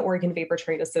and the Oregon Vapor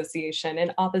Trade Association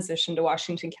in opposition to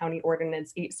Washington County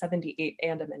Ordinance 878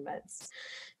 and amendments.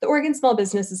 The Oregon Small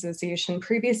Business Association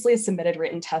previously submitted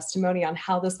written testimony on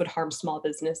how this would harm small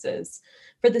businesses.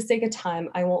 For the sake of time,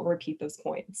 I won't repeat those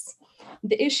points.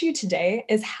 The issue today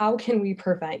is how can we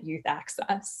prevent youth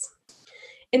access?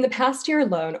 In the past year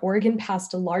alone, Oregon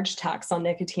passed a large tax on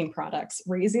nicotine products,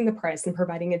 raising the price and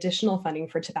providing additional funding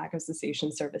for tobacco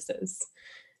cessation services.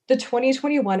 The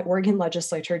 2021 Oregon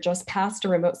legislature just passed a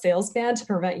remote sales ban to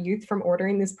prevent youth from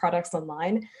ordering these products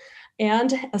online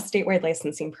and a statewide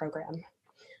licensing program.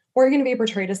 Oregon Vapor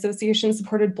Trade Association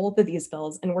supported both of these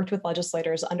bills and worked with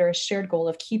legislators under a shared goal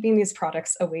of keeping these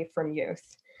products away from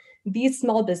youth. These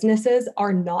small businesses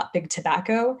are not big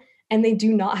tobacco, and they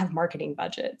do not have marketing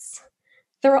budgets.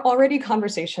 There are already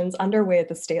conversations underway at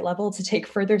the state level to take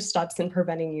further steps in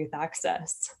preventing youth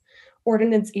access.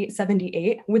 Ordinance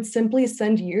 878 would simply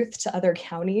send youth to other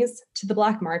counties, to the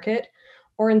black market,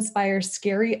 or inspire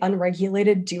scary,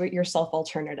 unregulated do-it-yourself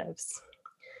alternatives.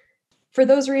 For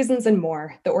those reasons and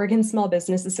more, the Oregon Small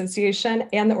Business Association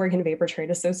and the Oregon Vapor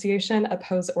Trade Association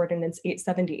oppose Ordinance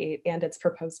 878 and its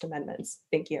proposed amendments.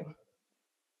 Thank you.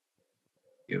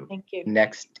 Thank you.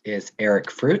 Next is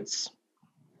Eric Fruits.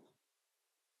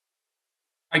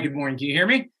 Hi, good morning. Can you hear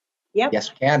me? Yep.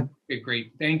 Yes, we can. Okay,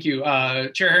 great. Thank you.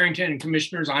 Chair Harrington and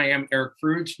Commissioners, I am Eric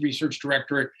Fruits, Research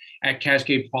Director at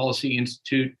Cascade Policy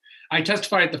Institute. I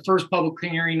testified at the first public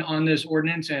hearing on this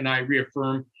ordinance, and I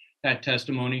reaffirm that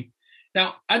testimony.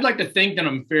 Now, I'd like to think that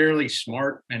I'm fairly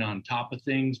smart and on top of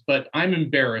things, but I'm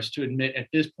embarrassed to admit at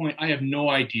this point, I have no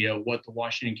idea what the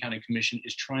Washington County Commission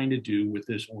is trying to do with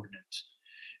this ordinance.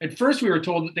 At first, we were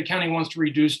told that the county wants to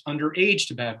reduce underage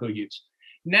tobacco use.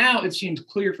 Now it seems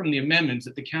clear from the amendments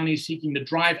that the county is seeking to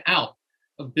drive out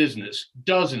of business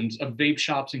dozens of vape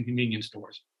shops and convenience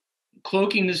stores.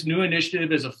 Cloaking this new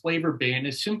initiative as a flavor ban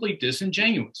is simply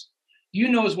disingenuous. You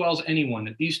know as well as anyone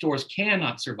that these stores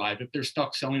cannot survive if they're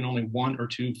stuck selling only 1 or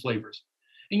 2 flavors.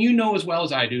 And you know as well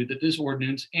as I do that this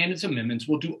ordinance and its amendments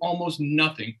will do almost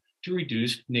nothing to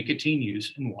reduce nicotine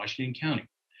use in Washington County.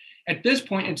 At this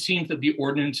point, it seems that the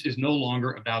ordinance is no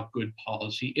longer about good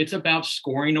policy. It's about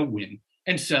scoring a win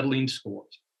and settling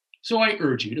scores. So I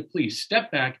urge you to please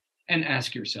step back and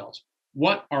ask yourselves,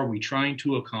 what are we trying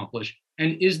to accomplish?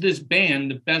 And is this ban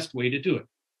the best way to do it?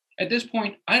 At this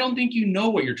point, I don't think you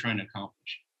know what you're trying to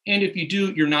accomplish. And if you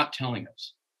do, you're not telling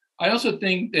us. I also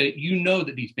think that you know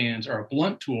that these bans are a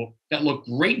blunt tool that look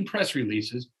great in press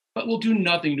releases, but will do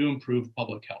nothing to improve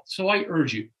public health. So I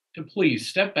urge you to please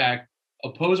step back,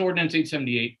 oppose Ordinance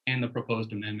 878 and the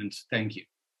proposed amendments. Thank you.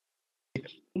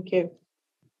 Thank you.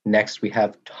 Next, we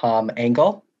have Tom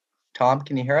Engel. Tom,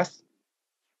 can you hear us?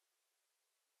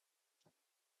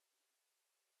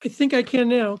 I think I can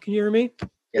now. Can you hear me?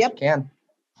 Yes, yep. I can.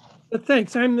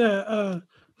 Thanks. I'm been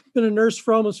a nurse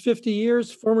for almost 50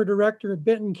 years, former director of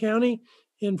Benton County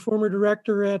and former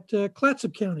director at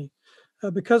Clatsop County.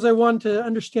 Because I wanted to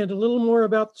understand a little more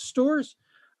about the stores,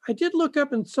 I did look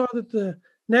up and saw that the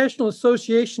National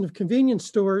Association of Convenience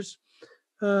Stores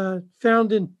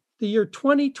found in the year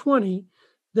 2020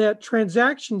 that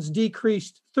transactions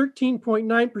decreased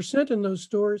 13.9% in those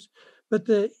stores, but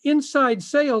the inside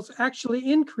sales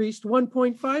actually increased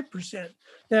 1.5%.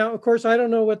 Now, of course, I don't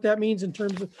know what that means in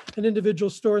terms of an individual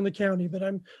store in the county, but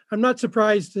I'm not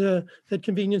surprised that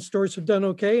convenience stores have done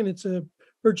okay, and it's a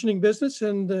burgeoning business,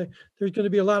 and there's going to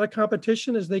be a lot of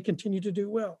competition as they continue to do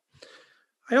well.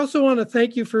 I also want to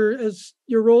thank you for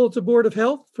your role as a Board of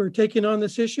Health for taking on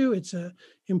this issue. It's an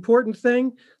important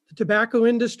thing. The tobacco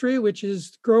industry, which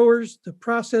is growers, the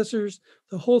processors,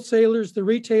 the wholesalers, the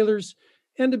retailers,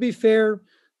 and to be fair,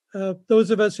 those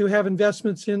of us who have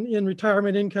investments in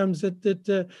retirement incomes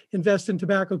that invest in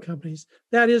tobacco companies.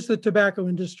 That is the tobacco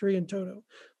industry in toto.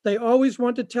 They always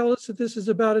want to tell us that this is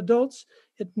about adults.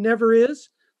 It never is.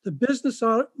 The business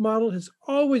model has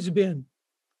always been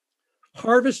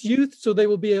harvest youth so they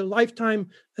will be a lifetime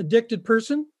addicted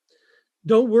person.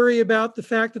 Don't worry about the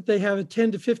fact that they have a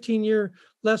 10 to 15 year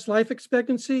less life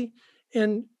expectancy,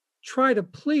 and try to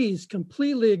please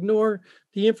completely ignore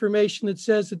the information that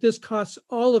says that this costs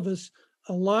all of us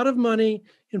a lot of money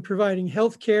in providing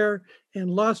health care and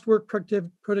lost work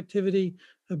productivity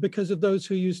because of those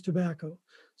who use tobacco.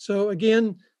 So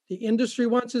again, the industry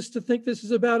wants us to think this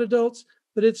is about adults,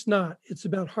 but it's not. It's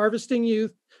about harvesting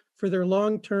youth for their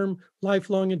long-term,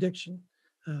 lifelong addiction.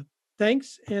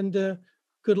 Thanks, and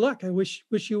good luck. I wish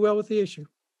you well with the issue.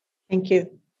 Thank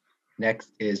you.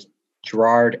 Next is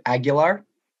Gerard Aguilar.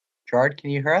 Gerard, can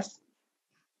you hear us?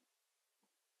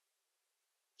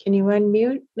 Can you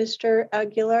unmute, Mr.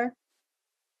 Aguilar?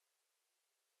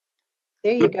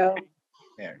 There you go.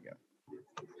 There you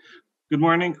go. Good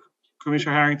morning,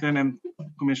 Commissioner Harrington and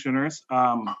Commissioners.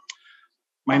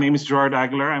 My name is Gerard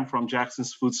Aguilar. I'm from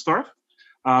Jackson's Food Store.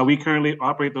 We currently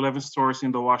operate 11 stores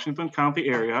in the Washington County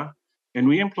area, and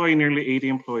we employ nearly 80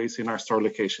 employees in our store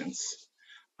locations.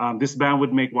 This ban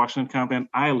would make Washington County an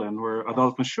island where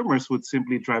adult consumers would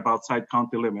simply drive outside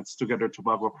county limits to get their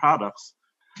tobacco products,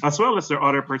 as well as their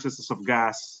other purchases of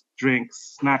gas,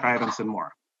 drinks, snack items, and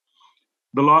more.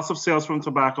 The loss of sales from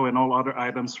tobacco and all other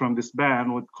items from this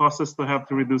ban would cause us to have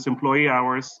to reduce employee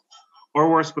hours or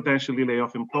worse, potentially lay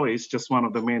off employees, just one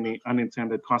of the many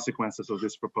unintended consequences of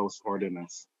this proposed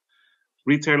ordinance.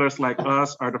 Retailers like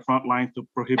us are the front line to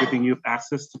prohibiting youth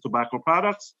access to tobacco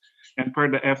products, and per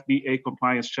the FDA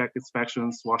compliance check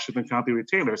inspections, Washington County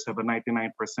retailers have a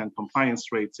 99%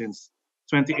 compliance rate since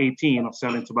 2018 of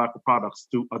selling tobacco products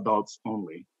to adults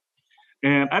only.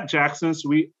 And at Jackson's,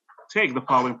 we take the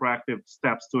following proactive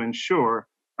steps to ensure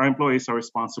our employees are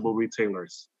responsible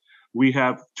retailers. We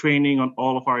have training on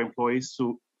all of our employees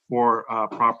for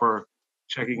proper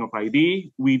checking of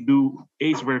ID. We do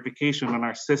age verification on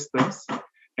our systems,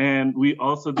 and we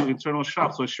also do internal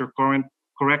shops to ensure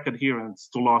correct adherence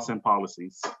to laws and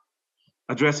policies.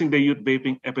 Addressing the youth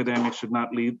vaping epidemic should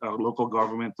not lead our local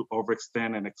government to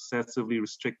overextend and excessively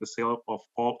restrict the sale of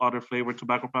all other flavored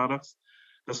tobacco products.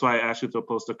 That's why I ask you to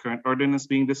oppose the current ordinance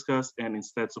being discussed and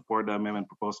instead support the amendment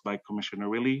proposed by Commissioner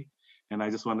Willie. And I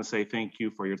just want to say thank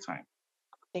you for your time.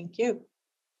 Thank you.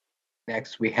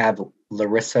 Next, we have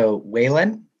Larissa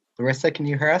Whalen. Larissa, can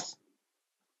you hear us?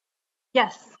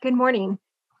 Yes, good morning.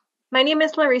 My name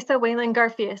is Larissa Whalen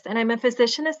Garfias, and I'm a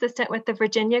physician assistant with the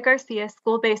Virginia Garcia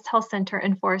School-Based Health Center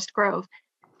in Forest Grove.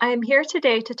 I am here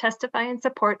today to testify in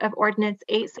support of Ordinance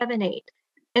 878.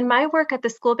 In my work at the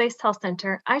School-Based Health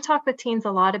Center, I talk with teens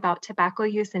a lot about tobacco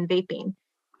use and vaping.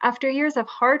 After years of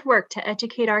hard work to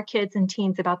educate our kids and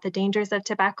teens about the dangers of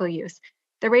tobacco use,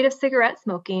 the rate of cigarette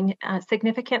smoking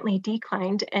significantly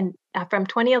declined from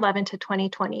 2011 to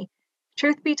 2020.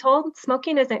 Truth be told,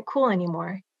 smoking isn't cool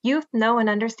anymore. Youth know and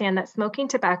understand that smoking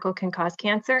tobacco can cause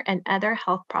cancer and other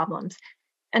health problems.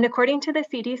 And according to the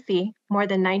CDC, more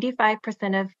than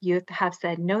 95% of youth have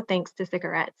said no thanks to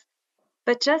cigarettes.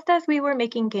 But just as we were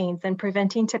making gains in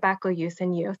preventing tobacco use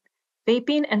in youth,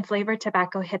 vaping and flavored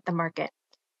tobacco hit the market.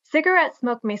 Cigarette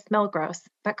smoke may smell gross,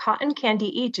 but cotton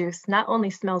candy e-juice not only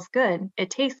smells good, it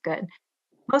tastes good.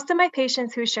 Most of my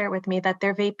patients who share with me that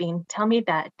they're vaping tell me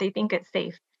that they think it's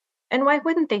safe. And why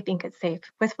wouldn't they think it's safe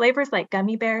with flavors like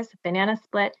gummy bears, banana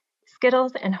split,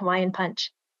 Skittles, and Hawaiian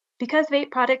Punch? Because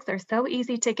vape products are so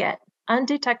easy to get,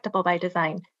 undetectable by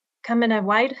design, come in a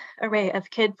wide array of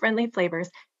kid-friendly flavors,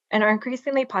 and are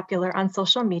increasingly popular on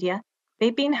social media,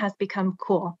 vaping has become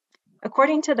cool.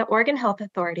 According to the Oregon Health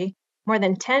Authority, more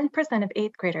than 10% of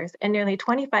 8th graders and nearly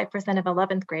 25% of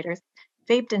 11th graders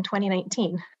vaped in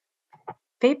 2019.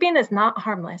 Vaping is not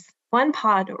harmless. One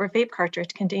pod or vape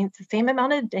cartridge contains the same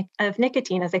amount of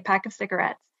nicotine as a pack of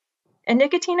cigarettes. And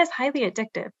nicotine is highly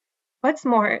addictive. What's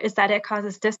more is that it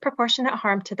causes disproportionate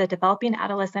harm to the developing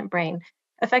adolescent brain,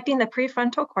 affecting the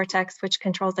prefrontal cortex, which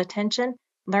controls attention,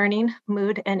 learning,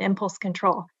 mood, and impulse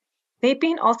control.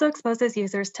 Vaping also exposes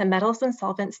users to metals and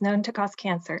solvents known to cause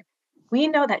cancer. We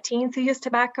know that teens who use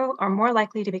tobacco are more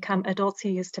likely to become adults who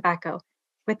use tobacco.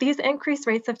 With these increased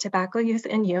rates of tobacco use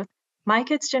in youth, my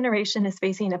kids' generation is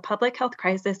facing a public health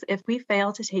crisis if we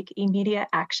fail to take immediate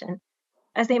action.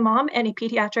 As a mom and a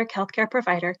pediatric healthcare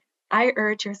provider, I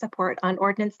urge your support on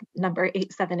ordinance number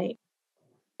 878.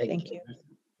 Thank you.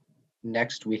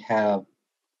 Next, we have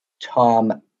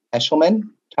Tom Eshelman.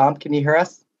 Tom, can you hear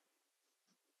us?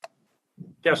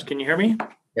 Yes, can you hear me?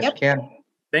 Yes, yep. Can.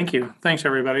 Thank you. Thanks,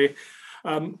 everybody.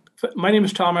 My name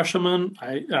is Tom Eshelman.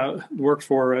 I worked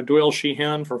for Doyle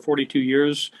Sheehan for 42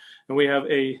 years, and we have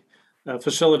a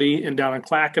facility down in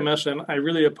Clackamas, and I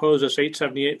really oppose this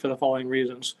 878 for the following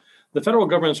reasons. The federal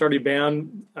government's already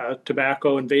banned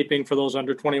tobacco and vaping for those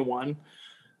under 21.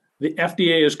 The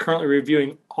FDA is currently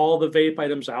reviewing all the vape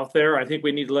items out there. I think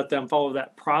we need to let them follow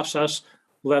that process,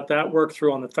 let that work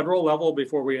through on the federal level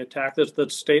before we attack this at the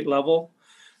state level.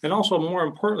 And also, more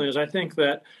importantly, is I think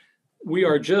that we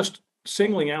are just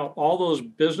singling out all those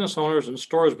business owners and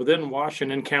stores within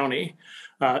Washington County.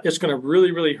 It's going to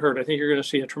really, really hurt. I think you're going to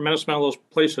see a tremendous amount of those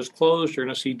places closed. You're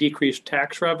going to see decreased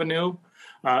tax revenue,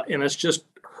 and it's just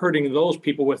hurting those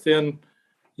people within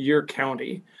your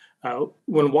county.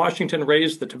 When Washington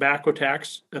raised the tobacco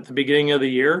tax at the beginning of the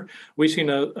year, we've seen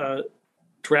a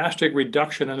drastic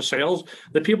reduction in sales.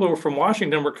 The people who were from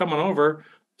Washington were coming over,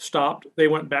 stopped, they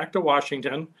went back to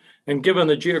Washington, and given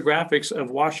the geographics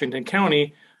of Washington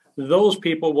County, those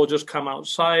people will just come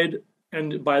outside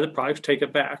and buy the products, take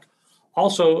it back.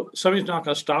 Also, somebody's not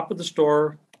going to stop at the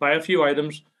store, buy a few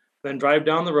items, then drive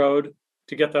down the road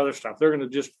to get the other stuff. They're going to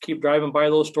just keep driving by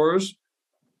those stores,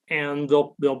 and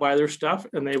they'll buy their stuff,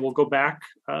 and they will go back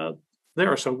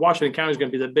there. So Washington County is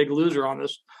going to be the big loser on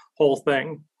this whole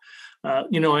thing. I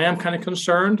am kind of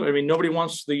concerned. I mean, nobody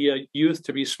wants the youth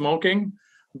to be smoking,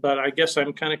 but I guess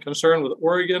I'm kind of concerned with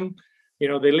Oregon.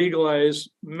 They legalize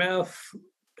meth,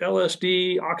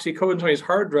 LSD, oxycodone, some of these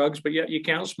hard drugs, but yet you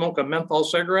can't smoke a menthol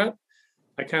cigarette.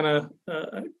 I kind of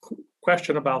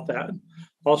question about that.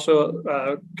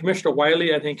 Also, Commissioner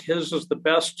Wiley, I think his is the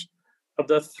best of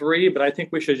the three, but I think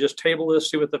we should just table this,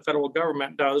 see what the federal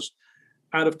government does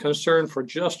out of concern for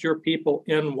just your people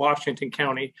in Washington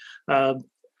County.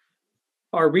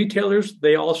 Our retailers,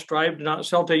 they all strive to not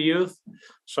sell to youth.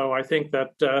 So I think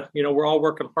that, we're all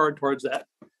working hard towards that.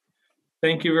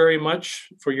 Thank you very much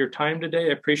for your time today.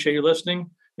 I appreciate you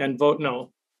listening, and vote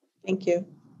no. Thank you.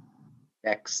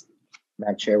 Next,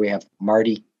 Madam Chair, we have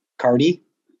Marty Carty.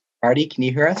 Marty, can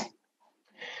you hear us?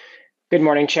 Good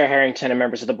morning, Chair Harrington and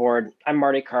members of the board. I'm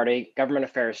Marty Carty, Government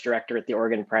Affairs Director at the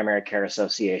Oregon Primary Care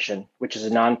Association, which is a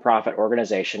nonprofit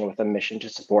organization with a mission to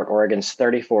support Oregon's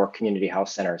 34 community health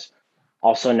centers,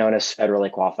 also known as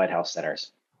federally qualified health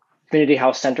centers. Community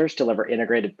health centers deliver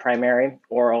integrated primary,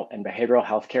 oral, and behavioral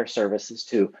health care services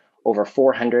to over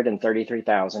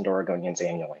 433,000 Oregonians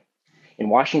annually. In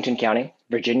Washington County,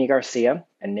 Virginia Garcia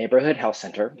and Neighborhood Health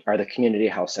Center are the community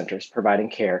health centers providing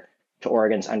care to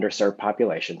Oregon's underserved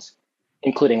populations,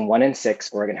 including 1 in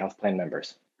 6 Oregon Health Plan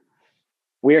members.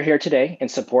 We are here today in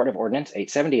support of Ordinance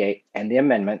 878 and the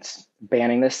amendments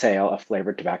banning the sale of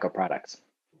flavored tobacco products.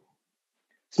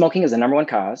 Smoking is the #1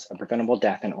 cause of preventable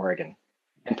death in Oregon,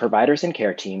 and providers and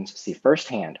care teams see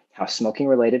firsthand how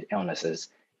smoking-related illnesses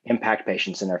impact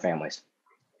patients and their families.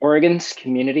 Oregon's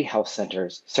community health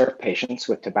centers serve patients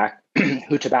with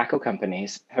who tobacco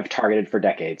companies have targeted for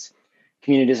decades: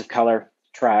 communities of color,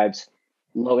 tribes,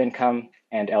 low-income,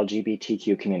 and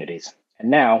LGBTQ communities.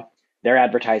 And now, their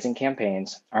advertising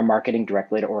campaigns are marketing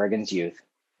directly to Oregon's youth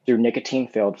through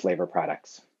nicotine-filled flavor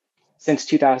products. Since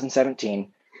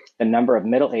 2017, the number of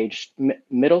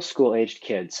middle school-aged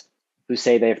kids who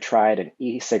say they've tried an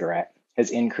e-cigarette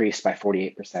has increased by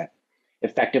 48%,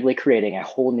 effectively creating a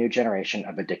whole new generation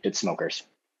of addicted smokers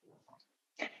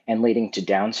and leading to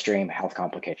downstream health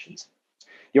complications.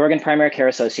 The Oregon Primary Care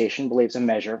Association believes a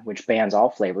measure which bans all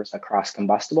flavors across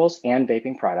combustibles and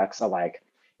vaping products alike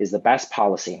is the best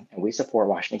policy, and we support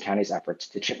Washington County's efforts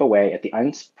to chip away at the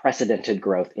unprecedented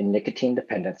growth in nicotine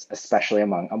dependence, especially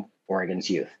among Oregon's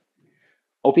youth.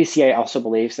 OPCA also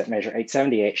believes that Measure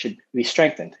 878 should be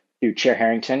strengthened through Chair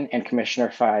Harrington and Commissioner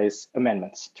Fai's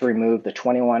amendments to remove the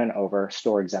 21 and over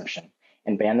store exemption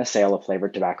and ban the sale of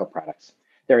flavored tobacco products.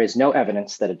 There is no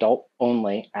evidence that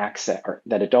adult-only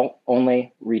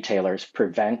retailers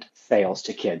prevent sales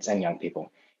to kids and young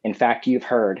people. In fact, you've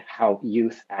heard how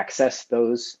youth access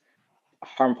those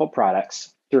harmful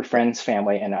products through friends,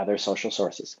 family, and other social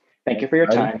sources. Thank you for your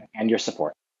time and your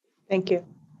support. Thank you.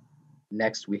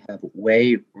 Next, we have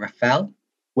Wei Rafael.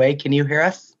 Wei, can you hear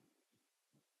us?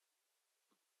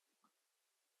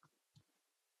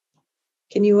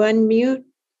 Can you unmute?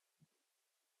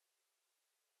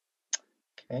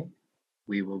 Okay,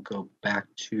 we will go back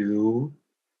to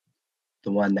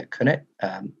the one that couldn't.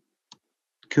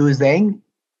 Ku Zhang,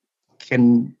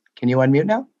 can you unmute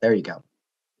now? There you go.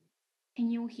 Can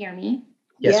you hear me?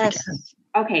 Yes, we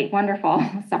can. Okay, wonderful.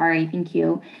 Sorry, thank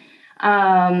you.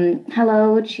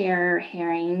 Hello, Chair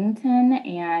Harrington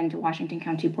and Washington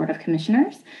County Board of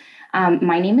Commissioners.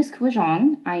 My name is Ku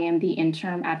Zhang. I am the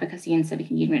Interim Advocacy and Civic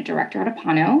Engagement Director at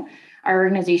APANO. Our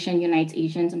organization unites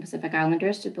Asians and Pacific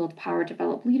Islanders to build power,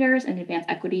 develop leaders, and advance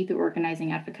equity through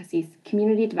organizing advocacy,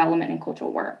 community development, and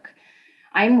cultural work.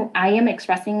 I am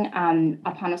expressing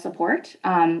APANO support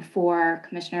for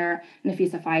Commissioner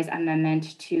Nafisa Fai's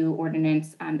amendment to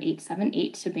Ordinance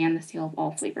 878 to ban the sale of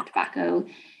all flavored tobacco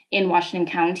in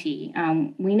Washington County.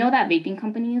 We know that vaping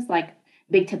companies like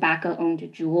Big Tobacco-owned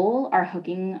Juul are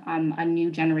hooking a new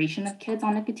generation of kids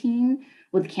on nicotine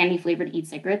with candy-flavored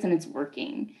e-cigarettes, and it's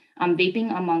working.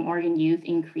 Vaping among Oregon youth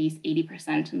increased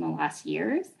 80% in the last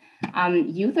years.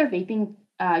 Youth that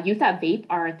vape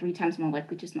are 3 times more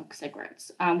likely to smoke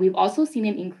cigarettes. We've also seen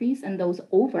an increase in those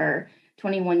over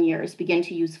 21 years begin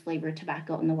to use flavored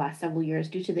tobacco in the last several years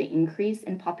due to the increase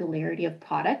in popularity of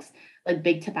products like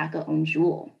Big Tobacco-owned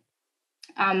Juul.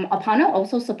 APANO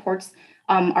also supports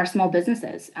our small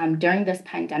businesses during this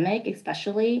pandemic,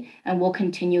 especially, and will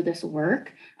continue this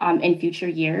work in future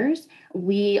years.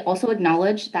 We also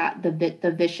acknowledge that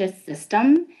the vicious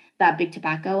system that Big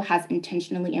Tobacco has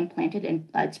intentionally implanted in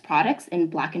its products in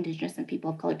Black, Indigenous, and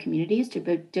people of color communities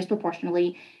to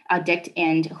disproportionately addict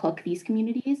and hook these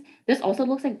communities. This also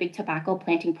looks like Big Tobacco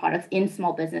planting products in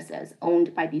small businesses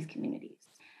owned by these communities.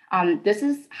 This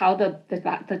is how the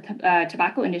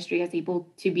tobacco industry is able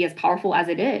to be as powerful as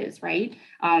it is, right?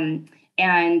 And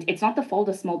it's not the fault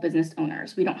of small business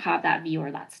owners. We don't have that view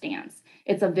or that stance.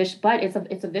 It's a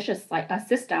vicious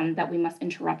system that we must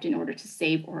interrupt in order to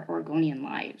save Oregonian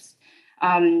lives.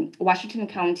 Washington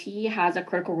County has a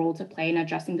critical role to play in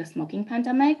addressing the smoking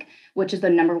pandemic, which is the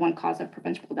 #1 cause of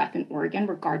preventable death in Oregon,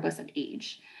 regardless of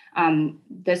age.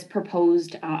 This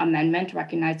proposed amendment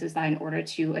recognizes that in order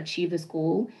to achieve this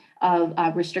goal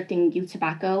of restricting youth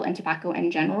tobacco and tobacco in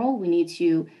general, we need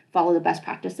to follow the best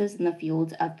practices in the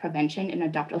field of prevention and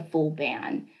adopt a full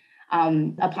ban.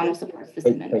 Upon supports this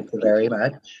amendment. Thank you very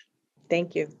much.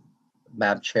 Thank you.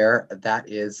 Madam Chair, that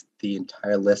is the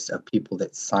entire list of people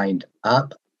that signed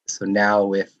up. So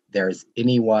now if there's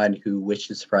anyone who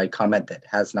wishes to provide comment that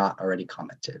has not already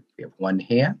commented, we have one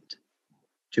hand,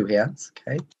 two hands,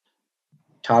 okay.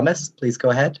 Thomas, please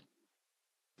go ahead.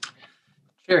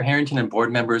 Chair Harrington and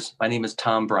board members, my name is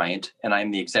Tom Bryant, and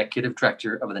I'm the Executive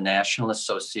Director of the National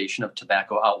Association of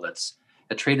Tobacco Outlets,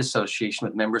 a trade association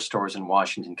with member stores in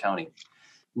Washington County.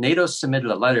 NATO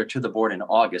submitted a letter to the board in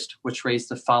August, which raised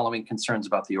the following concerns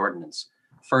about the ordinance.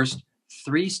 First,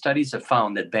 3 studies have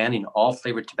found that banning all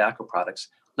flavored tobacco products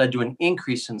led to an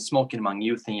increase in smoking among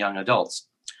youth and young adults,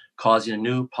 causing a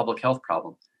new public health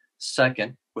problem.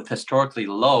 Second, with historically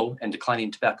low and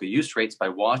declining tobacco use rates by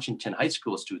Washington high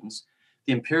school students,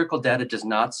 the empirical data does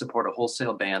not support a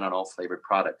wholesale ban on all flavored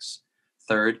products.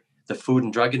 Third, the Food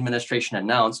and Drug Administration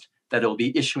announced that it will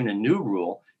be issuing a new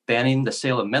rule banning the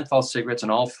sale of menthol cigarettes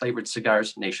and all flavored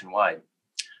cigars nationwide.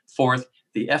 Fourth,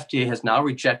 the FDA has now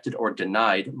rejected or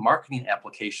denied marketing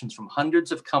applications from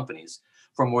hundreds of companies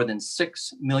for more than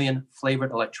 6 million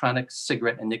flavored electronic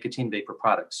cigarette and nicotine vapor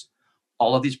products.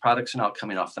 All of these products are now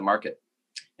coming off the market.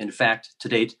 In fact, to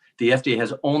date, the FDA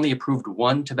has only approved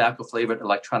 1 tobacco-flavored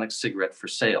electronic cigarette for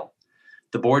sale.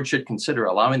 The board should consider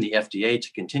allowing the FDA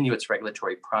to continue its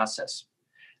regulatory process.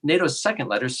 NATO's second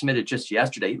letter, submitted just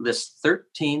yesterday, lists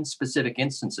 13 specific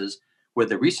instances where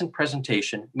the recent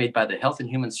presentation made by the Health and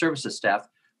Human Services staff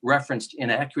referenced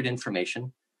inaccurate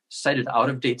information, cited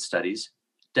out-of-date studies,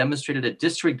 demonstrated a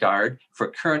disregard for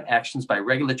current actions by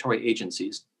regulatory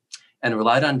agencies, and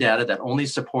relied on data that only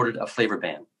supported a flavor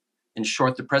ban. In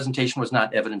short, the presentation was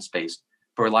not evidence-based,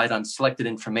 but relied on selected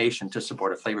information to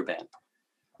support a flavor ban.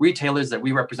 Retailers that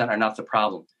we represent are not the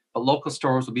problem, but local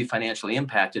stores will be financially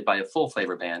impacted by a full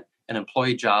flavor ban, and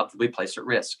employee jobs will be placed at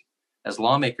risk. As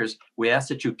lawmakers, we ask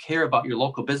that you care about your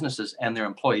local businesses and their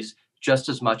employees just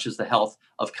as much as the health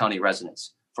of county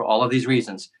residents. For all of these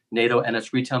reasons, NATO and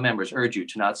its retail members urge you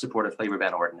to not support a flavor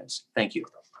ban ordinance. Thank you.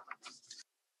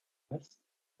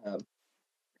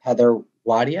 Heather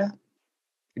Wadia,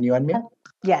 can you unmute?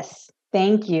 Yes,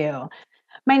 thank you.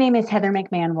 My name is Heather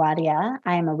McMahon Wadia.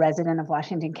 I am a resident of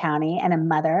Washington County and a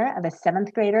mother of a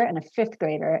 7th grader and a 5th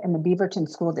grader in the Beaverton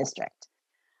School District.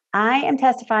 I am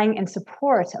testifying in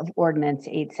support of Ordinance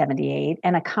 878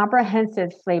 and a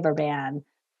comprehensive flavor ban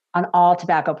on all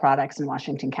tobacco products in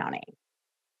Washington County.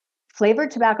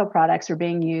 Flavored tobacco products are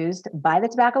being used by the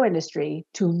tobacco industry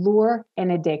to lure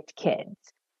and addict kids,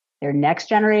 their next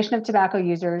generation of tobacco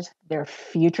users, their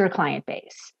future client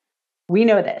base. We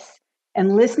know this.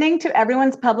 And listening to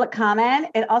everyone's public comment,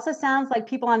 it also sounds like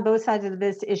people on both sides of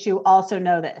this issue also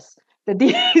know this, that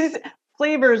these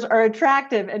flavors are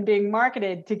attractive and being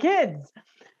marketed to kids.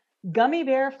 Gummy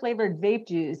bear flavored vape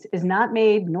juice is not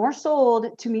made nor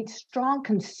sold to meet strong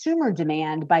consumer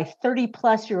demand by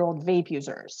 30-plus-year-old vape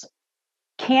users.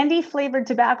 Candy flavored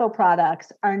tobacco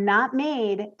products are not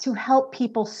made to help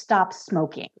people stop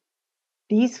smoking.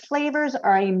 These flavors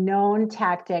are a known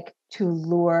tactic to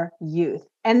lure youth,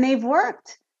 and they've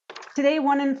worked. Today,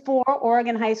 1 in 4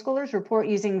 Oregon high schoolers report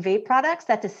using vape products.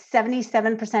 That's a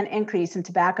 77% increase in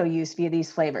tobacco use via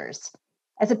these flavors.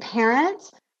 As a parent,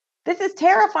 this is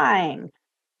terrifying.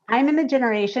 I'm in the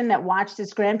generation that watched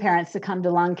its grandparents succumb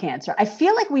to lung cancer. I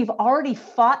feel like we've already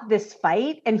fought this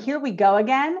fight, and here we go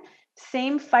again.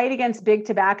 Same fight against big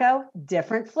tobacco,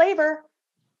 different flavor.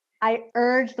 I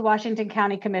urge the Washington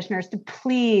County Commissioners to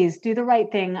please do the right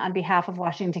thing on behalf of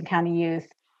Washington County youth.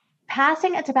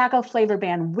 Passing a tobacco flavor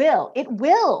ban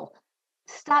will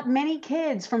stop many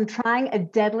kids from trying a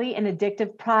deadly and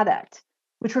addictive product,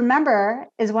 which, remember,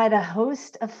 is why the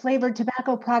host of flavored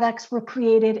tobacco products were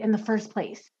created in the first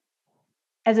place.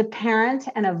 As a parent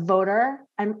and a voter,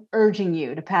 I'm urging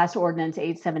you to pass Ordinance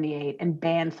 878 and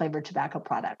ban flavored tobacco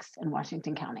products in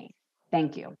Washington County.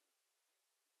 Thank you.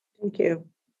 Thank you.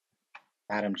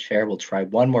 Madam Chair, we'll try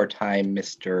one more time.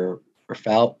 Mr.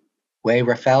 Rafael.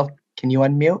 Rafael, can you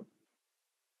unmute?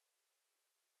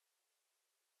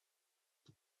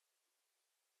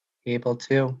 Able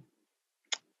to?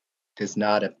 Does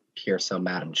not appear so,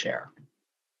 Madam Chair.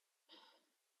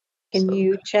 Can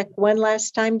you check one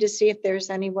last time to see if there's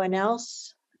anyone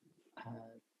else? Are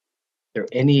there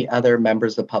any other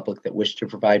members of the public that wish to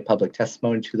provide public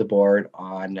testimony to the board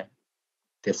on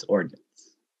this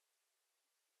ordinance?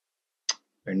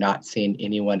 We're not seeing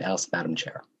anyone else, Madam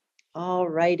Chair. All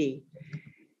righty.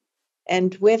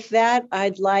 And with that,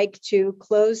 I'd like to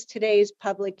close today's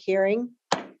public hearing.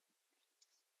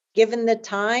 Given the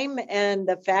time and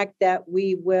the fact that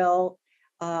we will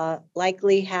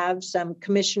likely have some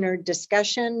commissioner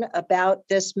discussion about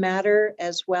this matter,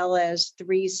 as well as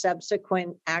 3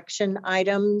 subsequent action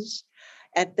items,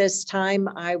 at this time,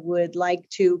 I would like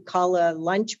to call a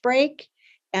lunch break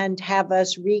and have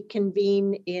us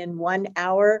reconvene in 1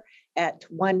 hour at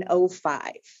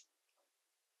 1:05.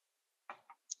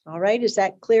 All right, is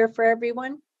that clear for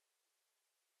everyone?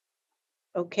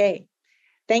 Okay,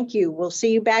 thank you. We'll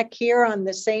see you back here on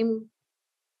the same,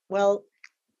 well,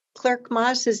 Clerk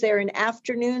Moss, is there an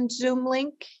afternoon Zoom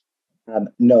link?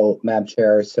 No, Madam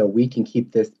Chair, so we can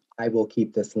keep this, I will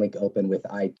keep this link open with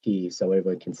IT so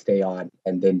everyone can stay on,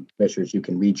 and then commissioners, you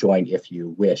can rejoin if you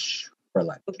wish for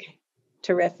lunch. Okay,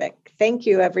 terrific. Thank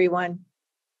you, everyone.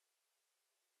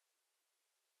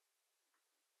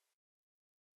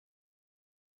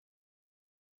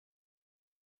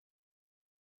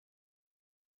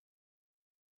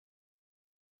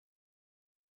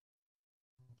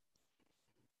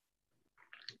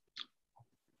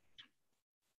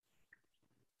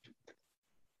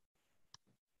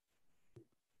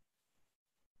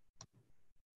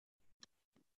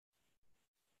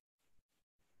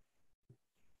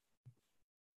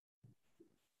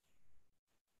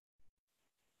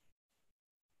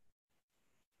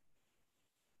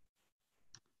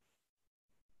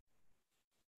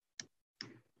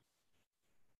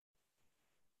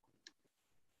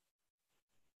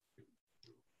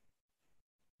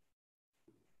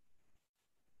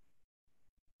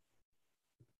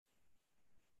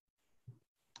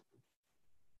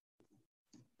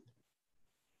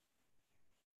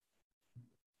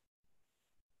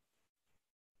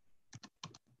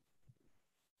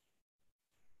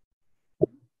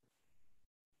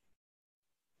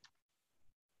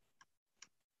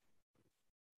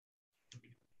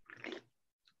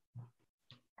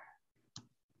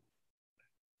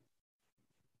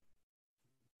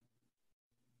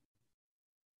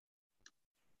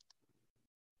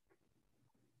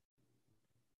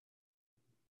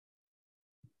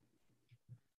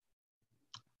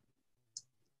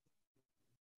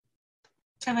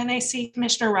 Can I see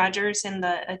Commissioner Rogers in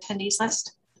the attendees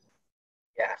list?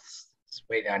 Yes, just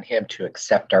waiting on him to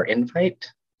accept our invite.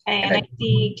 And I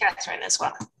see Catherine as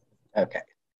well. Okay.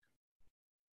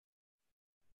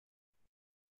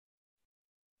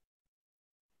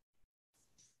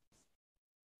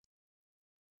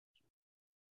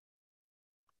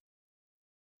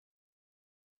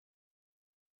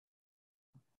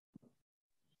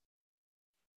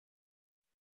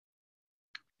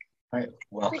 All right,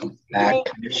 welcome back,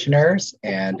 commissioners,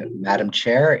 and Madam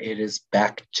Chair, it is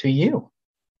back to you.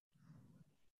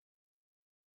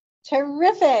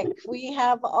 Terrific. We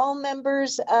have all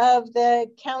members of the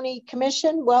County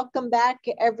Commission. Welcome back,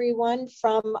 everyone,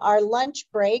 from our lunch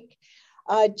break.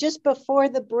 Just before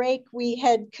the break, we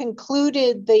had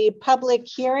concluded the public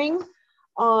hearing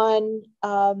on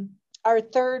our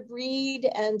 3rd read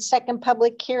and 2nd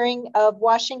public hearing of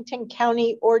Washington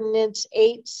County Ordinance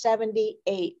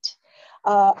 878.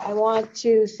 I want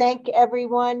to thank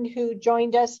everyone who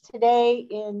joined us today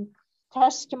in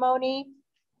testimony.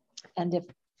 And if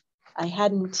I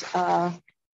hadn't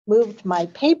moved my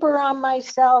paper on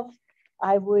myself,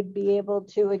 I would be able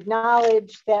to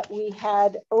acknowledge that we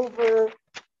had over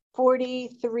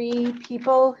 43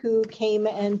 people who came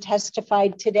and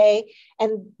testified today.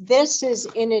 And this is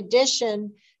in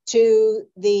addition to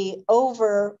the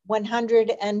over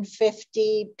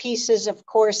 150 pieces of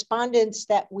correspondence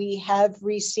that we have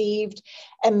received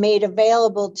and made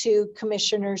available to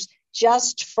commissioners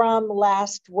just from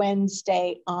last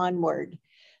Wednesday onward.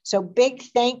 So big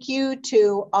thank you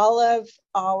to all of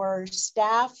our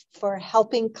staff for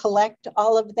helping collect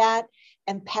all of that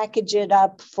and package it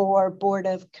up for Board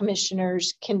of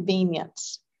Commissioners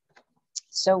convenience.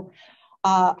 So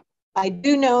I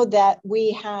do know that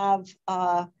we have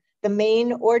the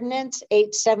main ordinance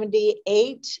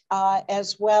 878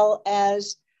 as well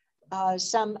as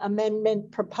some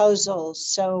amendment proposals.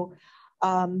 So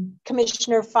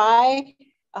Commissioner Fye,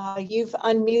 you've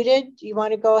unmuted. Do you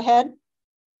want to go ahead?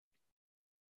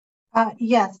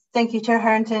 Yes, thank you, Chair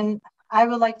Harrington. I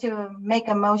would like to make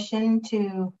a motion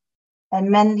to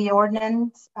amend the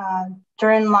ordinance.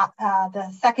 During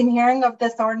the 2nd hearing of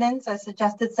this ordinance, I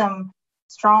suggested some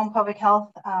strong public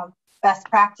health best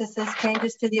practices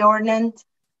changes to the ordinance.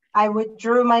 I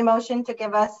withdrew my motion to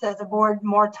give us as a board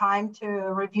more time to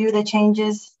review the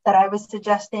changes that I was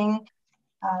suggesting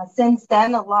Since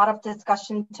then, a lot of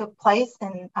discussion took place,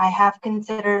 and I have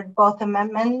considered both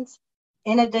amendments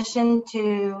in addition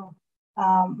to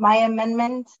my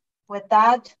amendment. With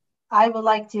that, I would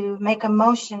like to make a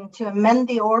motion to amend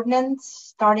the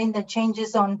ordinance, starting the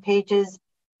changes on pages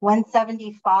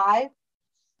 175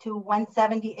 to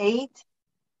 178,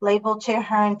 labeled Chair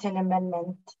Harrington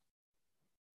Amendment.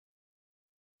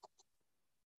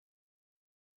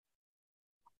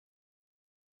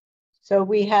 So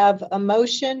we have a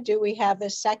motion. Do we have a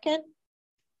second?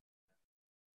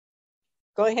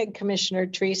 Go ahead, Commissioner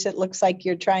Treese. It looks like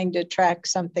you're trying to track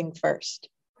something first.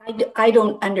 I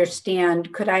don't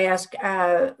understand. Could I ask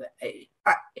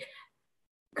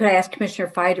Commissioner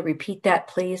Fye to repeat that,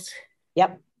 please?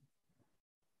 Yep.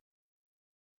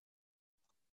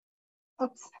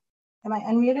 Oops. Am I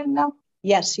unmuted now?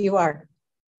 Yes, you are.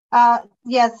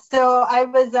 Yes. So I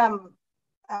was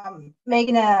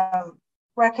making a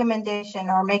recommendation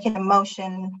or making a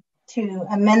motion to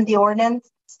amend the ordinance,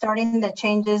 starting the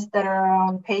changes that are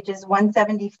on pages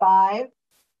 175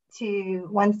 to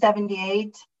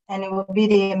 178, and it will be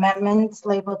the amendments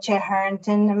labeled Chair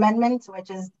Harrington Amendments, which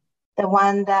is the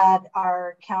one that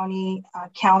our county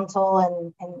council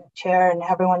and chair and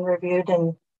everyone reviewed,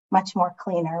 and much more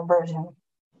cleaner version.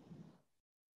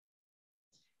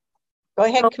 Go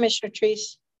ahead, Commissioner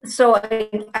Treese. So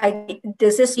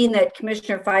does this mean that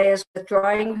Commissioner Fye is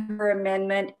withdrawing her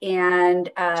amendment and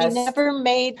she never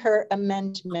made her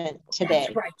amendment today?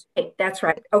 That's right. That's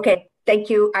right. Okay,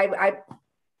 thank you. I'm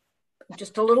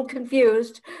just a little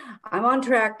confused. I'm on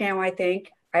track now, I think.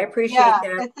 I appreciate that.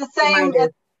 It's the same.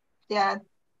 Yeah.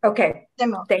 Okay.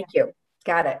 Thank you.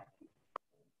 Got it.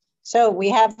 So we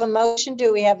have a motion.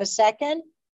 Do we have a second?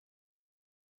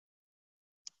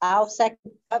 I'll second.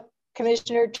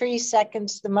 Commissioner Treese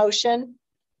seconds the motion.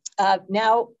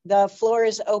 Now the floor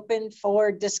is open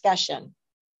for discussion.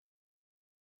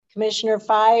 Commissioner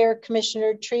Fye or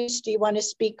Commissioner Treese, do you want to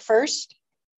speak first?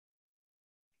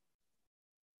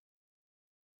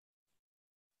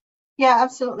 Yeah,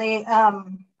 absolutely.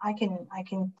 I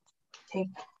can take.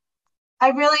 I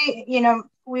really,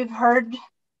 we've heard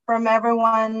from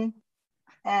everyone,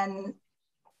 and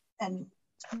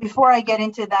before I get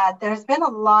into that, there's been a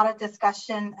lot of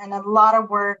discussion and a lot of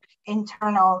work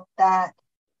internal that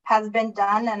has been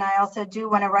done. And I also do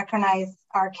want to recognize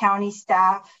our county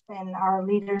staff and our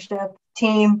leadership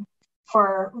team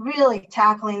for really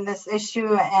tackling this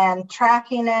issue and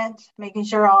tracking it, making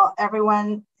sure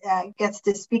everyone gets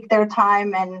to speak their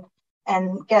time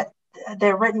and get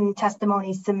their written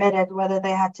testimony submitted, whether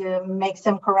they had to make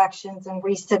some corrections and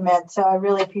resubmit. So I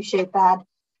really appreciate that.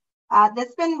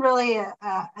 That's been really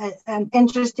an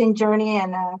interesting journey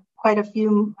and quite a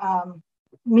few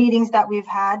meetings that we've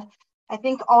had. I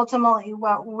think ultimately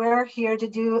what we're here to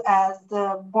do as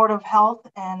the Board of Health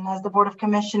and as the Board of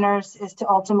Commissioners is to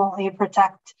ultimately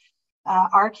protect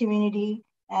our community,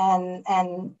 and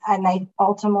I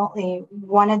ultimately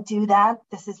want to do that.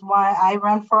 This is why I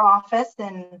run for office,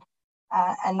 and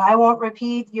I won't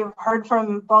repeat. You've heard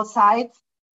from both sides.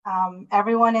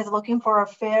 Everyone is looking for a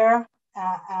fair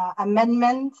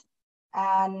amendment,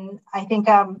 and I think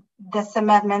this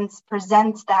amendment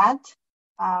presents that.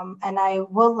 And I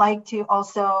would like to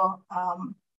also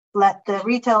let the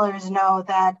retailers know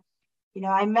that,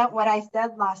 I meant what I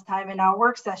said last time in our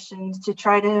work sessions to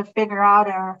try to figure out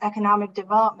our economic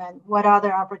development, what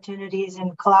other opportunities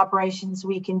and collaborations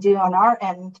we can do on our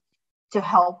end to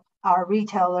help our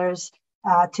retailers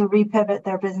to repivot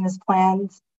their business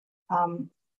plans.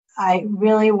 I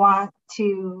really want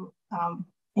to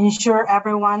ensure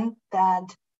everyone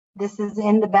that this is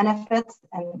in the benefits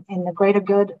and in the greater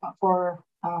good for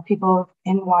people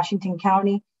in Washington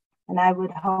County. And I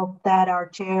would hope that our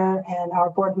chair and our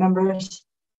board members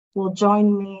will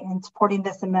join me in supporting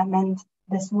this amendment.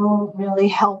 This will really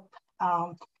help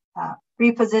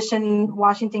reposition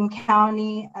Washington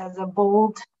County as a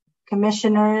bold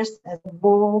commissioners, as a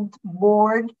bold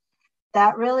board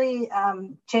that really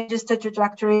changes the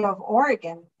trajectory of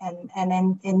Oregon and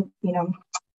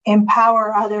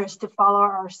empower others to follow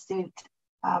our suit.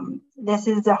 This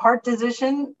is a hard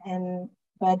decision,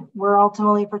 but we're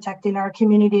ultimately protecting our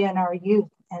community and our youth,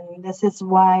 and this is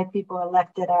why people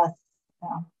elected us.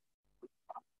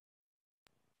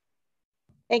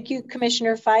 Thank you,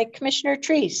 Commissioner Fye. Commissioner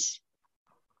Treese.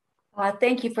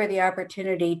 Thank you for the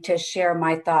opportunity to share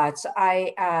my thoughts.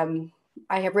 I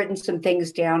have written some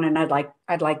things down, and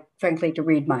I'd like, frankly, to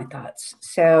read my thoughts.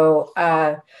 So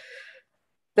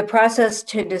the process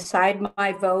to decide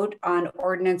my vote on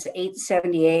Ordinance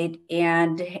 878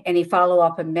 and any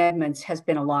follow-up amendments has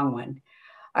been a long one.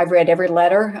 I've read every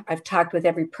letter. I've talked with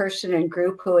every person and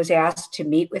group who has asked to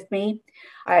meet with me.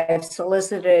 I have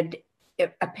solicited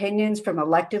opinions from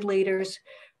elected leaders,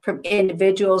 from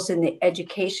individuals in the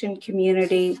education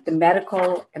community, the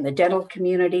medical and the dental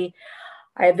community.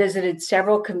 I have visited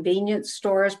several convenience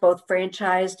stores, both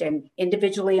franchised and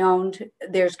individually owned.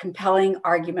 There's compelling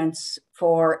arguments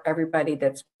for everybody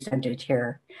that's presented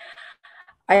here.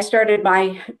 I started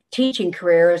my teaching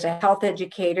career as a health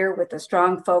educator with a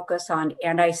strong focus on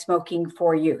anti-smoking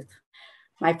for youth.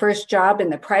 My first job in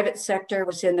the private sector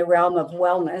was in the realm of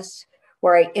wellness,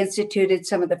 where I instituted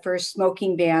some of the first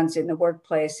smoking bans in the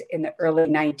workplace in the early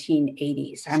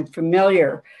 1980s. I'm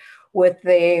familiar with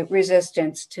the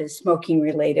resistance to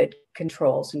smoking-related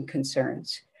controls and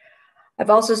concerns. I've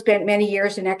also spent many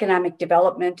years in economic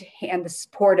development and the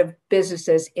support of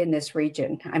businesses in this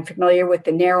region. I'm familiar with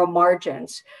the narrow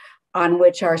margins on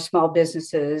which our small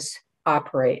businesses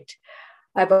operate.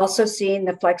 I've also seen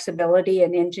the flexibility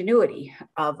and ingenuity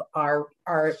of our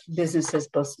businesses,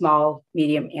 both small,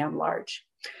 medium, and large.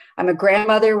 I'm a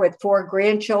grandmother with 4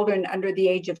 grandchildren under the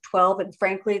age of 12, and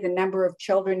frankly, the number of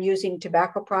children using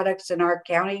tobacco products in our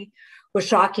county was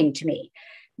shocking to me.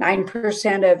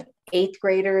 9% of 8th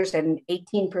graders and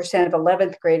 18% of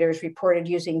 11th graders reported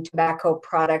using tobacco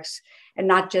products and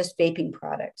not just vaping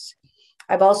products.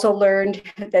 I've also learned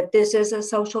that this is a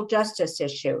social justice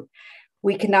issue.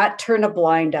 We cannot turn a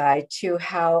blind eye to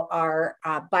how our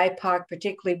BIPOC,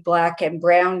 particularly Black and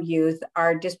Brown youth,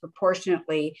 are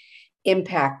disproportionately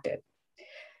impacted.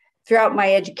 Throughout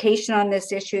my education on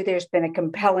this issue, there's been a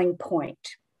compelling point.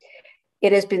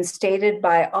 It has been stated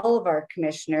by all of our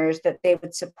commissioners that they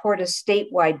would support a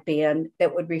statewide ban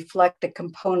that would reflect the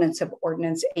components of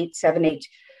Ordinance 878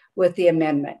 with the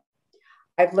amendment.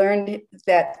 I've learned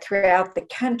that throughout the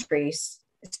country,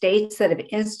 states that have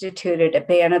instituted a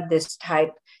ban of this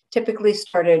type typically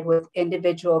started with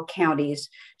individual counties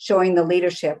showing the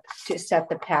leadership to set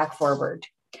the path forward.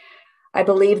 I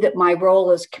believe that my role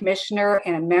as commissioner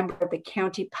and a member of the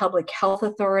County Public Health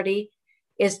Authority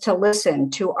is to listen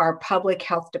to our public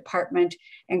health department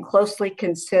and closely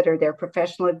consider their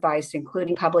professional advice,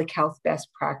 including public health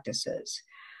best practices.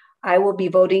 I will be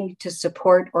voting to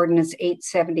support Ordinance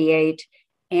 878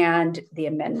 and the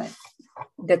amendment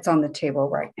that's on the table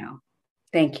right now.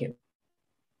 Thank you.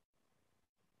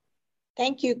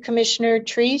 Thank you, Commissioner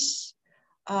Treese.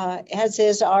 As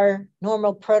is our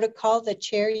normal protocol, the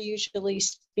chair usually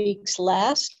speaks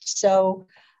last. So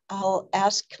I'll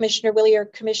ask Commissioner Willie or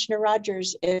Commissioner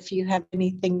Rogers if you have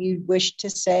anything you wish to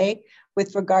say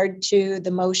with regard to the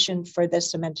motion for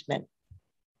this amendment.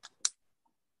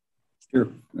 Sure.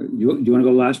 Do you want to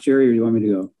go last, Jerry, or do you want me to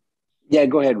go? Yeah,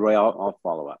 go ahead, Roy. I'll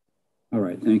follow up. All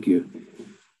right, thank you.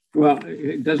 Well,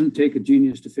 it doesn't take a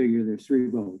genius to figure there's 3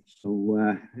 votes.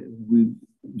 So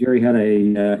Jerry had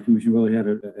Commissioner Willie had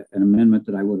an amendment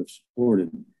that I would have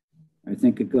supported. I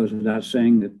think it goes without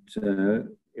saying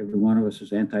that every one of us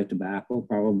is anti-tobacco,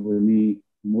 probably me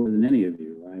more than any of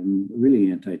you. I'm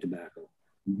really anti-tobacco.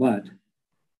 But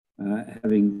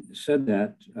having said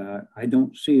that, I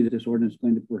don't see that this ordinance is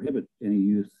going to prohibit any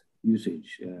youth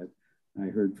usage. I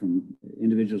heard from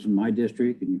individuals in my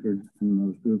district, and you heard from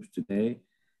those groups today,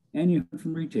 and you heard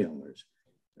from retailers.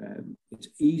 It's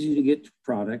easy to get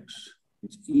products.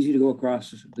 It's easy to go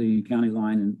across the county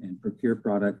line and procure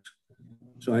products.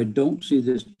 So I don't see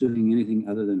this doing anything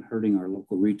other than hurting our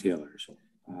local retailers.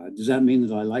 Does that mean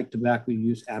that I like tobacco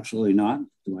use? Absolutely not.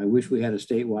 Do I wish we had a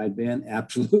statewide ban?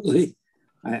 Absolutely.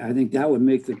 I think that would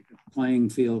make the playing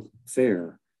field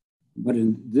fair. But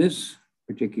in this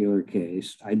particular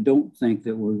case, I don't think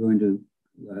that we're going to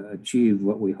achieve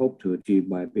what we hope to achieve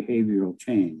by behavioral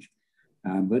change.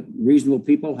 But reasonable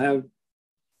people have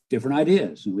different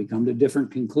ideas and we come to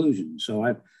different conclusions. So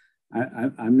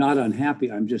I'm not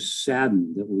unhappy. I'm just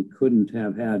saddened that we couldn't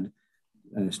have had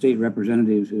state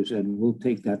representatives who said, we'll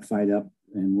take that fight up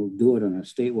and we'll do it on a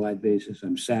statewide basis.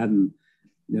 I'm saddened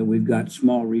that we've got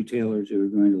small retailers who are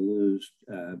going to lose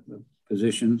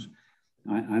positions.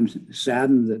 I'm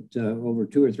saddened that over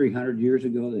 200 or 300 years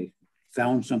ago, they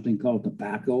found something called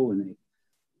tobacco and they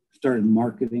started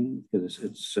marketing because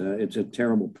it's a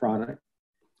terrible product.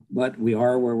 But we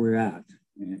are where we're at.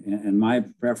 And my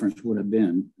preference would have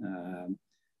been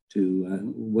to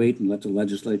wait and let the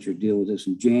legislature deal with this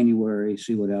in January,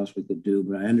 see what else we could do.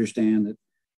 But I understand that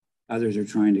others are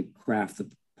trying to craft the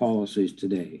policies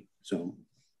today. So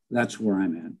that's where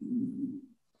I'm at.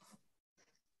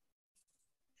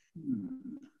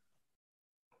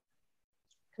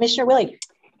 Commissioner Willie.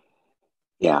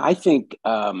 Yeah, I think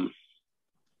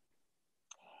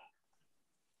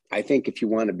if you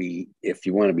want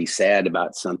to be sad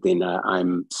about something,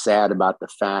 I'm sad about the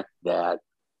fact that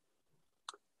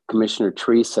Commissioner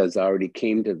Treese has already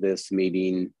came to this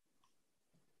meeting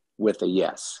with a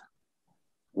yes,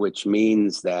 which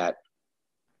means that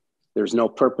there's no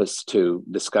purpose to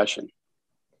discussion,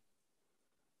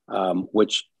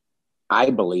 which I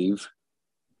believe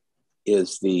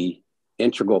is the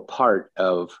integral part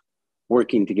of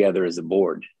working together as a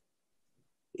board,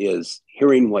 is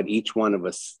hearing what each one of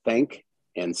us think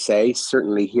and say,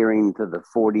 certainly hearing to the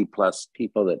 40 plus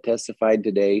people that testified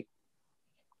today,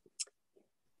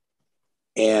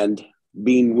 and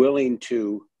being willing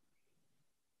to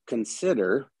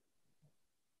consider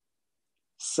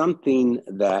something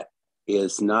that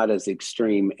is not as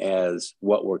extreme as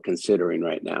what we're considering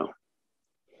right now.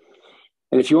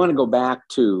 And if you want to go back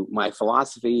to my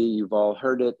philosophy, you've all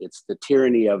heard it. It's the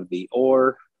tyranny of the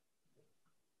or.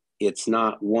 It's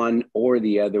not one or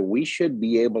the other. We should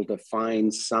be able to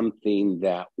find something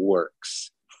that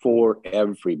works for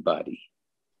everybody.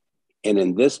 And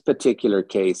in this particular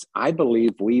case, I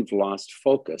believe we've lost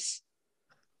focus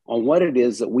on what it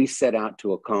is that we set out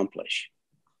to accomplish.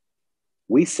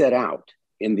 We set out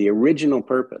in the original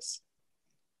purpose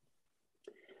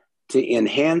to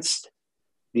enhance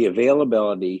the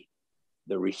availability,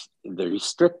 the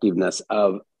restrictiveness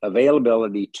of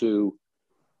availability to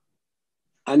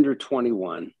under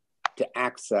 21 to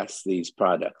access these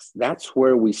products. That's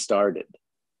where we started.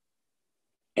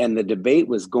 And the debate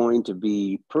was going to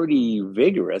be pretty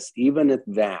vigorous, even at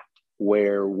that,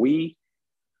 where we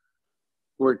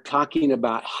were talking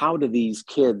about how do these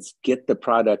kids get the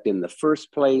product in the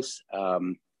first place?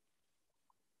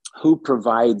 Who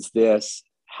provides this?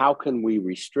 How can we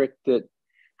restrict it?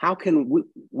 How can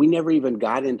we never even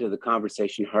got into the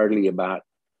conversation hardly about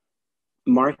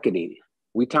marketing.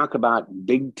 We talk about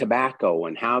big tobacco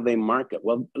and how they market.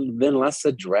 Well, then let's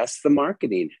address the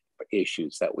marketing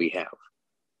issues that we have.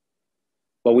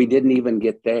 But we didn't even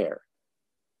get there.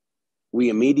 We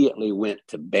immediately went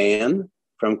to ban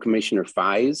from Commissioner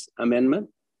Fai's amendment.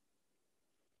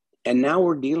 And now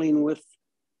we're dealing with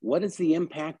what is the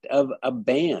impact of a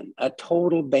ban, a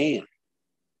total ban.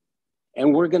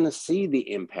 And we're going to see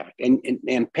the impact.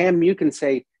 And Pam, you can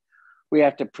say we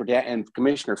have to protect, and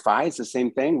Commissioner Fai is the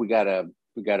same thing. We got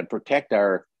to protect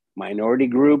our minority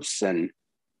groups and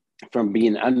from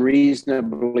being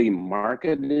unreasonably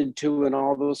marketed to and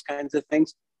all those kinds of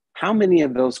things. How many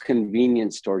of those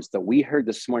convenience stores that we heard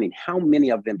this morning, how many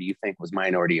of them do you think was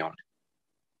minority owned?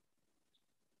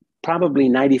 Probably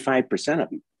 95% of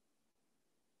them.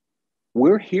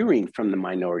 We're hearing from the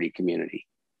minority community.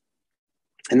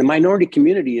 And the minority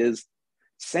community is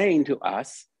saying to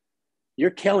us, you're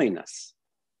killing us.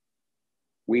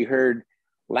 We heard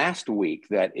last week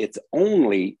that it's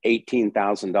only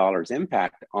 $18,000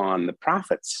 impact on the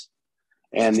profits.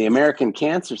 And the American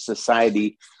Cancer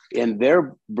Society, in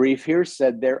their brief here,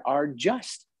 said there are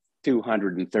just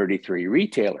 233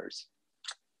 retailers.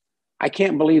 I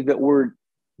can't believe that we're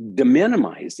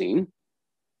deminimizing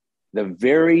the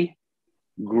very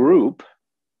group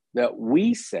that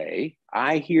we say,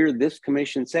 I hear this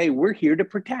commission say, we're here to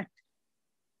protect.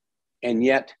 And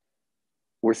yet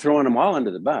we're throwing them all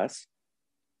under the bus,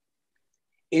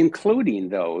 including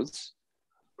those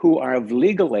who are of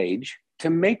legal age to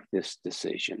make this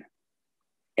decision.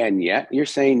 And yet you're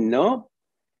saying, no,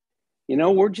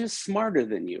 we're just smarter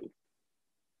than you.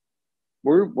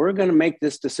 We're going to make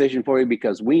this decision for you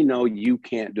because we know you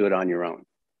can't do it on your own.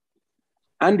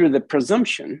 Under the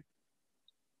presumption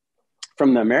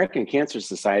from the American Cancer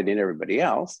Society and everybody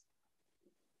else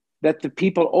that the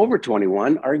people over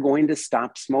 21 are going to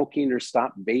stop smoking or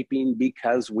stop vaping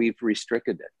because we've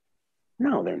restricted it.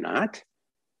 No, they're not.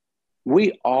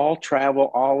 We all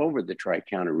travel all over the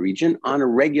Tri-County region on a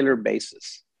regular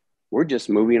basis. We're just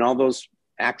moving all those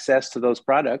access to those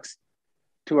products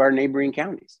to our neighboring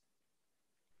counties.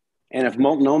 And if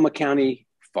Multnomah County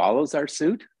follows our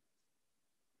suit,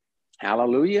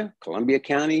 hallelujah, Columbia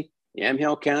County,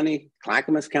 Yamhill County,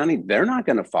 Clackamas County, they're not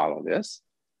going to follow this.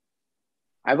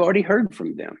 I've already heard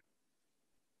from them.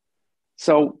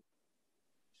 So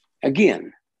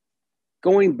again,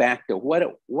 going back to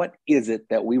what is it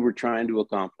that we were trying to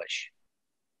accomplish?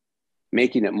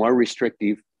 Making it more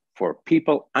restrictive for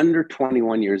people under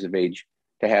 21 years of age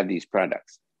to have these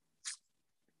products.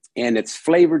 And it's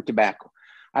flavored tobacco.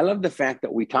 I love the fact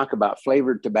that we talk about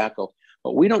flavored tobacco,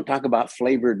 but we don't talk about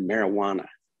flavored marijuana.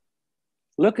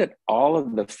 Look at all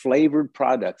of the flavored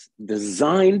products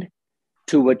designed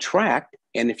to attract.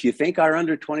 And if you think our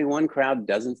under 21 crowd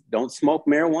don't smoke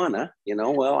marijuana,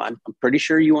 well, I'm pretty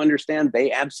sure you understand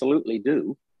they absolutely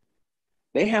do.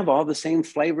 They have all the same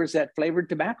flavors that flavored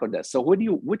tobacco does. So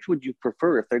which would you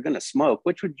prefer if they're going to smoke?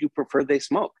 Which would you prefer they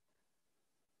smoke?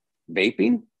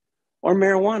 Vaping or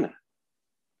marijuana?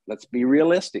 Let's be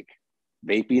realistic.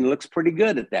 Vaping looks pretty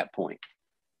good at that point.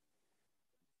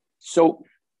 So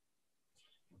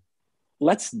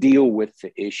let's deal with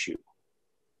the issue.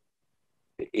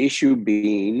 The issue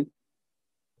being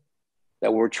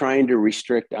that we're trying to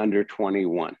restrict under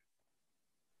 21.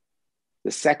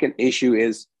 The second issue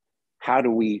is, how do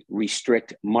we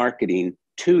restrict marketing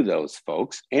to those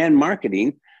folks and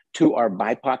marketing to our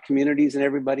BIPOC communities and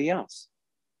everybody else?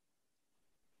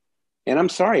 And I'm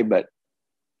sorry, but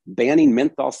banning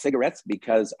menthol cigarettes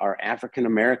because our African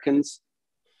Americans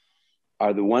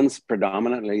are the ones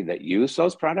predominantly that use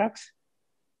those products?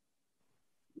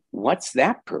 What's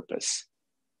that purpose?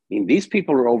 I mean, these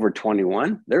people are over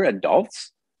 21. They're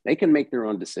adults. They can make their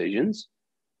own decisions.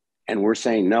 And we're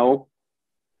saying no.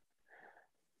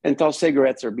 Menthol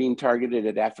cigarettes are being targeted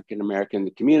at African American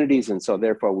communities, and so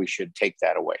therefore we should take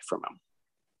that away from them.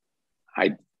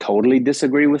 I totally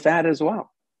disagree with that as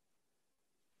well.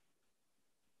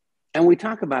 And we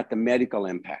talk about the medical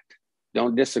impact.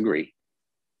 Don't disagree.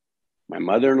 My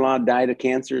mother-in-law died of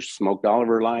cancer, smoked all of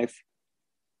her life.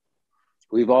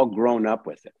 We've all grown up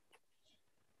with it.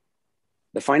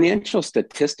 The financial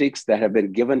statistics that have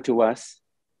been given to us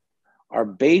are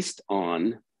based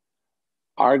on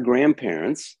our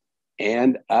grandparents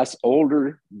and us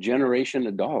older generation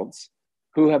adults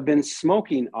who have been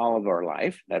smoking all of our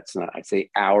life. That's not, I say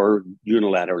our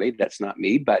unilaterally, that's not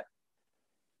me, but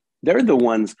they're the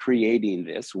ones creating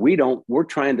this. We're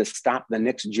trying to stop the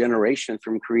next generation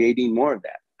from creating more of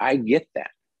that. I get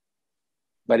that,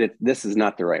 but this is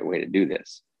not the right way to do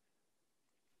this.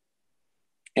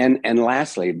 And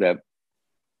lastly, the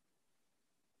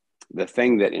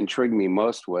thing that intrigued me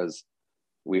most was,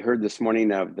 we heard this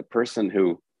morning of the person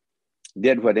who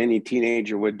did what any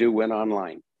teenager would do, went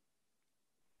online,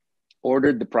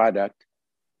 ordered the product,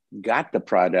 got the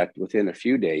product within a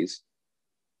few days,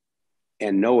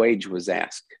 and no age was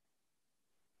asked.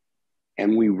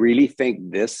 And we really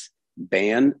think this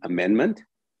ban amendment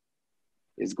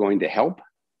is going to help.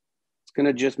 It's going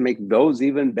to just make those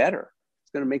even better.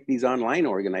 It's going to make these online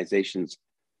organizations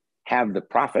have the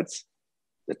profits.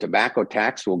 The tobacco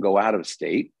tax will go out of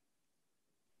state.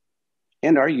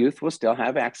 And our youth will still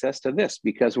have access to this,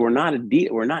 because we're not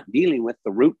dealing with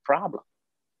the root problem.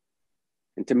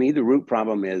 And to me, the root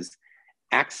problem is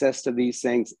access to these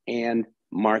things and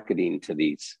marketing to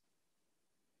these.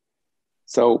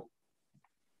 So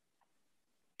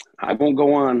I won't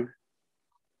go on.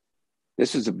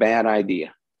 This is a bad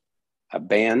idea. A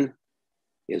ban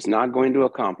is not going to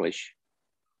accomplish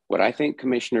what I think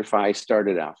Commissioner Fye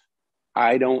started out.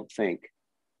 I don't think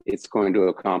it's going to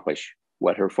accomplish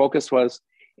what her focus was,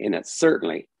 and it's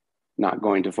certainly not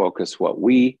going to focus what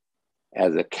we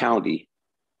as a county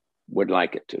would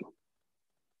like it to.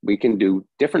 We can do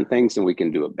different things and we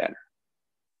can do it better.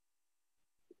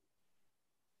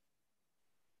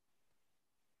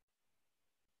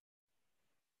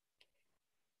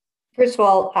 First of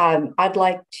all, I'd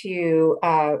like to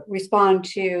respond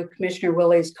to Commissioner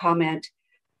Willie's comment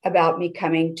about me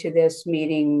coming to this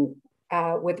meeting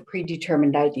with a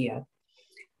predetermined idea.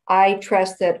 I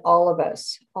trust that all of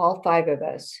us, all 5 of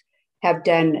us, have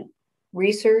done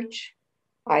research.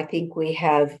 I think we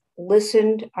have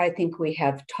listened. I think we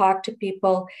have talked to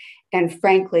people. And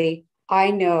frankly,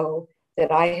 I know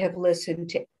that I have listened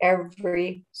to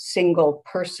every single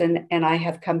person and I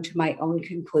have come to my own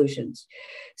conclusions.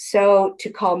 So to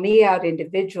call me out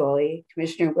individually,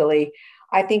 Commissioner Willie,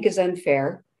 I think is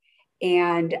unfair.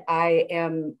 And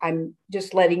I'm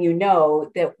just letting you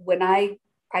know that when I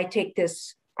take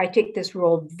this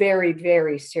role very,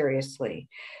 very seriously,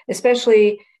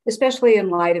 especially in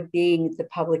light of being the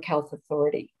public health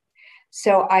authority.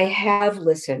 So I have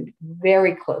listened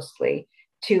very closely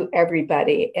to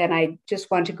everybody, and I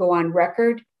just want to go on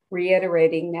record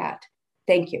reiterating that.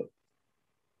 Thank you.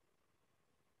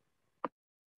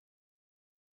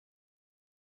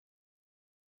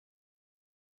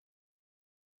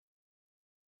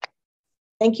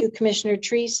 Thank you, Commissioner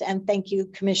Treese, and thank you,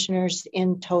 commissioners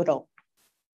in total.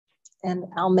 And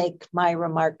I'll make my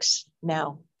remarks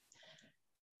now.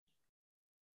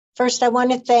 First, I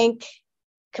want to thank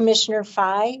Commissioner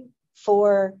Fye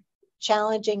for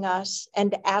challenging us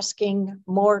and asking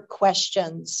more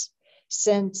questions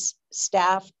since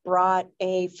staff brought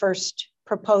a first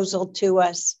proposal to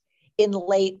us in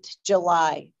late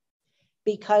July.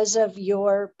 Because of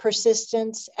your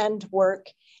persistence and work,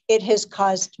 it has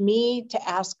caused me to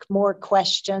ask more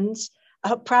questions,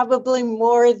 probably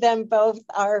more than both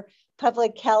our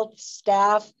public health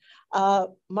staff,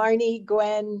 Marnie,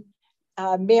 Gwen,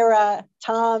 Mira,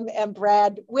 Tom, and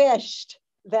Brad wished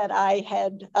that I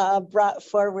had brought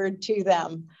forward to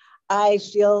them. I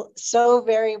feel so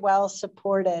very well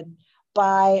supported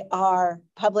by our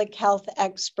public health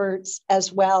experts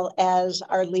as well as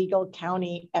our legal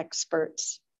county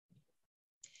experts.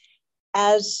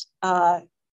 As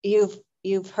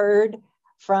you've heard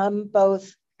from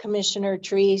both Commissioner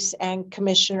Treese and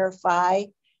Commissioner Fye,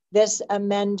 this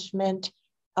amendment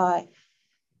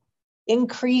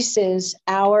increases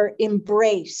our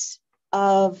embrace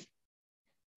of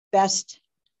best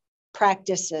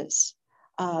practices.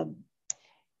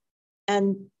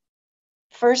 And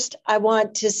first, I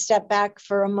want to step back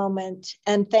for a moment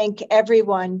and thank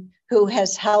everyone who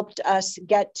has helped us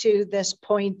get to this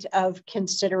point of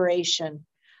consideration.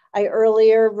 I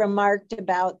earlier remarked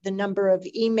about the number of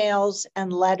emails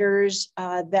and letters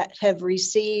that have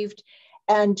received,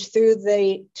 and through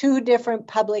the 2 different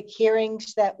public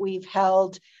hearings that we've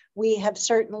held, we have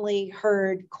certainly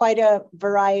heard quite a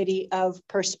variety of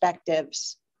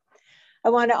perspectives. I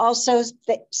want to also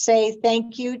say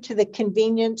thank you to the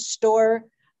convenience store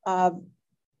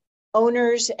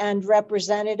owners and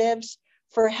representatives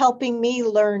for helping me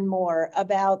learn more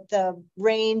about the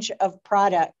range of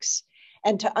products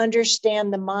and to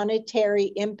understand the monetary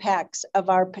impacts of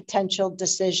our potential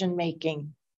decision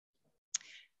making.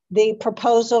 The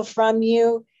proposal from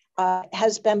you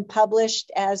has been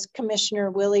published as Commissioner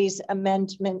Willie's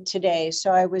amendment today, so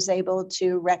I was able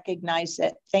to recognize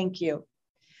it. Thank you.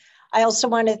 I also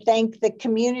want to thank the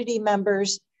community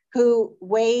members who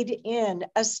weighed in,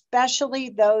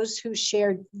 especially those who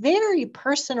shared very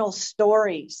personal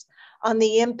stories on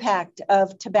the impact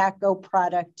of tobacco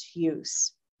product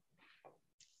use.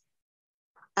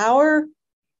 Our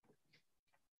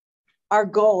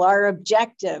goal, our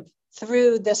objective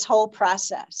through this whole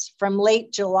process, from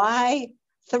late July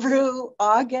through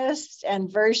August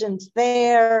and versions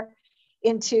there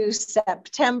into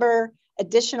September,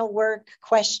 additional work,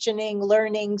 questioning,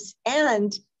 learnings,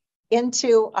 and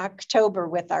into October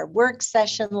with our work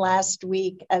session last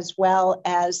week, as well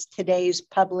as today's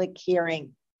public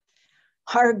hearing.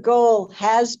 Our goal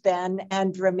has been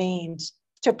and remains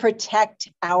to protect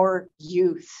our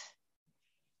youth.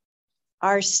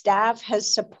 Our staff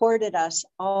has supported us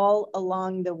all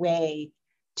along the way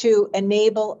to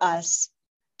enable us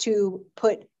to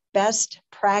put best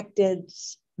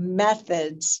practice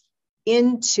methods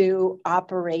into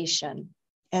operation,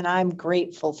 and I'm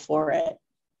grateful for it.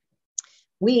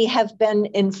 We have been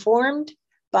informed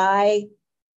by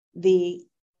the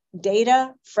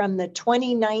data from the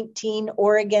 2019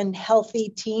 Oregon Healthy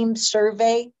Team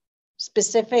Survey,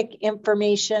 specific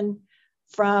information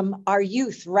from our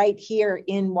youth right here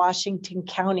in Washington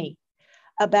County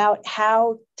about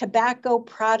how tobacco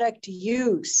product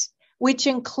use, which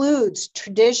includes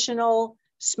traditional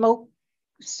smoke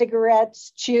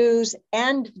cigarettes, chews,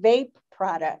 and vape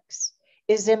products,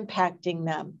 is impacting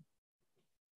them.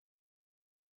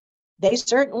 They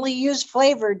certainly use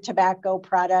flavored tobacco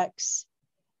products,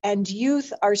 and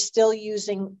youth are still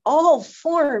using all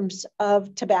forms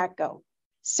of tobacco.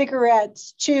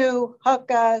 Cigarettes, chew,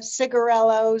 hookah,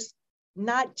 cigarillos,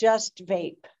 not just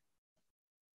vape.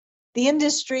 The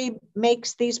industry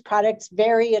makes these products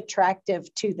very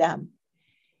attractive to them.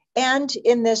 And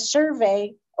in this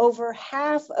survey, over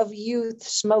half of youth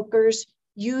smokers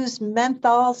use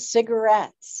menthol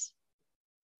cigarettes.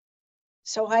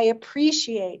 So I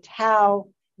appreciate how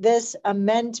this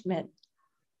amendment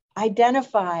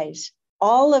identifies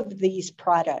all of these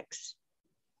products.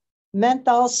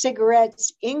 Menthol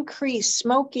cigarettes increase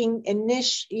smoking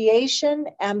initiation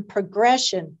and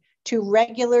progression to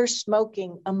regular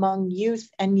smoking among youth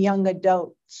and young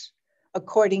adults,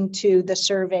 according to the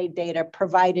survey data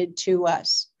provided to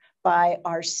us by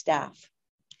our staff.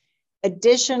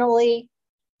 Additionally,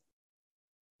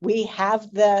 we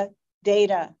have the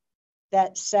data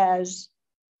that says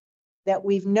that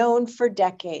we've known for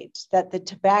decades that the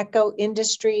tobacco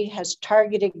industry has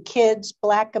targeted kids,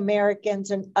 Black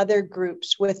Americans, and other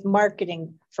groups with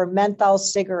marketing for menthol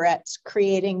cigarettes,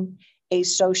 creating a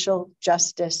social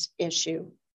justice issue.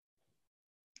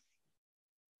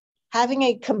 Having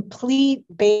a complete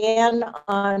ban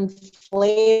on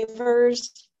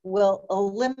flavors will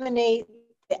eliminate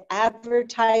the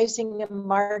advertising and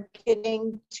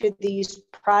marketing to these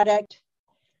products.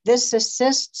 This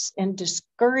assists in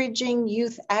discouraging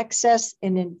youth access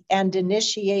and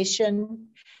initiation,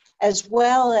 as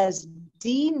well as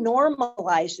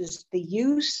denormalizes the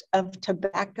use of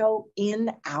tobacco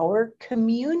in our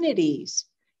communities,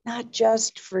 not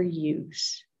just for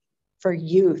youths,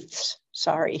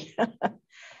 sorry.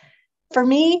 For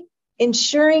me,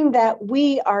 ensuring that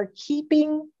we are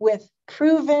keeping with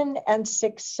proven and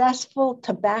successful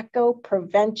tobacco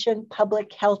prevention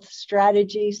public health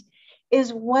strategies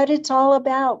is what it's all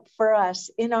about for us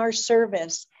in our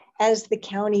service as the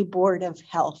County Board of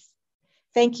Health.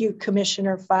 Thank you,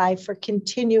 Commissioner Fye, for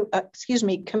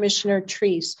Commissioner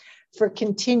Treese, for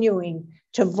continuing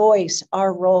to voice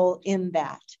our role in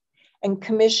that. And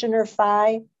Commissioner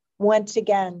Fye, once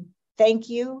again, thank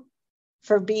you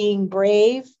for being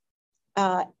brave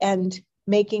and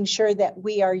making sure that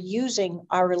we are using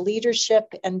our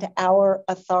leadership and our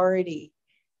authority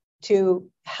to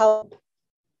help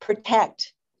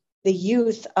protect the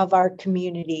youth of our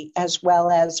community as well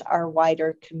as our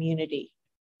wider community.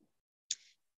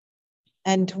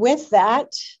 And with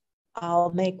that,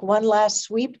 I'll make one last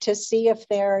sweep to see if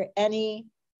there are any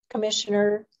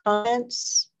commissioner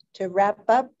comments to wrap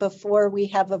up before we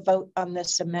have a vote on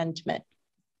this amendment.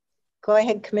 Go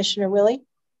ahead, Commissioner Willie.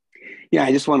 Yeah,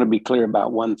 I just want to be clear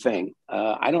about one thing.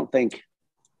 I don't think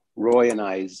Roy and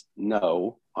I's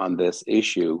no on this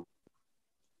issue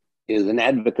is an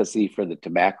advocacy for the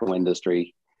tobacco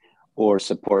industry or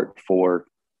support for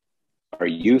our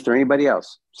youth or anybody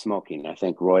else smoking. I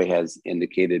think Roy has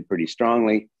indicated pretty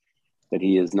strongly that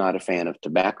he is not a fan of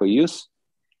tobacco use,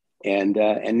 and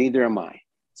neither am I.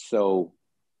 So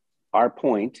our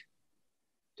point,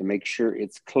 to make sure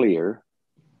it's clear,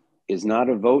 is not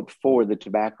a vote for the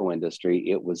tobacco industry.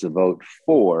 It was a vote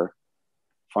for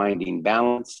finding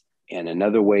balance and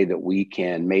another way that we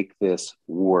can make this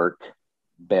work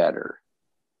better.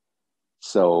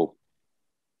 So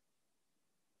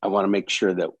I want to make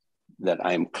sure that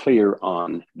I'm clear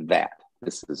on that.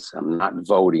 I'm not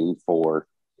voting for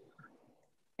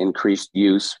increased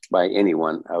use by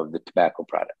anyone of the tobacco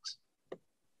products.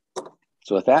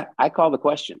 So with that, I call the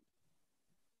question.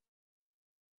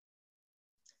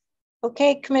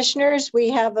 Okay, commissioners, we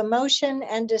have a motion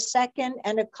and a second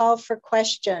and a call for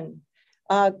question.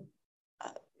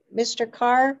 Mr.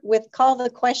 Carr, with call the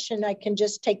question, I can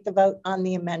just take the vote on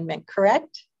the amendment,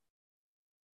 correct?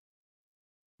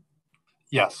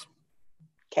 Yes.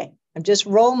 Okay, I'm just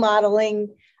role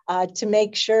modeling to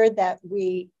make sure that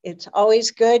it's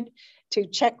always good to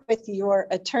check with your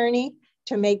attorney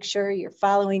to make sure you're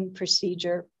following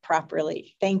procedure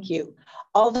properly. Thank you.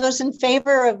 All those in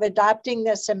favor of adopting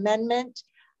this amendment,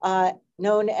 now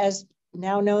known as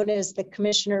the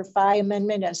Commissioner Fye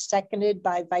amendment, as seconded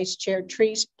by Vice Chair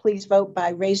Treese, please vote by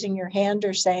raising your hand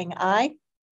or saying aye.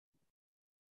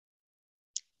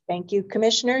 Thank you,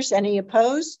 commissioners. Any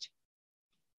opposed?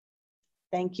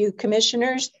 Thank you,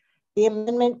 commissioners. The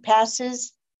amendment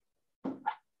passes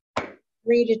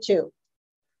 3-2.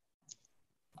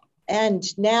 And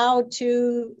now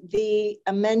to the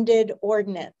amended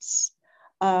ordinance.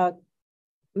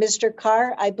 Mr.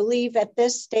 Carr, I believe at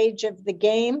this stage of the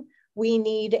game, we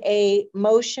need a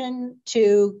motion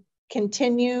to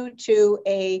continue to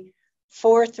a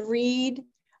fourth read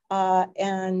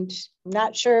and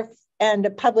not sure and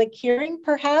a public hearing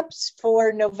perhaps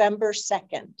for November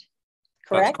 2nd, correct?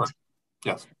 That's correct.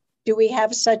 Yes. Do we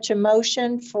have such a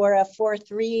motion for a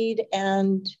fourth read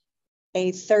and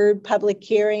a third public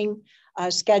hearing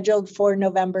scheduled for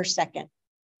November 2nd?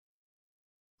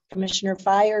 Commissioner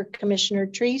Fye or Commissioner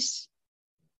Treese?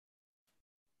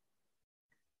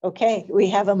 Okay, we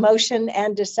have a motion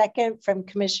and a second from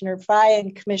Commissioner Fye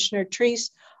and Commissioner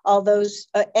Treese. All those,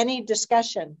 any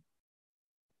discussion?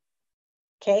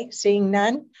 Okay, seeing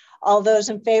none. All those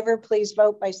in favor, please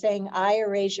vote by saying aye or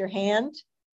raise your hand.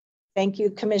 Thank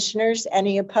you, commissioners.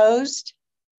 Any opposed?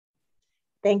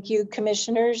 Thank you,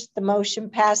 commissioners. The motion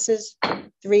passes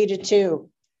 3-2.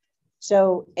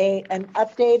 So an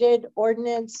updated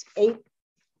ordinance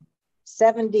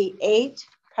 878,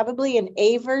 probably an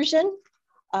A version.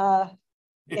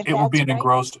 It will be an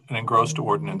engrossed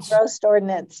ordinance. Engrossed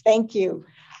ordinance. Thank you.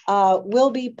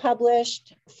 Will be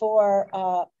published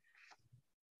for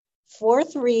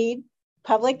fourth read,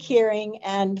 public hearing,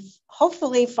 and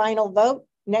hopefully final vote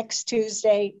next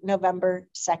Tuesday, November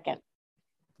 2nd.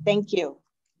 Thank you.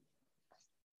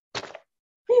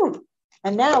 Whew.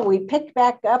 And now we pick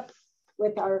back up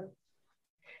with our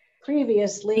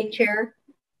previously. Chair.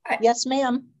 Yes,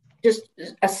 ma'am. Just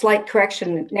a slight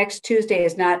correction. Next Tuesday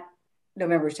is not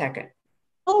November 2nd.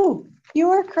 Oh, you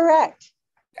are correct.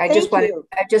 I just 2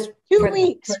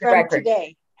 weeks from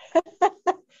today.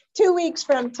 2 weeks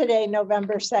from today,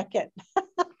 November 2nd.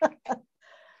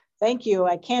 Thank you.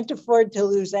 I can't afford to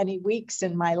lose any weeks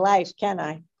in my life, can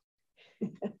I?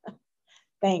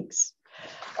 Thanks.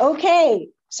 Okay,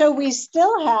 so we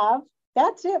still have,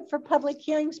 that's it for public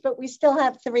hearings, but we still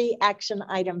have 3 action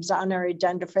items on our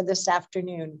agenda for this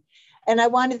afternoon. And I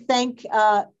want to thank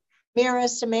Mira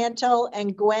Samantel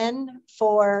and Gwen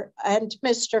and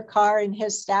Mr. Carr and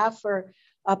his staff for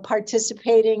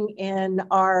participating in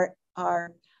our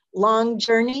long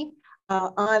journey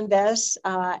on this,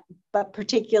 but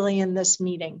particularly in this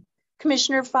meeting.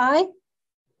 Commissioner Fye?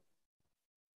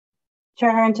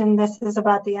 Chair Harrington, this is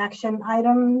about the action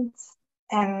items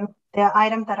and the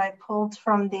item that I pulled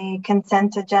from the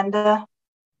consent agenda.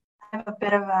 I have a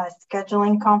bit of a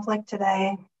scheduling conflict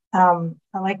today. I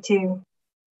like to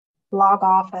log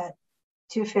off at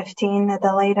 2:15 at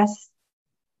the latest.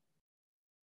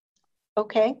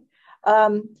 Okay.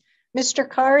 Mr.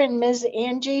 Carr and Ms.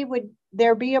 Angie, would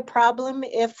there be a problem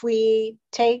if we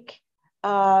take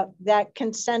that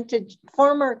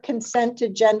former consent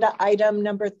agenda item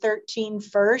number 13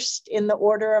 first in the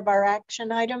order of our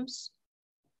action items?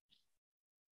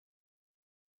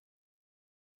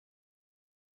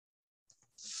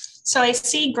 So I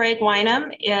see Greg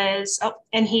Wynham is,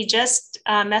 and he just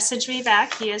messaged me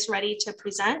back. He is ready to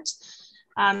present.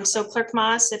 So Clerk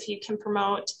Moss, if you can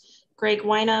promote Greg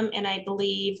Wynham, and I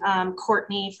believe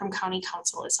Courtney from County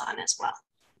Council is on as well.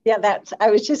 Yeah,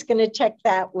 I was just going to check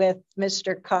that with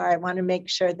Mr. Carr. I want to make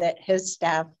sure that his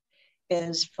staff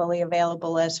is fully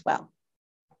available as well.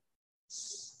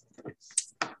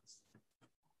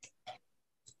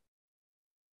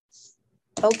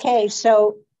 Okay,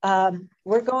 so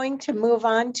we're going to move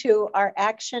on to our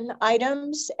action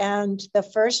items. And the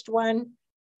first one,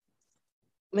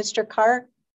 Mr. Carr,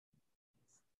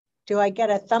 do I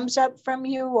get a thumbs up from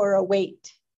you or a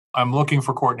wait? I'm looking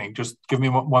for Courtney. Just give me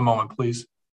one moment, please.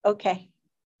 Okay.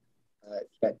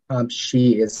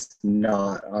 She is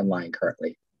not online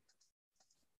currently.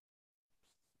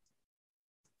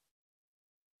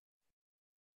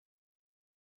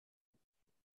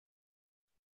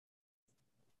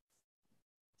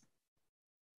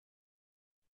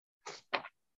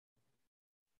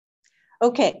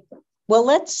 Okay, well,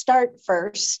 let's start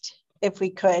first, if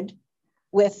we could,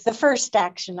 with the first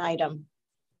action item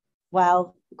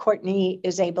while Courtney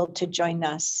is able to join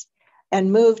us,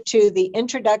 and move to the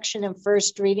introduction and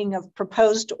first reading of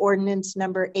proposed ordinance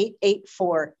number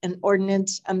 884, an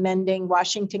ordinance amending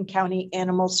Washington County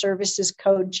Animal Services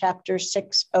Code, Chapter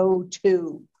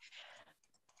 602.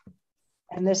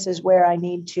 And this is where I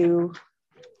need to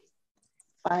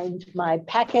find my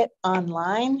packet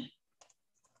online.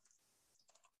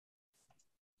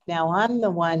 Now I'm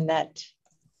the one that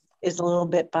is a little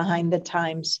bit behind the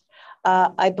times.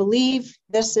 I believe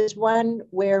this is one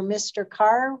where Mr.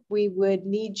 Carr, we would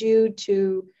need you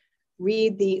to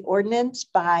read the ordinance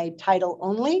by title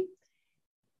only.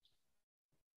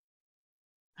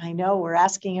 I know we're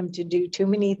asking him to do too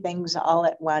many things all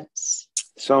at once.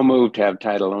 So moved to have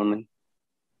title only.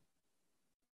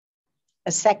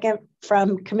 A second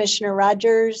from Commissioner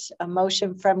Rogers, a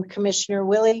motion from Commissioner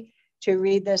Willie to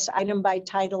read this item by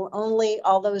title only.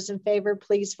 All those in favor,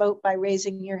 please vote by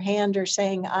raising your hand or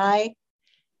saying aye.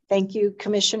 Thank you,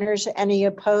 commissioners. Any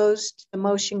opposed? The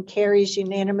motion carries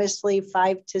unanimously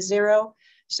 5-0.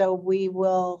 So we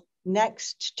will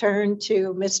next turn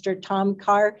to Mr. Tom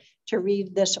Carr to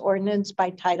read this ordinance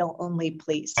by title only,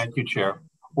 please. Thank you, Chair.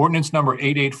 Ordinance number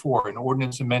 884, an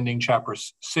ordinance amending Chapter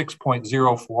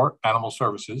 6.04, Animal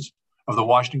Services, of the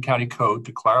Washington County Code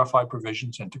to clarify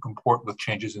provisions and to comport with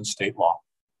changes in state law.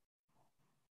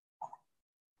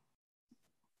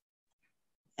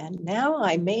 And now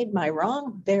I made my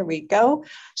wrong. There we go.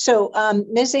 So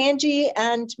Ms. Angie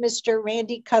and Mr.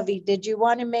 Randy Covey, did you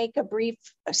want to make a brief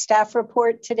staff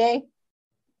report today?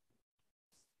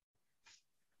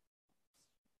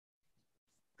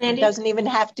 Randy? It doesn't even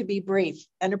have to be brief,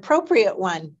 an appropriate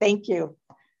one. Thank you.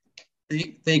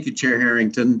 Thank you, Chair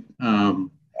Harrington.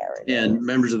 And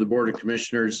members of the Board of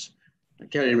Commissioners,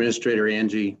 County Administrator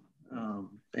Angie,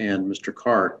 and Mr.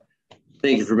 Carr.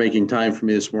 Thank you for making time for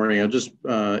me this morning.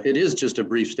 It is just a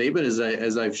brief statement.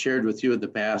 As I've shared with you in the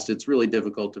past, it's really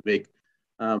difficult to make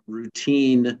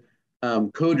routine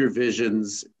code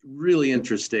revisions really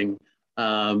interesting.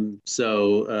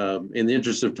 So in the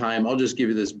interest of time, I'll just give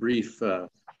you this brief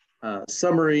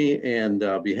summary, and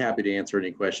I'll be happy to answer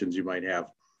any questions you might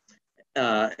have.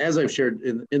 As I've shared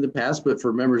in the past, but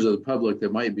for members of the public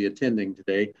that might be attending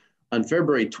today, on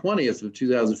February 20th of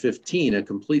 2015, a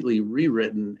completely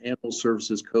rewritten Animal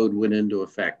Services Code went into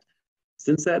effect.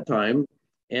 Since that time,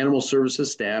 Animal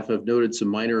Services staff have noted some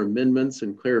minor amendments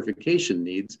and clarification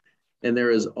needs, and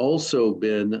there has also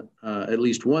been at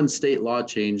least one state law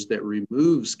change that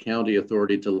removes county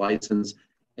authority to license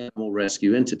animal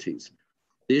rescue entities.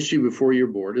 The issue before your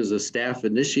board is a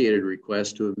staff-initiated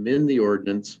request to amend the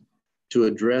ordinance to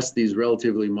address these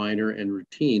relatively minor and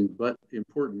routine but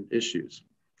important issues.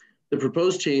 The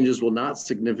proposed changes will not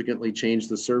significantly change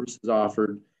the services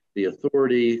offered, the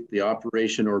authority, the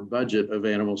operation, or budget of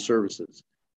animal services.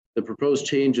 The proposed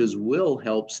changes will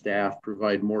help staff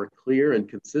provide more clear and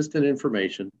consistent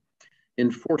information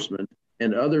enforcement,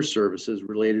 and other services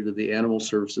related to the Animal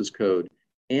Services Code,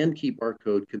 and keep our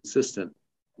code consistent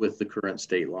with the current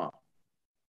state law.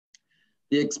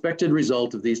 The expected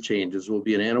result of these changes will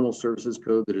be an Animal Services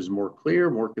Code that is more clear,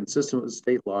 more consistent with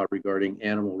state law regarding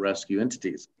animal rescue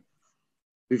entities.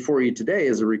 Before you today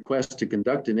is a request to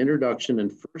conduct an introduction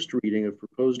and first reading of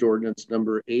proposed ordinance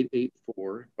number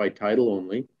 884 by title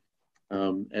only,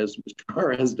 as Mr.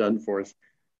 Carr has done for us,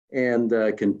 and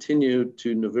continue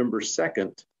to November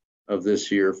 2nd of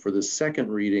this year for the second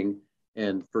reading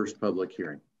and first public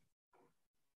hearing.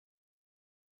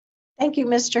 Thank you,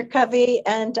 Mr. Covey.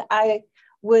 And I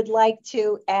would like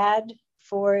to add,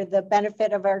 for the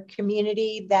benefit of our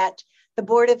community, that the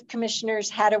Board of Commissioners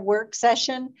had a work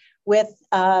session with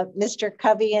Mr.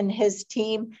 Covey and his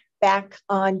team back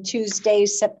on Tuesday,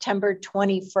 September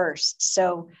 21st.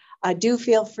 So do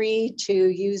feel free to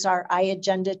use our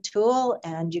iAgenda tool,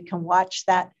 and you can watch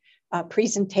that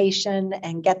presentation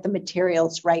and get the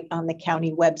materials right on the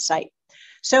county website.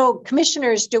 So,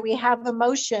 Commissioners, do we have a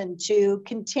motion to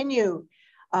continue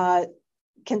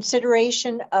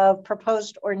consideration of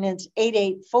proposed ordinance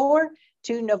 884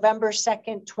 to November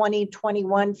 2nd,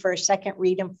 2021 for a second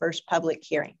read and first public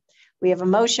hearing? We have a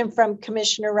motion from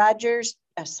Commissioner Rogers,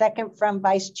 a second from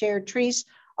Vice Chair Treese.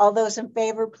 All those in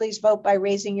favor, please vote by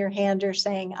raising your hand or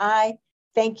saying aye.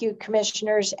 Thank you,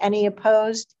 Commissioners. Any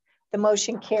opposed? The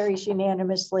motion carries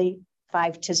unanimously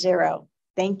 5-0.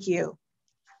 Thank you.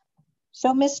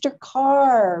 So, Mr.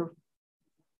 Carr,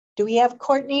 do we have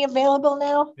Courtney available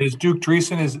now? Ms. Duke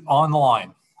Dreesen is on the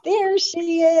line. There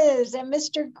she is. And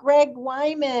Mr. Greg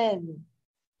Wyman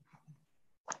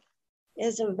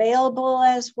is available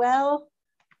as well.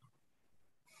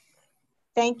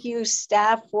 Thank you,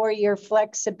 staff, for your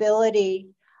flexibility.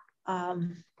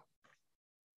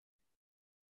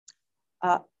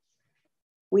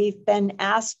 We've been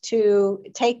asked to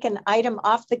take an item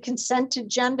off the consent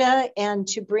agenda and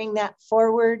to bring that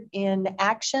forward in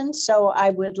action. So I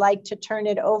would like to turn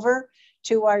it over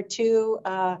to our two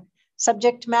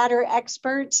subject matter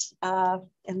experts,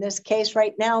 in this case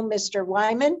right now, Mr.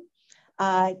 Wyman,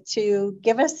 to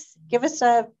give us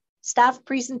a staff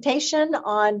presentation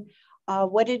on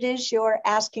what it is you're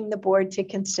asking the board to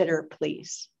consider,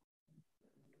 please.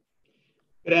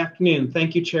 Good afternoon.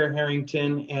 Thank you, Chair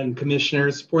Harrington and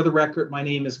Commissioners. For the record, my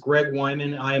name is Greg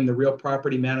Wyman. I am the Real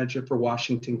Property Manager for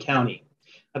Washington County.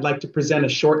 I'd like to present a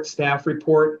short staff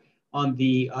report on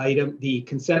the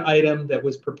consent item that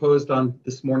was proposed on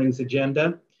this morning's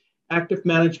agenda. Active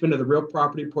management of the real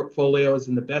property portfolio is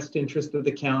in the best interest of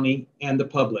the county and the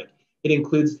public. It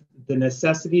includes the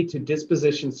necessity to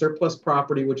disposition surplus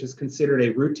property, which is considered a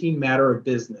routine matter of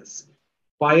business.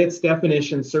 By its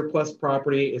definition, surplus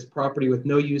property is property with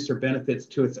no use or benefits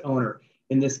to its owner,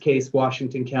 in this case,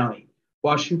 Washington County.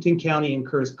 Washington County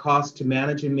incurs costs to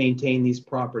manage and maintain these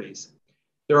properties.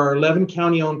 There are 11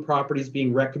 county-owned properties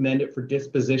being recommended for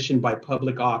disposition by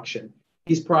public auction.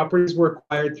 These properties were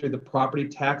acquired through the property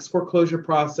tax foreclosure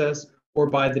process or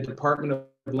by the Department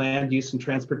of Land Use and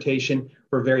Transportation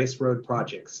for various road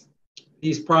projects.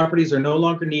 These properties are no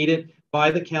longer needed by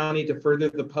the county to further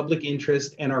the public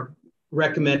interest and are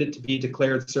recommended to be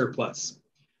declared surplus.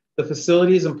 The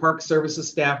Facilities and Park Services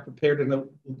staff prepared an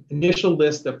initial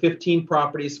list of 15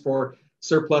 properties for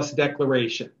surplus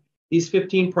declaration. These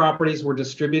 15 properties were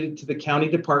distributed to the county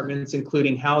departments,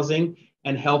 including Housing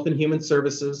and Health and Human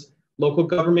Services, local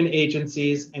government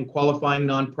agencies, and qualifying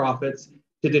nonprofits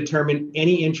to determine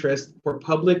any interest for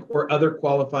public or other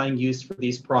qualifying use for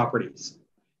these properties.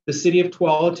 The City of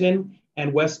Tualatin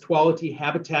and West Tualatin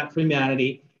Habitat for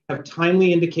Humanity have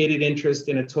timely indicated interest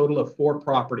in a total of 4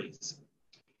 properties.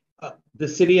 The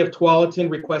City of Tualatin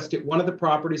requested one of the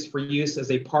properties for use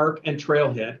as a park and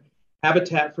trailhead.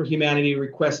 Habitat for Humanity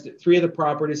requested 3 of the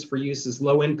properties for use as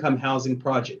low-income housing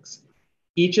projects.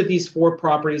 Each of these 4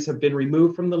 properties have been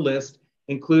removed from the list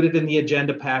included in the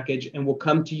agenda package and will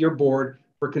come to your board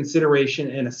for consideration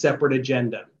in a separate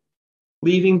agenda,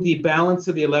 leaving the balance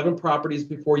of the 11 properties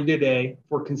before you today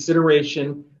for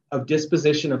consideration of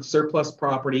disposition of surplus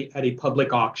property at a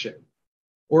public auction.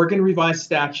 Oregon Revised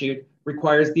Statute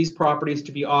requires these properties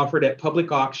to be offered at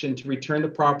public auction to return the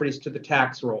properties to the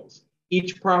tax rolls.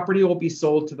 Each property will be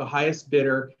sold to the highest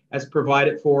bidder as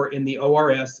provided for in the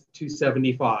ORS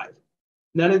 275.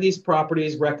 None of these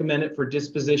properties recommended for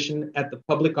disposition at the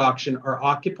public auction are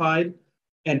occupied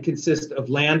and consist of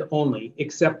land only,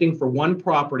 excepting for one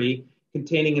property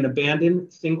containing an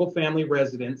abandoned single-family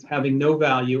residence having no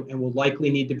value and will likely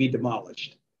need to be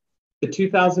demolished. The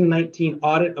 2019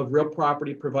 audit of real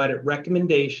property provided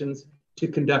recommendations to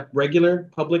conduct regular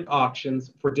public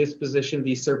auctions for disposition of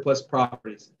these surplus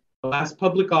properties. The last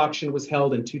public auction was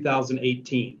held in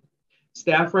 2018.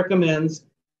 Staff recommends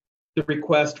the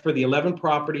request for the 11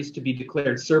 properties to be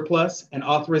declared surplus and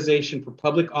authorization for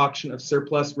public auction of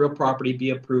surplus real property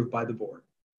be approved by the board.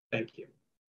 Thank you.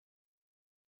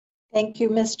 Thank you,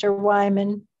 Mr.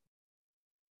 Wyman.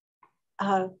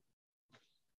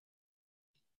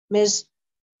 Ms.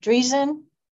 Driesen?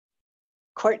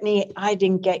 Courtney, I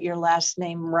didn't get your last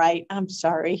name right. I'm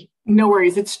sorry. No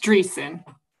worries. It's Driesen.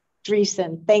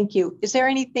 Driesen, thank you. Is there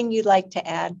anything you'd like to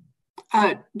add?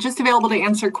 Just available to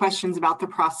answer questions about the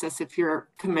process if your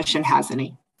commission has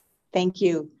any. Thank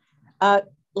you.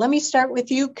 Let me start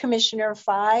with you, Commissioner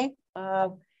Fye.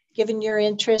 Given your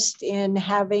interest in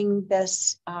having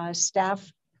this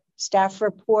staff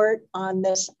report on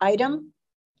this item,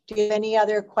 do you have any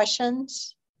other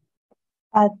questions?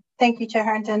 Thank you, Chair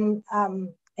Harrington,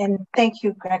 and thank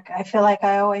you, Greg. I feel like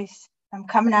I'm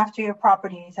coming after your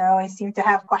properties. I always seem to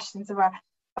have questions about,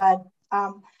 but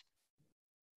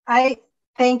I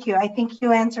thank you. I think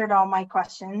you answered all my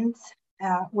questions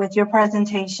with your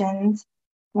presentations.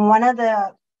 One of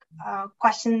the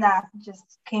questions that just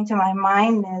came to my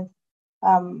mind is,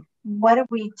 what are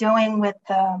we doing with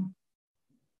the,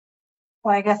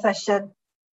 well, I guess I should,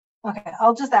 okay,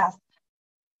 I'll just ask.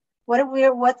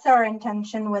 What's our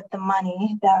intention with the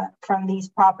money from these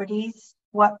properties?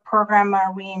 What program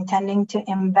are we intending to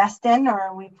invest in, or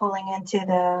are we pulling into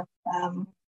the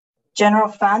general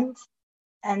funds?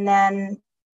 And then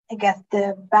I guess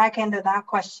the back end of that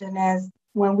question is,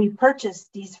 when we purchase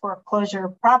these foreclosure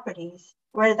properties,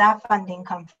 where did that funding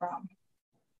come from?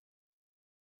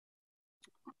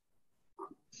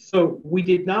 So we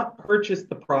did not purchase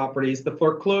the properties. The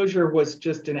foreclosure was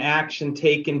just an action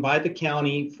taken by the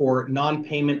county for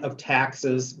non-payment of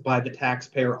taxes by the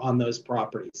taxpayer on those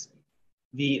properties.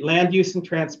 The land use and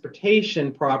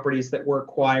transportation properties that were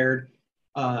acquired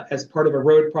as part of a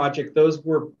road project, those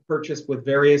were purchased with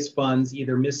various funds,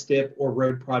 either MISTIP or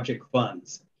road project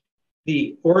funds.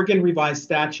 The Oregon revised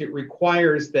statute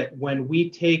requires that when we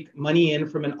take money in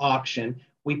from an auction,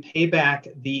 we pay back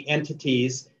the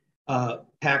entities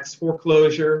tax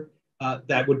foreclosure,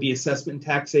 that would be assessment and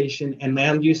taxation, and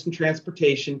land use and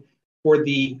transportation for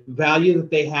the value that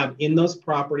they have in those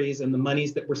properties and the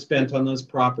monies that were spent on those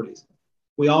properties.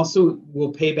 We also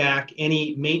will pay back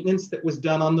any maintenance that was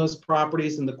done on those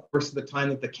properties in the course of the time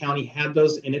that the county had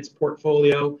those in its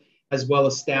portfolio, as well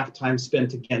as staff time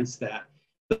spent against that.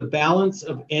 The balance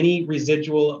of any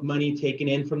residual money taken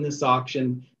in from this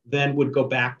auction then would go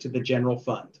back to the general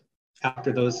fund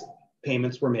after those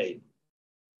payments were made.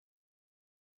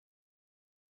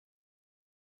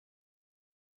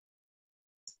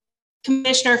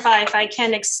 Commissioner Fye, if I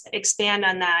can expand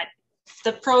on that.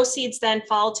 The proceeds then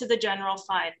fall to the general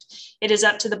fund. It is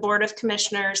up to the Board of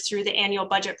Commissioners through the annual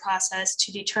budget process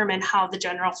to determine how the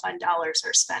general fund dollars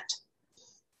are spent.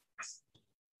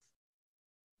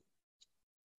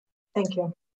 Thank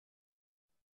you.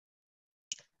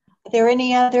 Are there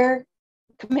any other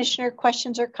commissioner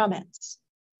questions or comments?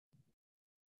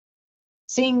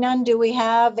 Seeing none, do we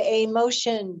have a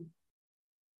motion?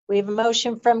 We have a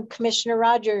motion from Commissioner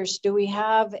Rogers. Do we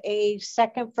have a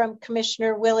second from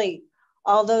Commissioner Willie?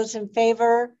 All those in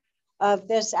favor of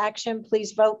this action,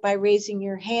 please vote by raising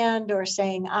your hand or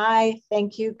saying aye.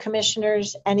 Thank you,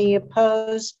 commissioners. Any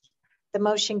opposed? The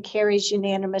motion carries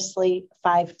unanimously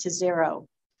 5-0.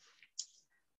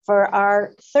 For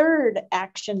our third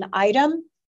action item,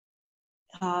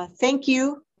 thank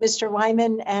you, Mr.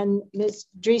 Wyman and Ms.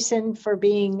 Driesen, for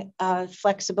being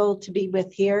flexible to be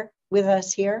with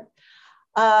us here.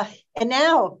 And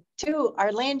now to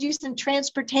our land use and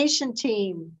transportation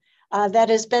team that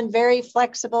has been very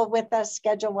flexible with us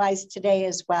schedule-wise today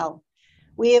as well.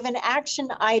 We have an action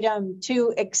item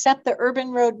to accept the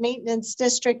Urban Road Maintenance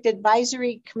District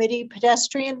Advisory Committee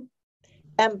pedestrian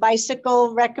and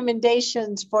bicycle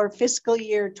recommendations for fiscal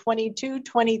year 22,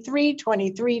 23,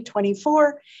 23,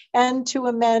 24, and to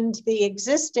amend the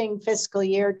existing fiscal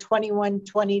year 21,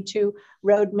 22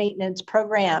 road maintenance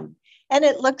program. And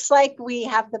it looks like we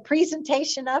have the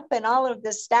presentation up and all of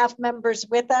the staff members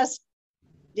with us.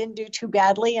 Didn't do too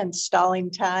badly in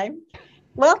stalling time.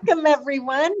 Welcome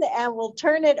everyone, and we'll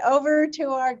turn it over to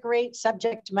our great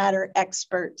subject matter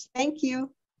experts. Thank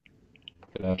you.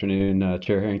 Good afternoon,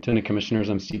 Chair Harrington and Commissioners.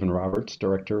 I'm Stephen Roberts,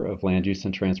 Director of Land Use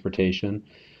and Transportation.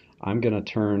 I'm going to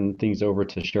turn things over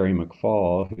to Sherry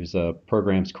McFall, who's a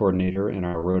Programs Coordinator in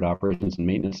our Road Operations and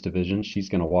Maintenance Division. She's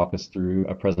going to walk us through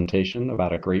a presentation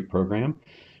about a great program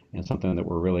and something that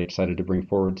we're really excited to bring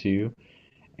forward to you.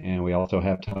 And we also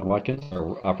have Todd Watkins,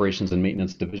 our Operations and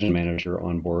Maintenance Division Manager,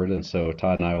 on board. And so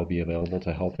Todd and I will be available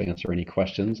to help answer any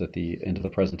questions at the end of the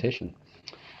presentation.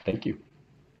 Thank you.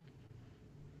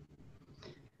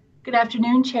 Good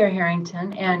afternoon, Chair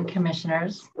Harrington and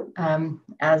Commissioners.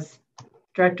 As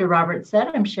Director Roberts said,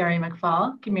 I'm Sherry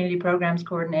McFall, Community Programs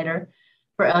Coordinator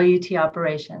for LUT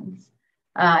Operations.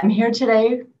 I'm here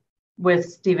today with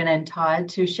Stephen and Todd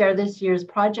to share this year's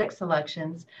project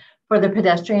selections for the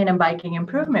Pedestrian and Biking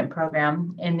Improvement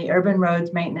Program in the Urban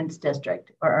Roads Maintenance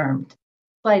District, or URMD.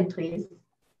 Slide, please.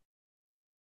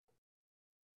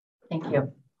 Thank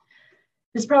you.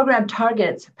 This program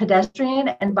targets pedestrian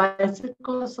and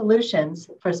bicycle solutions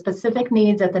for specific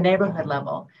needs at the neighborhood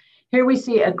level. Here we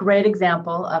see a great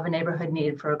example of a neighborhood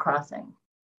need for a crossing.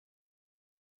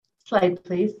 Slide,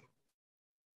 please.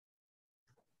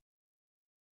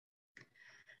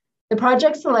 The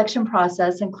project selection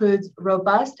process includes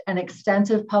robust and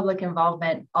extensive public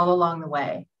involvement all along the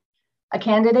way. A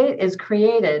candidate is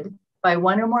created by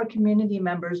one or more community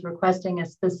members requesting a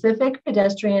specific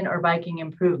pedestrian or biking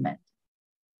improvement.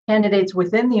 Candidates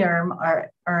within the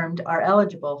URMD are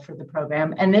eligible for the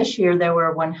program, and this year there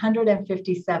were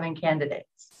 157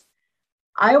 candidates.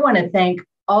 I want to thank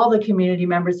all the community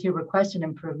members who requested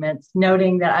improvements,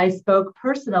 noting that I spoke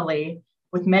personally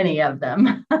with many of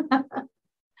them.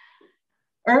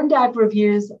 URMDAC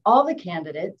reviews all the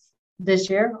candidates this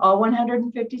year, all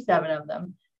 157 of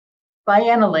them,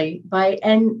 biennially,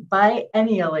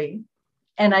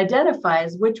 and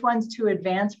identifies which ones to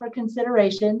advance for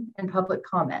consideration and public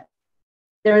comment.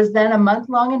 There is then a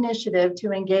month-long initiative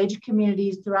to engage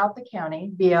communities throughout the county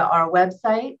via our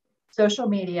website, social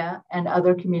media, and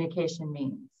other communication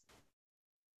means.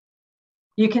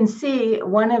 You can see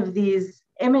one of these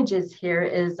images here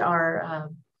is our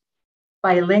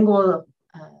bilingual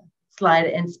slide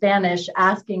in Spanish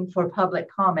asking for public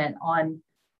comment on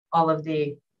all of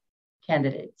the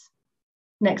candidates.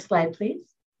 Next slide, please.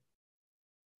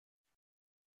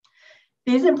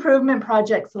 These improvement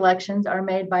project selections are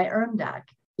made by URMDAC,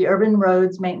 the Urban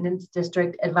Roads Maintenance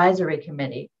District Advisory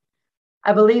Committee.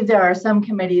 I believe there are some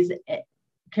committee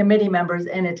members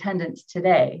in attendance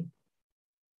today.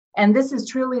 And this is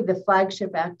truly the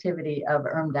flagship activity of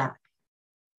URMDAC.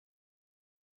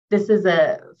 This is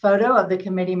a photo of the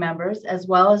committee members as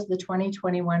well as the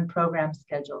 2021 program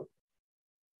schedule.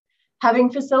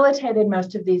 Having facilitated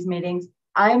most of these meetings,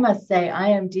 I must say I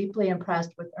am deeply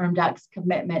impressed with URMDAC's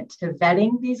commitment to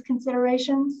vetting these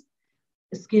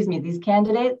these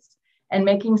candidates, and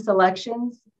making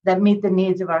selections that meet the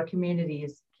needs of our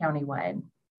communities countywide.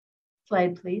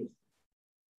 Slide, please.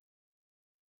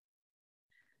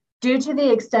 Due to the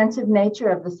extensive nature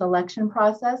of the selection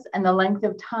process and the length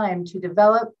of time to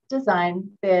develop,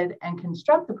 design, bid, and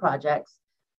construct the projects,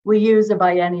 we use a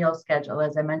biennial schedule,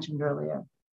 as I mentioned earlier.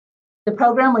 The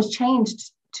program was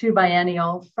changed to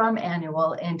biennial from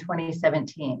annual in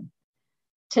 2017.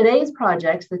 Today's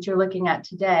projects that you're looking at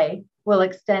today will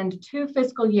extend 2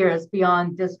 fiscal years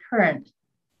beyond this current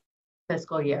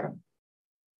fiscal year.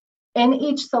 In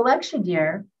each selection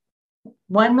year,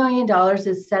 $1 million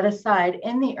is set aside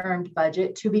in the URMD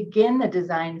budget to begin the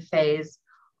design phase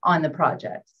on the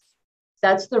projects.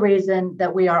 That's the reason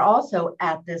that we are also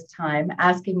at this time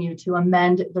asking you to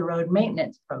amend the road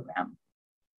maintenance program.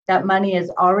 That money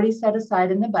is already set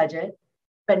aside in the budget,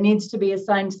 but needs to be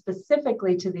assigned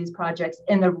specifically to these projects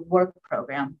in the work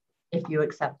program if you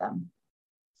accept them.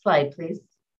 Slide, please.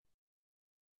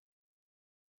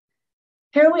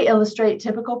 Here we illustrate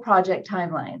typical project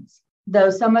timelines. Though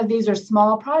some of these are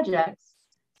small projects,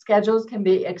 schedules can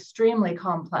be extremely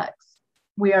complex.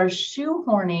 We are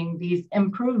shoehorning these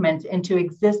improvements into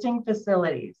existing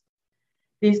facilities.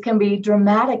 These can be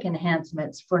dramatic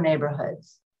enhancements for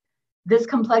neighborhoods. This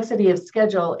complexity of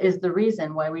schedule is the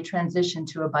reason why we transition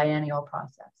to a biennial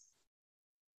process.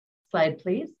 Slide,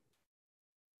 please.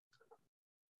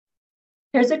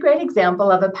 Here's a great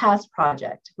example of a past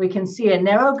project. We can see a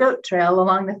narrow goat trail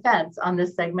along the fence on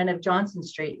this segment of Johnson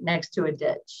Street next to a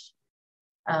ditch.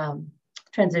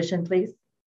 Transition, please.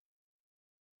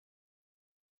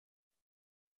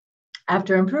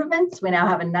 After improvements, we now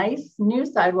have a nice new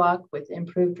sidewalk with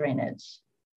improved drainage.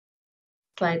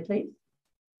 Slide, please.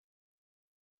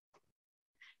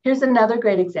 Here's another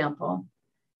great example.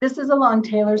 This is along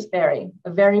Taylor's Ferry, a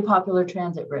very popular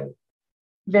transit route.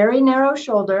 Very narrow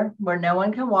shoulder where no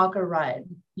one can walk or ride.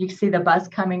 You can see the bus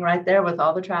coming right there with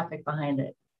all the traffic behind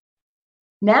it.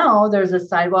 Now there's a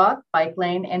sidewalk, bike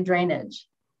lane, and drainage.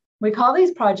 We call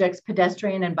these projects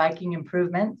pedestrian and biking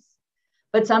improvements,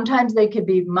 but sometimes they could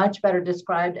be much better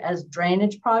described as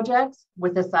drainage projects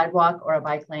with a sidewalk or a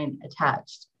bike lane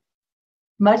attached.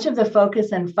 Much of the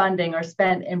focus and funding are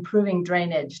spent improving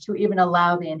drainage to even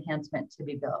allow the enhancement to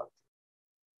be built.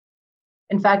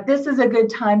 In fact, this is a good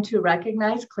time to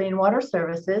recognize Clean Water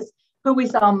Services, who we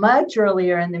saw much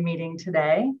earlier in the meeting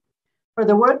today. for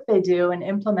the work they do in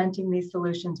implementing these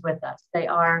solutions with us. They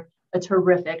are a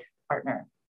terrific partner.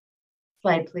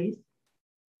 Slide, please.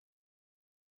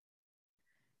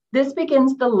 This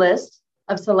begins the list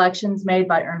of selections made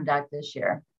by ERMDAC this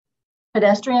year.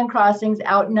 Pedestrian crossings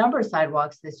outnumber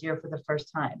sidewalks this year for the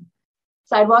first time.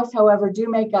 Sidewalks, however, do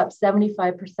make up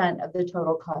 75% of the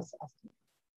total cost estimate.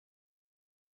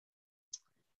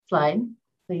 Slide,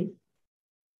 please.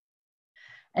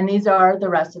 And these are the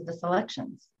rest of the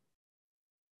selections.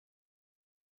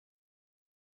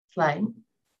 Slide.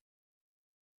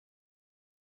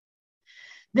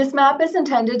 This map is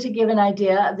intended to give an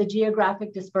idea of the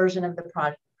geographic dispersion of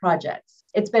the projects.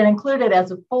 It's been included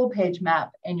as a full page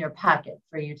map in your packet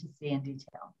for you to see in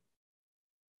detail.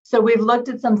 So we've looked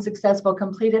at some successful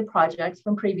completed projects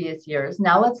from previous years.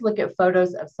 Now let's look at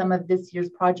photos of some of this year's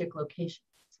project locations.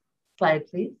 Slide,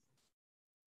 please.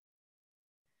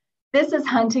 This is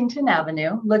Huntington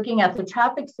Avenue, looking at the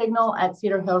traffic signal at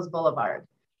Cedar Hills Boulevard.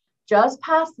 Just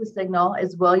past the signal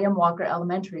is William Walker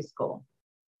Elementary School.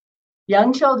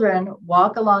 Young children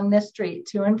walk along this street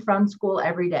to and from school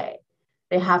every day.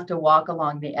 They have to walk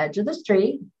along the edge of the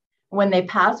street. When they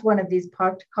pass one of these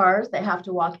parked cars, they have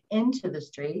to walk into the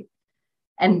street.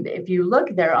 And if you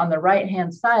look there on the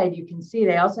right-hand side, you can see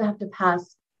they also have to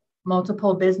pass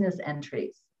multiple business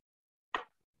entries.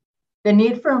 The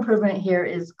need for improvement here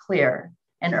is clear,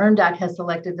 and ERMDAC has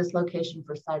selected this location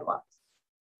for sidewalks.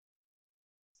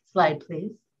 Slide,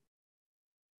 please.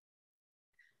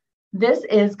 This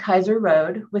is Kaiser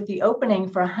Road with the opening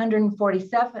for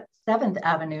 147th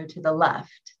Avenue to the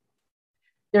left.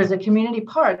 There's a community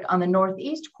park on the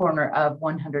northeast corner of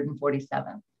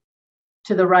 147th.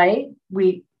 To the right,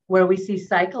 where we see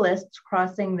cyclists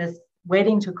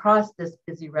waiting to cross this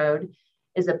busy road,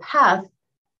 is a path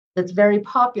that's very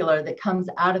popular that comes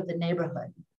out of the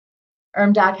neighborhood.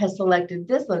 ERMDAC has selected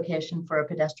this location for a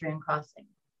pedestrian crossing.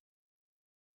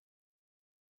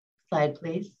 Slide,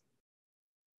 please.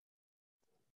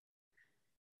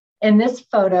 In this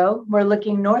photo, we're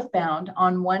looking northbound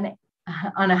on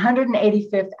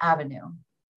 185th Avenue.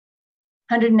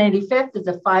 185th is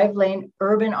a 5-lane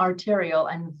urban arterial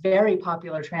and very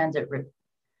popular transit route.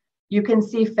 You can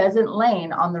see Pheasant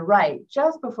Lane on the right,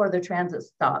 just before the transit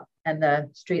stop and the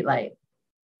street light.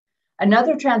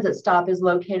 Another transit stop is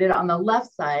located on the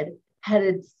left side,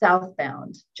 headed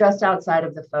southbound, just outside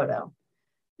of the photo.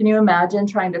 Can you imagine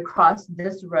trying to cross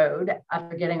this road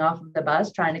after getting off of the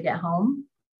bus, trying to get home?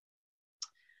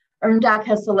 ERMDAC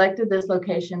has selected this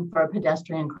location for a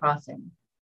pedestrian crossing.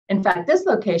 In fact, this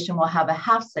location will have a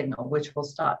half signal, which will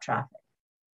stop traffic.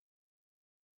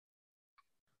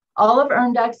 All of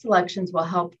ERMDAC's selections will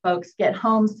help folks get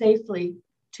home safely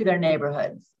to their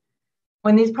neighborhoods.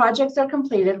 When these projects are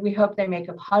completed, we hope they make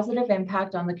a positive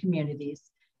impact on the communities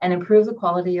and improve the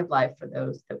quality of life for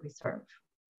those that we serve.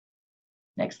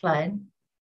 Next slide.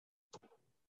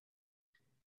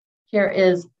 Here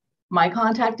is my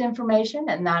contact information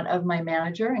and that of my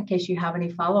manager in case you have any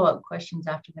follow-up questions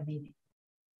after the meeting.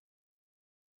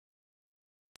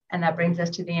 And that brings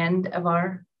us to the end of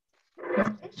our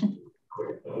presentation.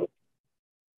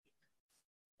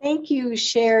 Thank you,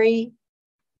 Sherry.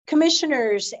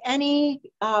 Commissioners, any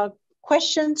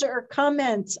questions or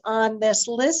comments on this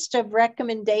list of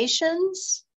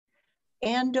recommendations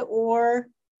and or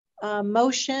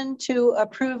motion to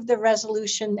approve the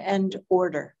resolution and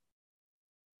order?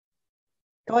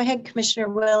 Go ahead, Commissioner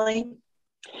Willie.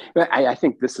 I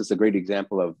think this is a great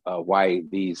example of why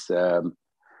these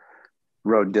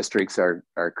road districts are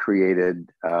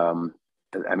created.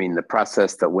 I mean, the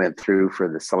process that went through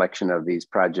for the selection of these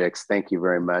projects. Thank you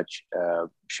very much,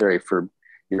 Sherry, for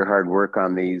your hard work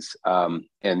on these.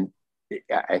 And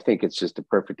I think it's just a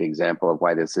perfect example of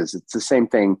why this is. It's the same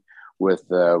thing with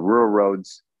the Rural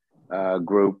Roads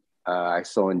group. I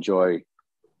so enjoy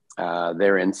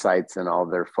their insights and all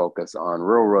their focus on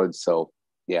rural roads. So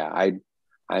yeah,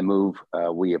 I move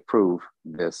we approve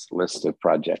this list of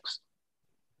projects.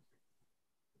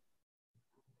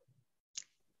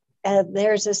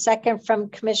 There's a second from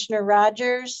Commissioner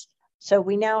Rogers. So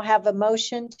we now have a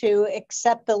motion to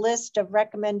accept the list of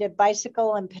recommended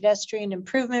bicycle and pedestrian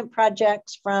improvement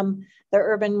projects from the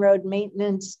Urban Road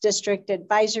Maintenance District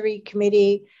Advisory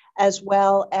Committee, as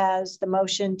well as the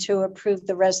motion to approve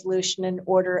the resolution and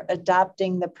order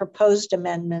adopting the proposed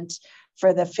amendments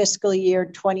for the fiscal year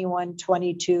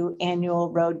 21-22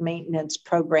 annual road maintenance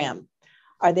program.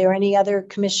 Are there any other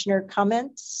commissioner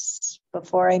comments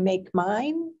before I make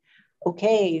mine?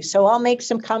 Okay, so I'll make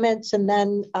some comments and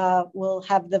then we'll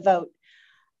have the vote.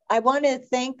 I want to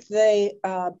thank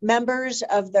the members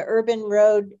of the Urban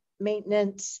Road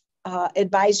Maintenance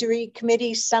Advisory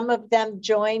Committee. Some of them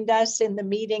joined us in the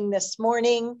meeting this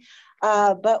morning,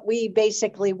 but we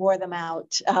basically wore them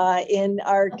out in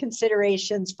our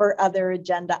considerations for other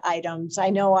agenda items. I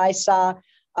know I saw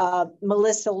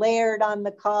Melissa Laird on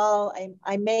the call.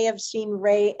 I may have seen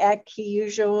Ray Eck. He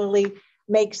usually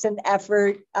makes an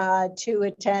effort to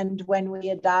attend when we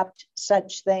adopt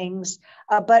such things.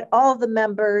 But all the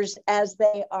members, as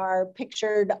they are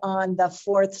pictured on the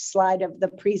fourth slide of the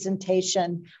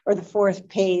presentation or the fourth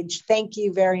page, thank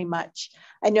you very much.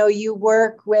 I know you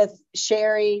work with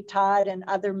Sherry, Todd, and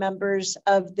other members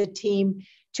of the team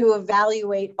to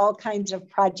evaluate all kinds of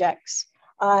projects.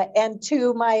 And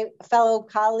to my fellow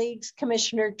colleagues,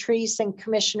 Commissioner Treese and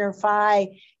Commissioner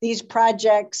Fye, these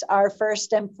projects are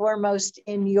first and foremost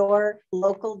in your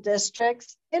local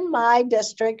districts, in my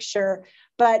district, sure.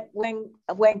 But when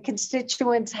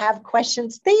constituents have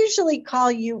questions, they usually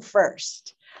call you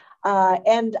first.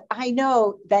 And I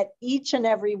know that each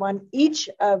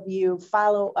of you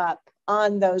follow up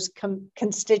on those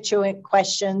constituent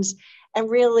questions and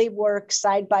really work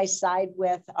side by side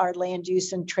with our land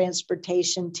use and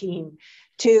transportation team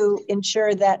to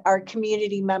ensure that our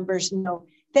community members know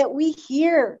that we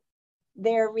hear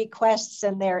their requests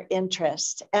and their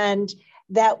interests, and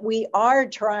that we are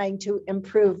trying to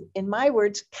improve, in my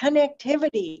words,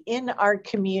 connectivity in our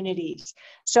communities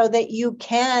so that you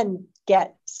can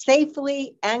get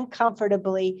safely and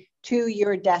comfortably to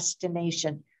your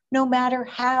destination, no matter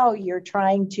how you're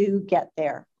trying to get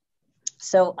there.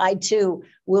 So I too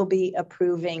will be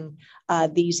approving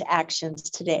these actions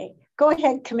today. Go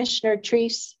ahead, Commissioner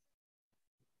Treese.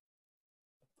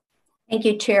 Thank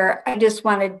you, Chair. I just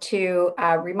wanted to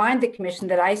remind the Commission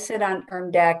that I sit on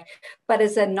ERMDEC, but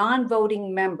as a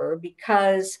non-voting member,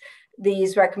 because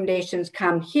these recommendations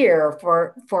come here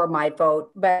for my vote,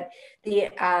 but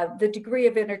the degree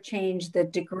of interchange, the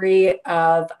degree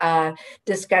of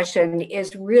discussion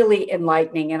is really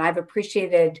enlightening, and I've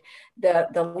appreciated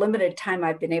the limited time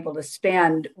I've been able to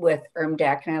spend with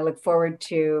ERMDEC, and I look forward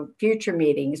to future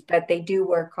meetings, but they do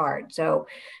work hard. So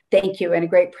thank you, and a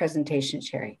great presentation,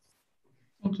 Sherry.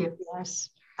 Thank you. Yes,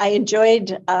 I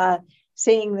enjoyed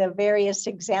seeing the various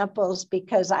examples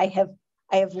because I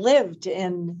have lived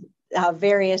in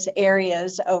various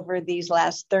areas over these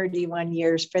last 31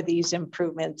 years for these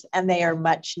improvements, and they are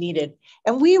much needed.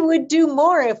 And we would do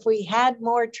more if we had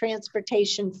more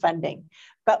transportation funding,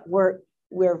 but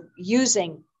we're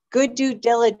using good due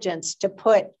diligence to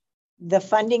put the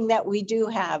funding that we do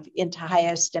have into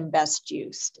highest and best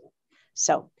use.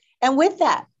 So, and with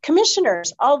that,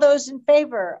 commissioners, all those in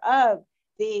favor of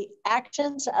the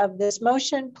actions of this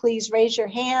motion, please raise your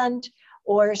hand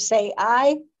or say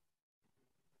aye.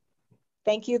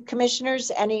 Thank you,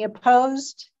 commissioners. Any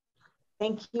opposed?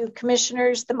 Thank you,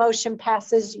 commissioners. The motion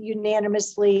passes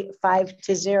unanimously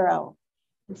 5-0.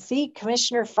 And see,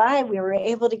 Commissioner Fye, we were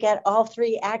able to get all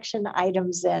three action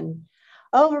items in.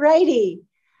 All righty.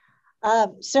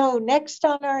 So next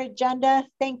on our agenda,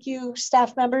 thank you,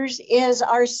 staff members, is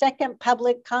our second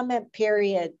public comment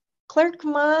period. Clerk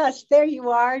Moss, there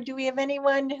you are. Do we have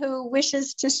anyone who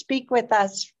wishes to speak with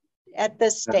us at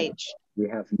this stage? We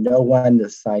have no one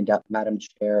that signed up, Madam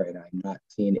Chair, and I'm not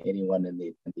seeing anyone in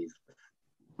the attendees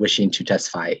wishing to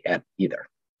testify at either.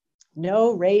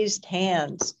 No raised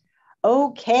hands.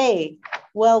 Okay,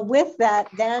 well, with that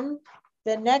then,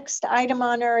 the next item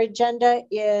on our agenda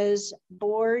is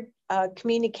board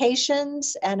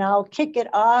communications, and I'll kick it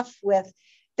off with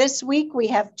this week. We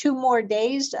have 2 more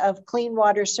days of Clean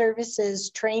Water Services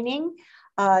training.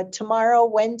 Tomorrow,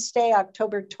 Wednesday,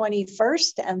 October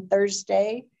 21st, and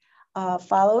Thursday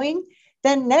following.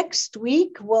 Then next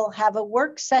week, we'll have a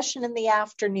work session in the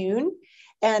afternoon,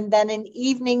 and then an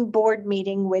evening board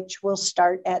meeting, which will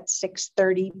start at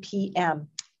 6:30 p.m.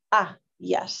 Ah,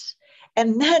 yes.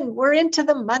 And then we're into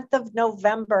the month of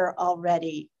November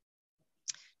already.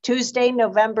 Tuesday,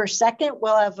 November 2nd,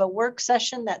 we'll have a work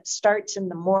session that starts in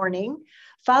the morning,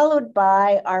 followed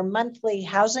by our monthly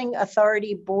Housing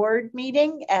Authority board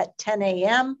meeting at 10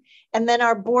 a.m. And then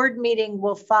our board meeting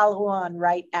will follow on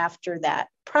right after that,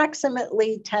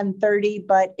 approximately 10:30,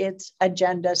 but it's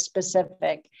agenda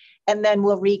specific. And then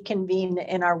we'll reconvene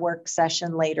in our work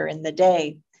session later in the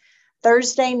day.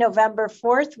 Thursday, November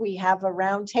 4th, we have a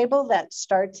roundtable that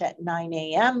starts at 9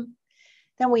 a.m.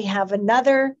 Then we have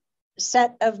another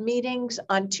set of meetings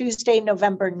on Tuesday,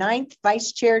 November 9th.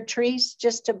 Vice Chair Treese,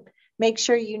 just to make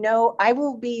sure you know, I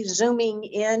will be Zooming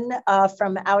in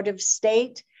from out of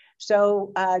state.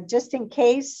 So just in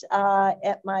case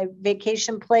at my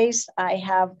vacation place, I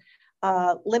have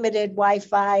limited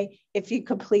Wi-Fi. If you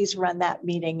could please run that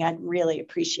meeting, I'd really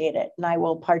appreciate it. And I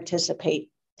will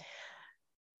participate.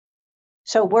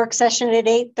 So work session at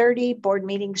 8:30, board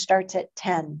meeting starts at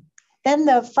 10. Then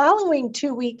the following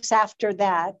 2 weeks after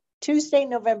that, Tuesday,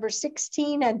 November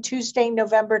 16 and Tuesday,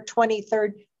 November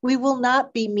 23rd, we will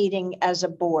not be meeting as a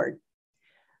board.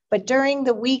 But during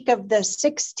the week of the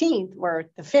 16th or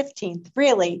the 15th,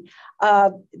 really,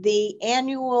 the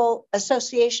annual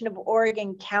Association of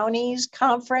Oregon Counties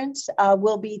Conference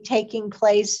will be taking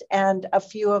place, and a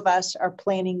few of us are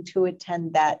planning to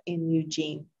attend that in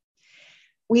Eugene.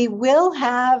 We will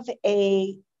have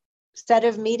a set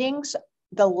of meetings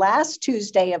the last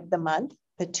Tuesday of the month,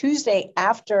 the Tuesday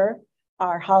after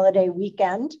our holiday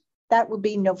weekend. That will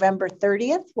be November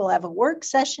 30th. We'll have a work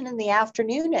session in the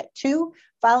afternoon at 2,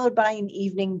 followed by an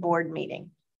evening board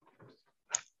meeting.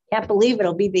 Can't believe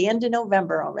it'll be the end of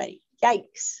November already.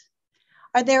 Yikes.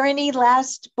 Are there any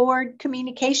last board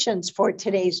communications for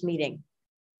today's meeting?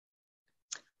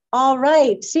 All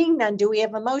right, seeing none, do we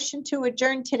have a motion to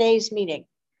adjourn today's meeting?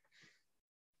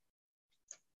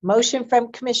 Motion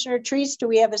from Commissioner Treese. Do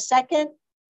we have a second?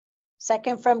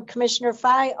 Second from Commissioner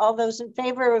Fye. All those in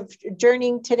favor of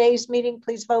adjourning today's meeting,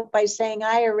 please vote by saying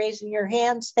aye or raising your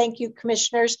hands. Thank you,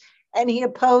 commissioners. Any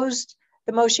opposed?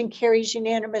 The motion carries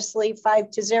unanimously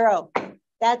 5-0.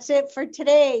 That's it for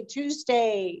today,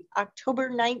 Tuesday, October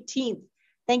 19th.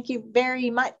 Thank you very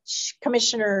much,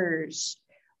 commissioners.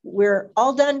 We're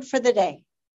all done for the day.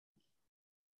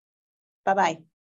 Bye-bye.